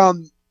think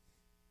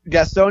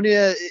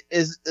Gastonia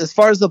is, as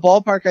far as the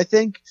ballpark, I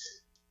think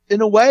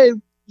in a way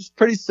it's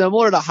pretty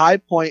similar to High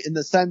Point in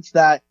the sense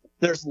that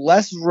there's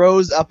less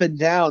rows up and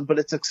down, but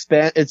it's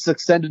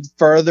extended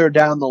further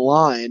down the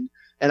line.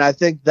 And I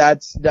think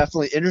that's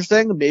definitely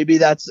interesting. Maybe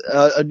that's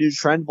a new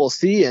trend we'll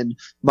see in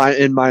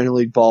minor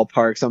league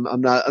ballparks.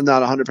 I'm not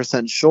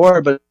 100%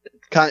 sure, but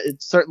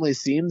it certainly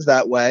seems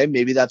that way.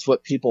 Maybe that's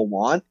what people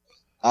want.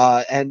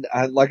 And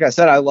like I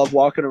said, I love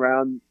walking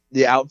around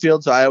the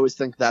outfield, so I always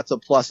think that's a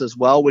plus as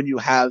well when you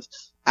have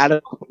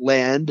adequate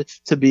land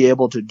to be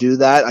able to do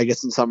that. I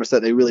guess in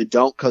Somerset they really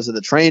don't because of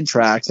the train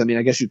tracks. I mean,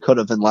 I guess you could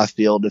have in left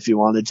field if you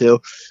wanted to,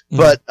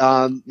 but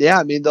I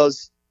mean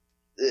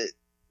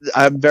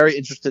I'm very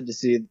interested to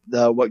see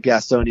what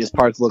Gastonia's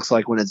park looks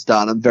like when it's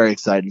done. I'm very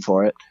excited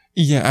for it.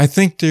 Yeah, I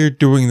think they're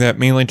doing that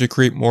mainly to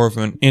create more of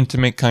an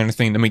intimate kind of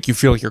thing, to make you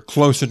feel like you're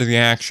closer to the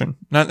action,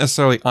 not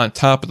necessarily on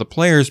top of the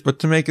players, but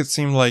to make it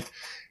seem like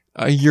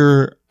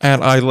you're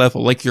at eye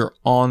level, like you're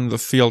on the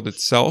field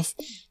itself.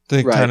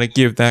 to kind of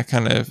give that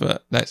kind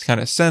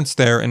of sense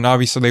there. And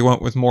obviously they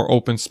went with more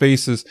open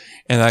spaces,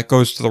 and that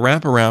goes to the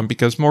wraparound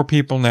because more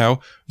people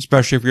now,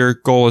 especially if your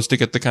goal is to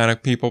get the kind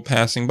of people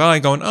passing by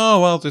going,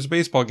 oh, well, there's a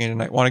baseball game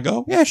tonight. Want to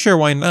go? Yeah, sure.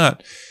 Why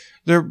not?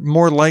 They're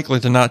more likely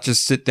to not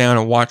just sit down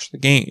and watch the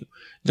game.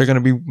 They're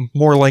going to be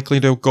more likely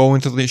to go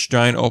into these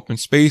giant open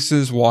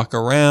spaces, walk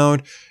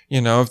around.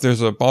 If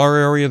there's a bar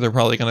area, they're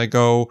probably going to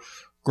go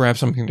grab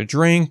something to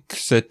drink,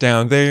 sit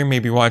down there,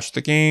 maybe watch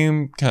the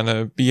game, kind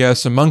of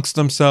BS amongst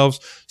themselves.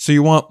 So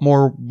you want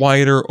more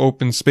wider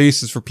open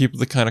spaces for people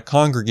to kind of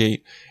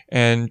congregate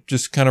and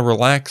just kind of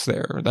relax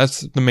there.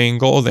 That's the main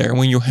goal there. And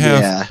when you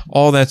have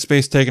all that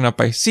space taken up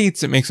by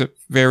seats, it makes it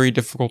very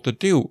difficult to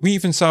do. We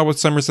even saw with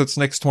Somerset's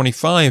Next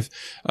 25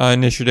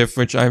 initiative,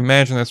 which I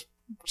imagine that's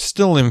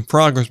still in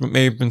progress, but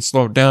may have been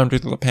slowed down due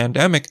to the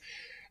pandemic.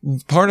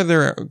 Part of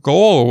their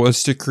goal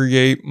was to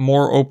create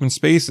more open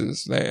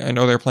spaces. I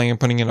know they're planning on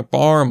putting in a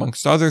bar,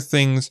 amongst other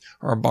things,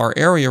 or a bar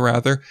area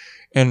rather,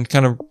 and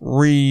kind of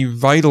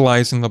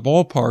revitalizing the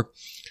ballpark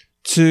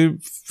to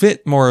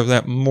fit more of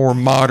that more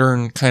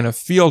modern kind of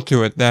feel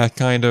to it. That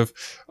kind of,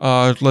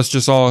 let's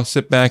just all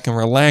sit back and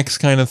relax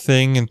kind of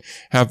thing and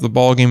have the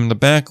ball game in the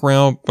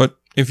background. But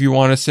if you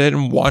want to sit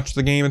and watch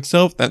the game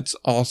itself, that's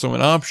also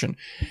an option.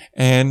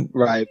 And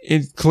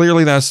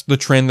clearly that's the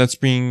trend that's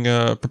being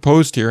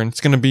proposed here. And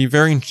it's going to be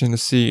very interesting to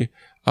see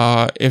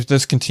if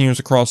this continues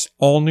across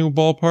all new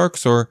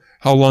ballparks or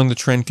how long the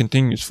trend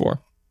continues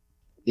for.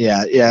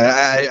 Yeah,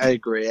 I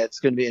agree. It's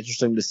going to be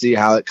interesting to see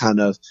how it kind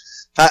of,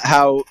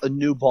 how a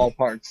new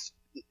ballparks,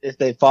 if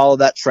they follow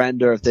that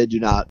trend or if they do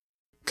not.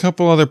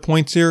 Couple other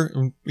points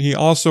here. He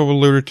also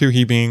alluded to,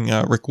 he being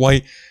Rick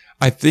White,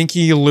 I think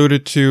he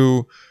alluded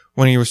to,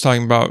 when he was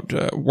talking about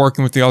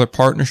working with the other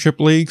partnership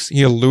leagues,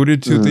 he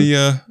alluded to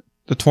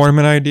the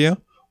tournament idea,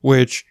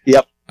 which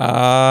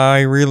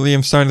I really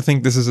am starting to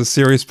think this is a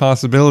serious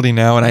possibility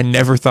now, and I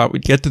never thought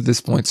we'd get to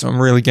this point, so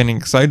I'm really getting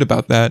excited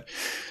about that.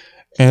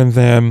 And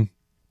then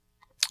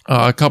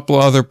a couple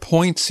other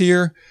points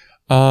here.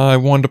 I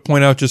wanted to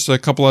point out just a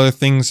couple other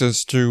things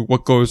as to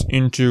what goes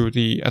into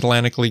the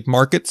Atlantic League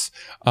markets.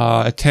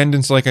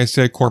 Attendance, like I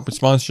said, corporate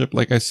sponsorship,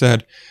 like I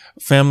said,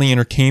 family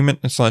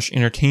entertainment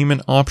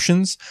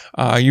options.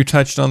 You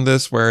touched on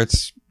this where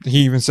he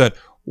even said,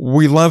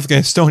 we love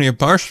Gastonia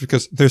Barsh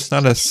because there's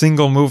not a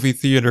single movie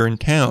theater in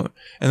town.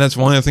 And that's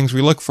one of the things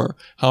we look for.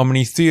 How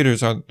many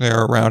theaters are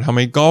there around? How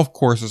many golf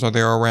courses are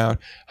there around?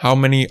 How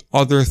many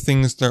other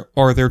things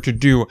are there to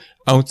do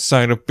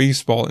outside of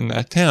baseball in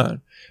that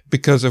town?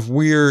 Because if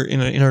we're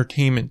in an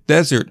entertainment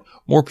desert,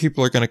 more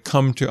people are going to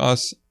come to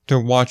us to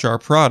watch our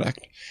product.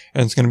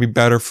 And it's going to be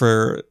better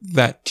for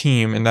that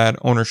team and that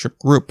ownership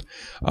group.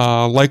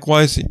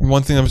 Likewise,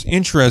 one thing that was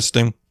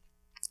interesting,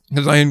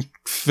 because I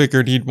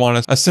figured he'd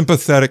want a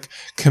sympathetic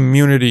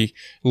community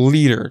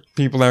leader,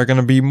 people that are going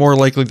to be more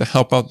likely to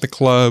help out the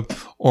club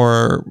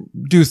or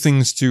do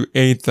things to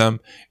aid them,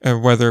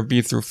 whether it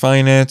be through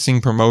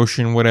financing,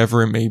 promotion,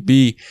 whatever it may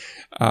be.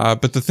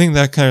 But the thing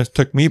that kind of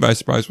took me by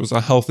surprise was a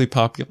healthy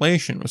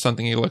population was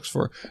something he looks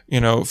for,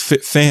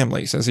 fit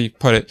families, as he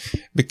put it,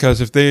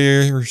 because if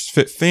they're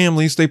fit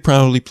families, they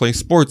probably play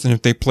sports. And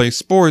if they play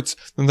sports,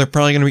 then they're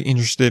probably going to be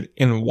interested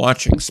in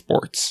watching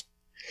sports.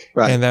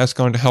 Right. And that's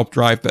going to help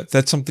drive that.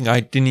 That's something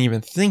I didn't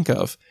even think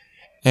of.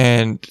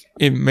 And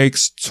it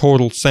makes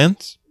total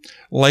sense.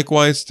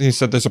 Likewise, he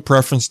said there's a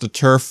preference to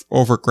turf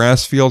over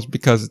grass fields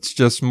because it's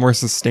just more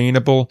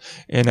sustainable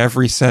in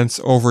every sense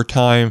over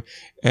time,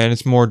 and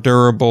it's more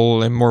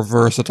durable and more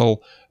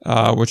versatile,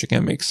 which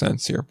again makes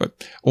sense here.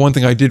 But one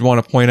thing I did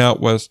want to point out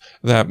was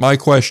that my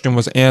question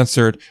was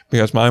answered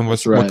because mine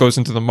was what goes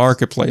into the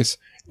marketplace,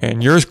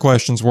 and yours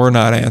questions were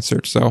not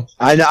answered. So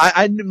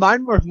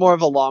mine were more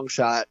of a long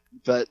shot.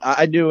 But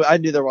I knew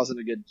there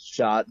wasn't a good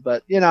shot.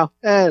 But, it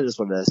is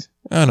what it is.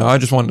 I don't know. I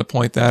just wanted to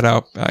point that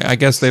out. I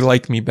guess they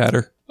like me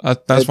better.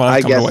 That's what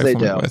I'm coming away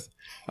from it with.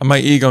 My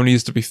ego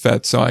needs to be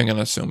fed, so I'm going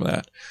to assume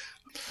that.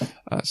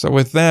 So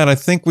with that, I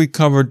think we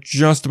covered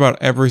just about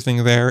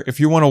everything there. If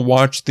you want to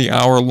watch the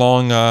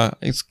hour-long,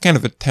 it's kind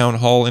of a town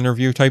hall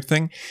interview type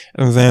thing,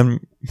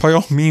 then by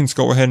all means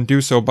go ahead and do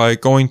so by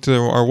going to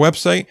our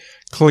website,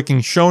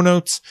 clicking show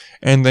notes,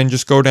 and then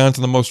just go down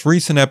to the most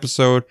recent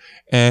episode,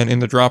 and in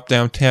the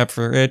drop-down tab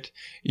for it,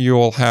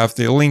 you'll have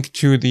the link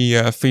to the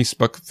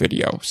Facebook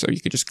video. So you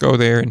could just go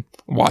there and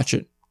watch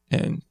it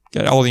and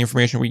get all the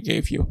information we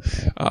gave you.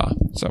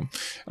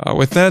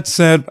 With that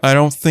said, I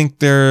don't think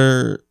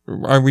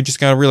we just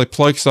gotta really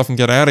plug stuff and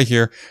get out of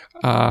here.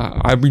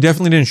 We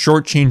definitely didn't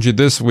shortchange you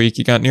this week.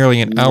 You got nearly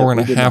an hour and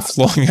a half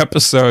long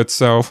episode.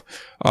 So,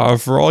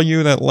 for all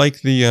you that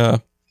like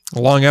the,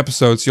 long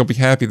episodes, you'll be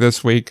happy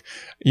this week.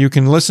 You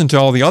can listen to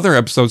all the other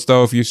episodes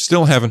though if you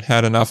still haven't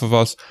had enough of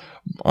us.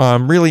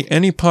 Really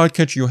any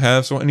podcast you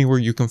have, so anywhere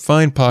you can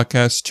find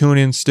podcasts,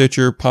 TuneIn,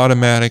 Stitcher,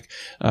 Podomatic,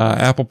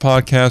 Apple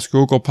Podcasts,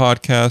 Google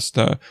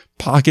Podcasts,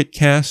 Pocket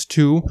Cast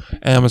too,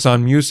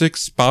 Amazon Music,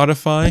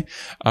 Spotify.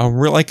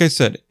 Like I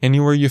said,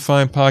 anywhere you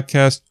find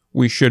podcasts,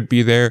 we should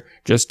be there.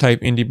 Just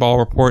type Indie Ball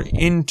Report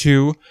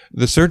into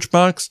the search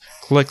box,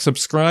 click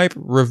subscribe,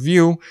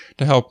 review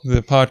to help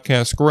the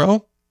podcast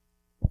grow,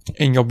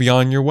 and you'll be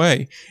on your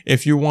way.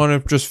 If you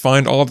want to just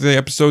find all of the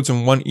episodes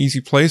in one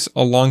easy place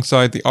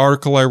alongside the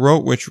article I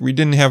wrote, which we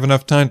didn't have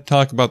enough time to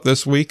talk about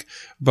this week,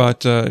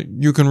 but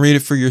you can read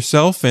it for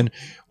yourself, and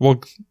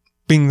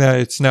being that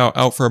it's now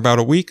out for about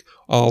a week,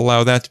 I'll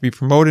allow that to be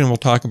promoted, and we'll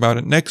talk about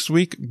it next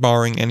week,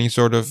 barring any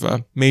sort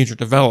of major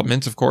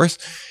developments, of course.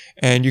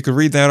 And you can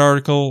read that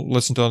article,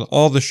 listen to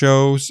all the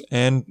shows,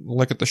 and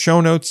look at the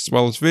show notes as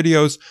well as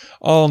videos,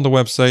 all on the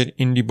website,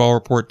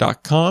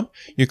 indieballreport.com.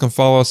 You can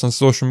follow us on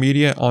social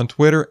media on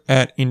Twitter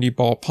at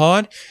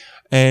IndieBallPod,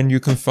 and you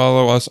can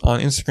follow us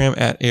on Instagram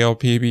at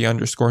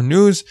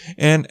ALPB_news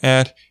and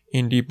at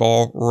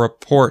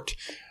IndieBallReport.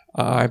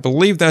 I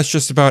believe that's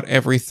just about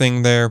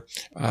everything there.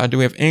 Do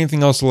we have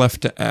anything else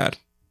left to add?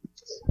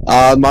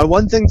 My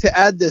one thing to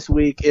add this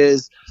week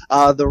is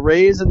the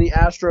Rays and the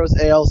Astros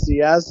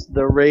ALCS.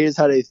 The Rays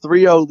had a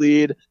 3-0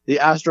 lead. The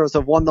Astros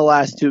have won the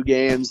last 2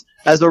 games.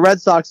 As a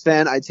Red Sox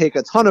fan, I take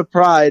a ton of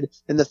pride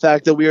in the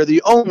fact that we are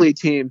the only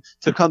team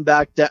to come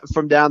back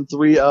from down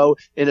 3-0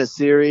 in a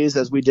series,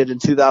 as we did in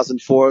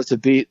 2004 to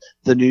beat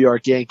the New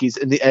York Yankees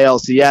in the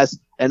ALCS.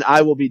 And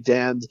I will be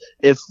damned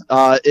if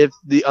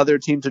the other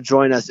team to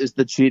join us is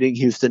the cheating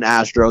Houston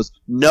Astros.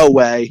 No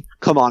way.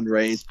 Come on,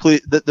 Rays. Please,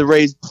 the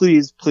Rays,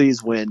 please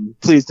win.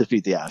 Please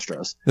defeat the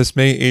Astros. This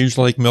may age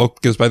like milk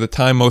because by the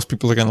time most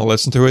people are going to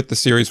listen to it, the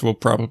series will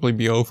probably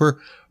be over.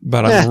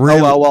 But I'm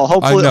really... well,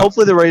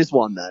 hopefully the Rays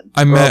won then.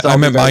 I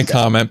meant my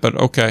comment, but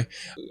okay.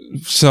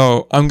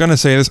 So I'm going to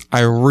say this.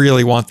 I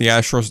really want the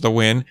Astros to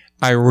win.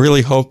 I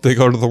really hope they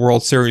go to the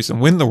World Series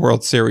and win the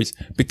World Series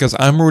because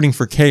I'm rooting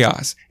for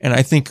chaos. And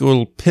I think it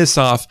will piss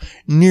off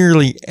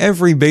nearly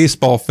every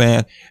baseball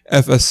fan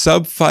if a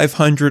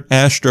sub-500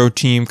 Astro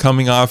team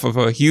coming off of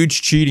a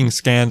huge cheating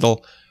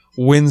scandal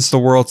wins the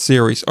World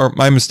Series. Or,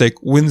 my mistake,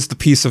 wins the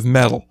piece of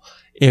metal.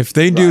 If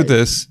they do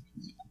this,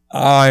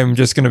 I'm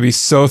just going to be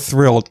so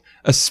thrilled,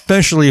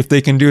 especially if they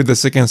can do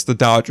this against the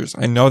Dodgers.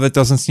 I know that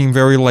doesn't seem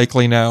very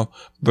likely now,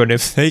 but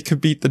if they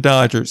could beat the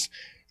Dodgers,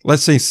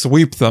 let's say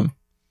sweep them,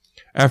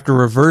 after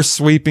reverse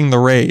sweeping the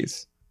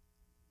Rays.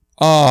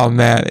 Oh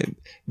man,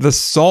 the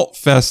salt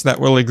fest that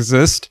will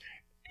exist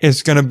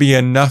is going to be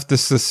enough to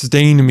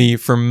sustain me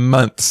for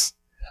months.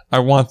 I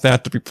want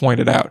that to be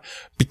pointed out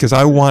because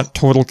I want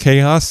total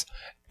chaos.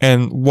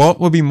 And what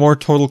would be more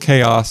total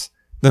chaos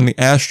than the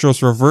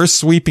Astros reverse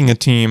sweeping a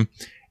team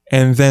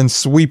and then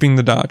sweeping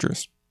the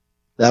Dodgers?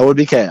 That would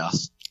be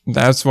chaos.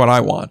 That's what I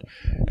want.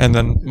 And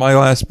then my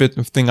last bit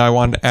of thing I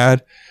wanted to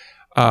add,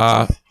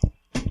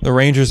 the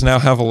Rangers now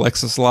have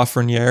Alexis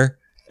Lafreniere,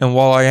 and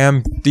while I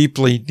am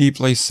deeply,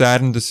 deeply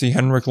saddened to see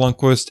Henrik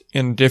Lundqvist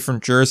in a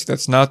different jersey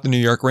that's not the New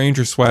York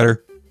Rangers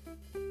sweater,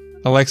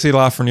 Alexis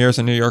Lafreniere is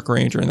a New York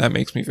Ranger, and that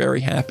makes me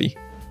very happy.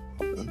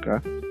 Okay.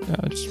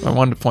 I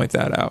wanted to point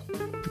that out,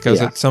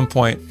 because at some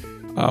point,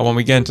 when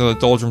we get into the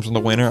doldrums in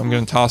the winter, I'm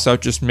going to toss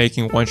out just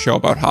making one show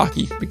about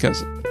hockey,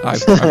 because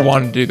I've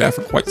wanted to do that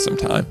for quite some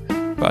time,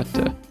 but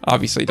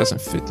obviously it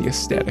doesn't fit the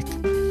aesthetic.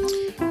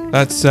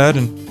 That said,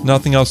 and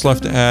nothing else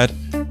left to add,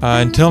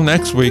 until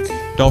next week,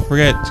 don't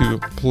forget to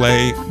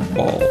play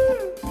ball.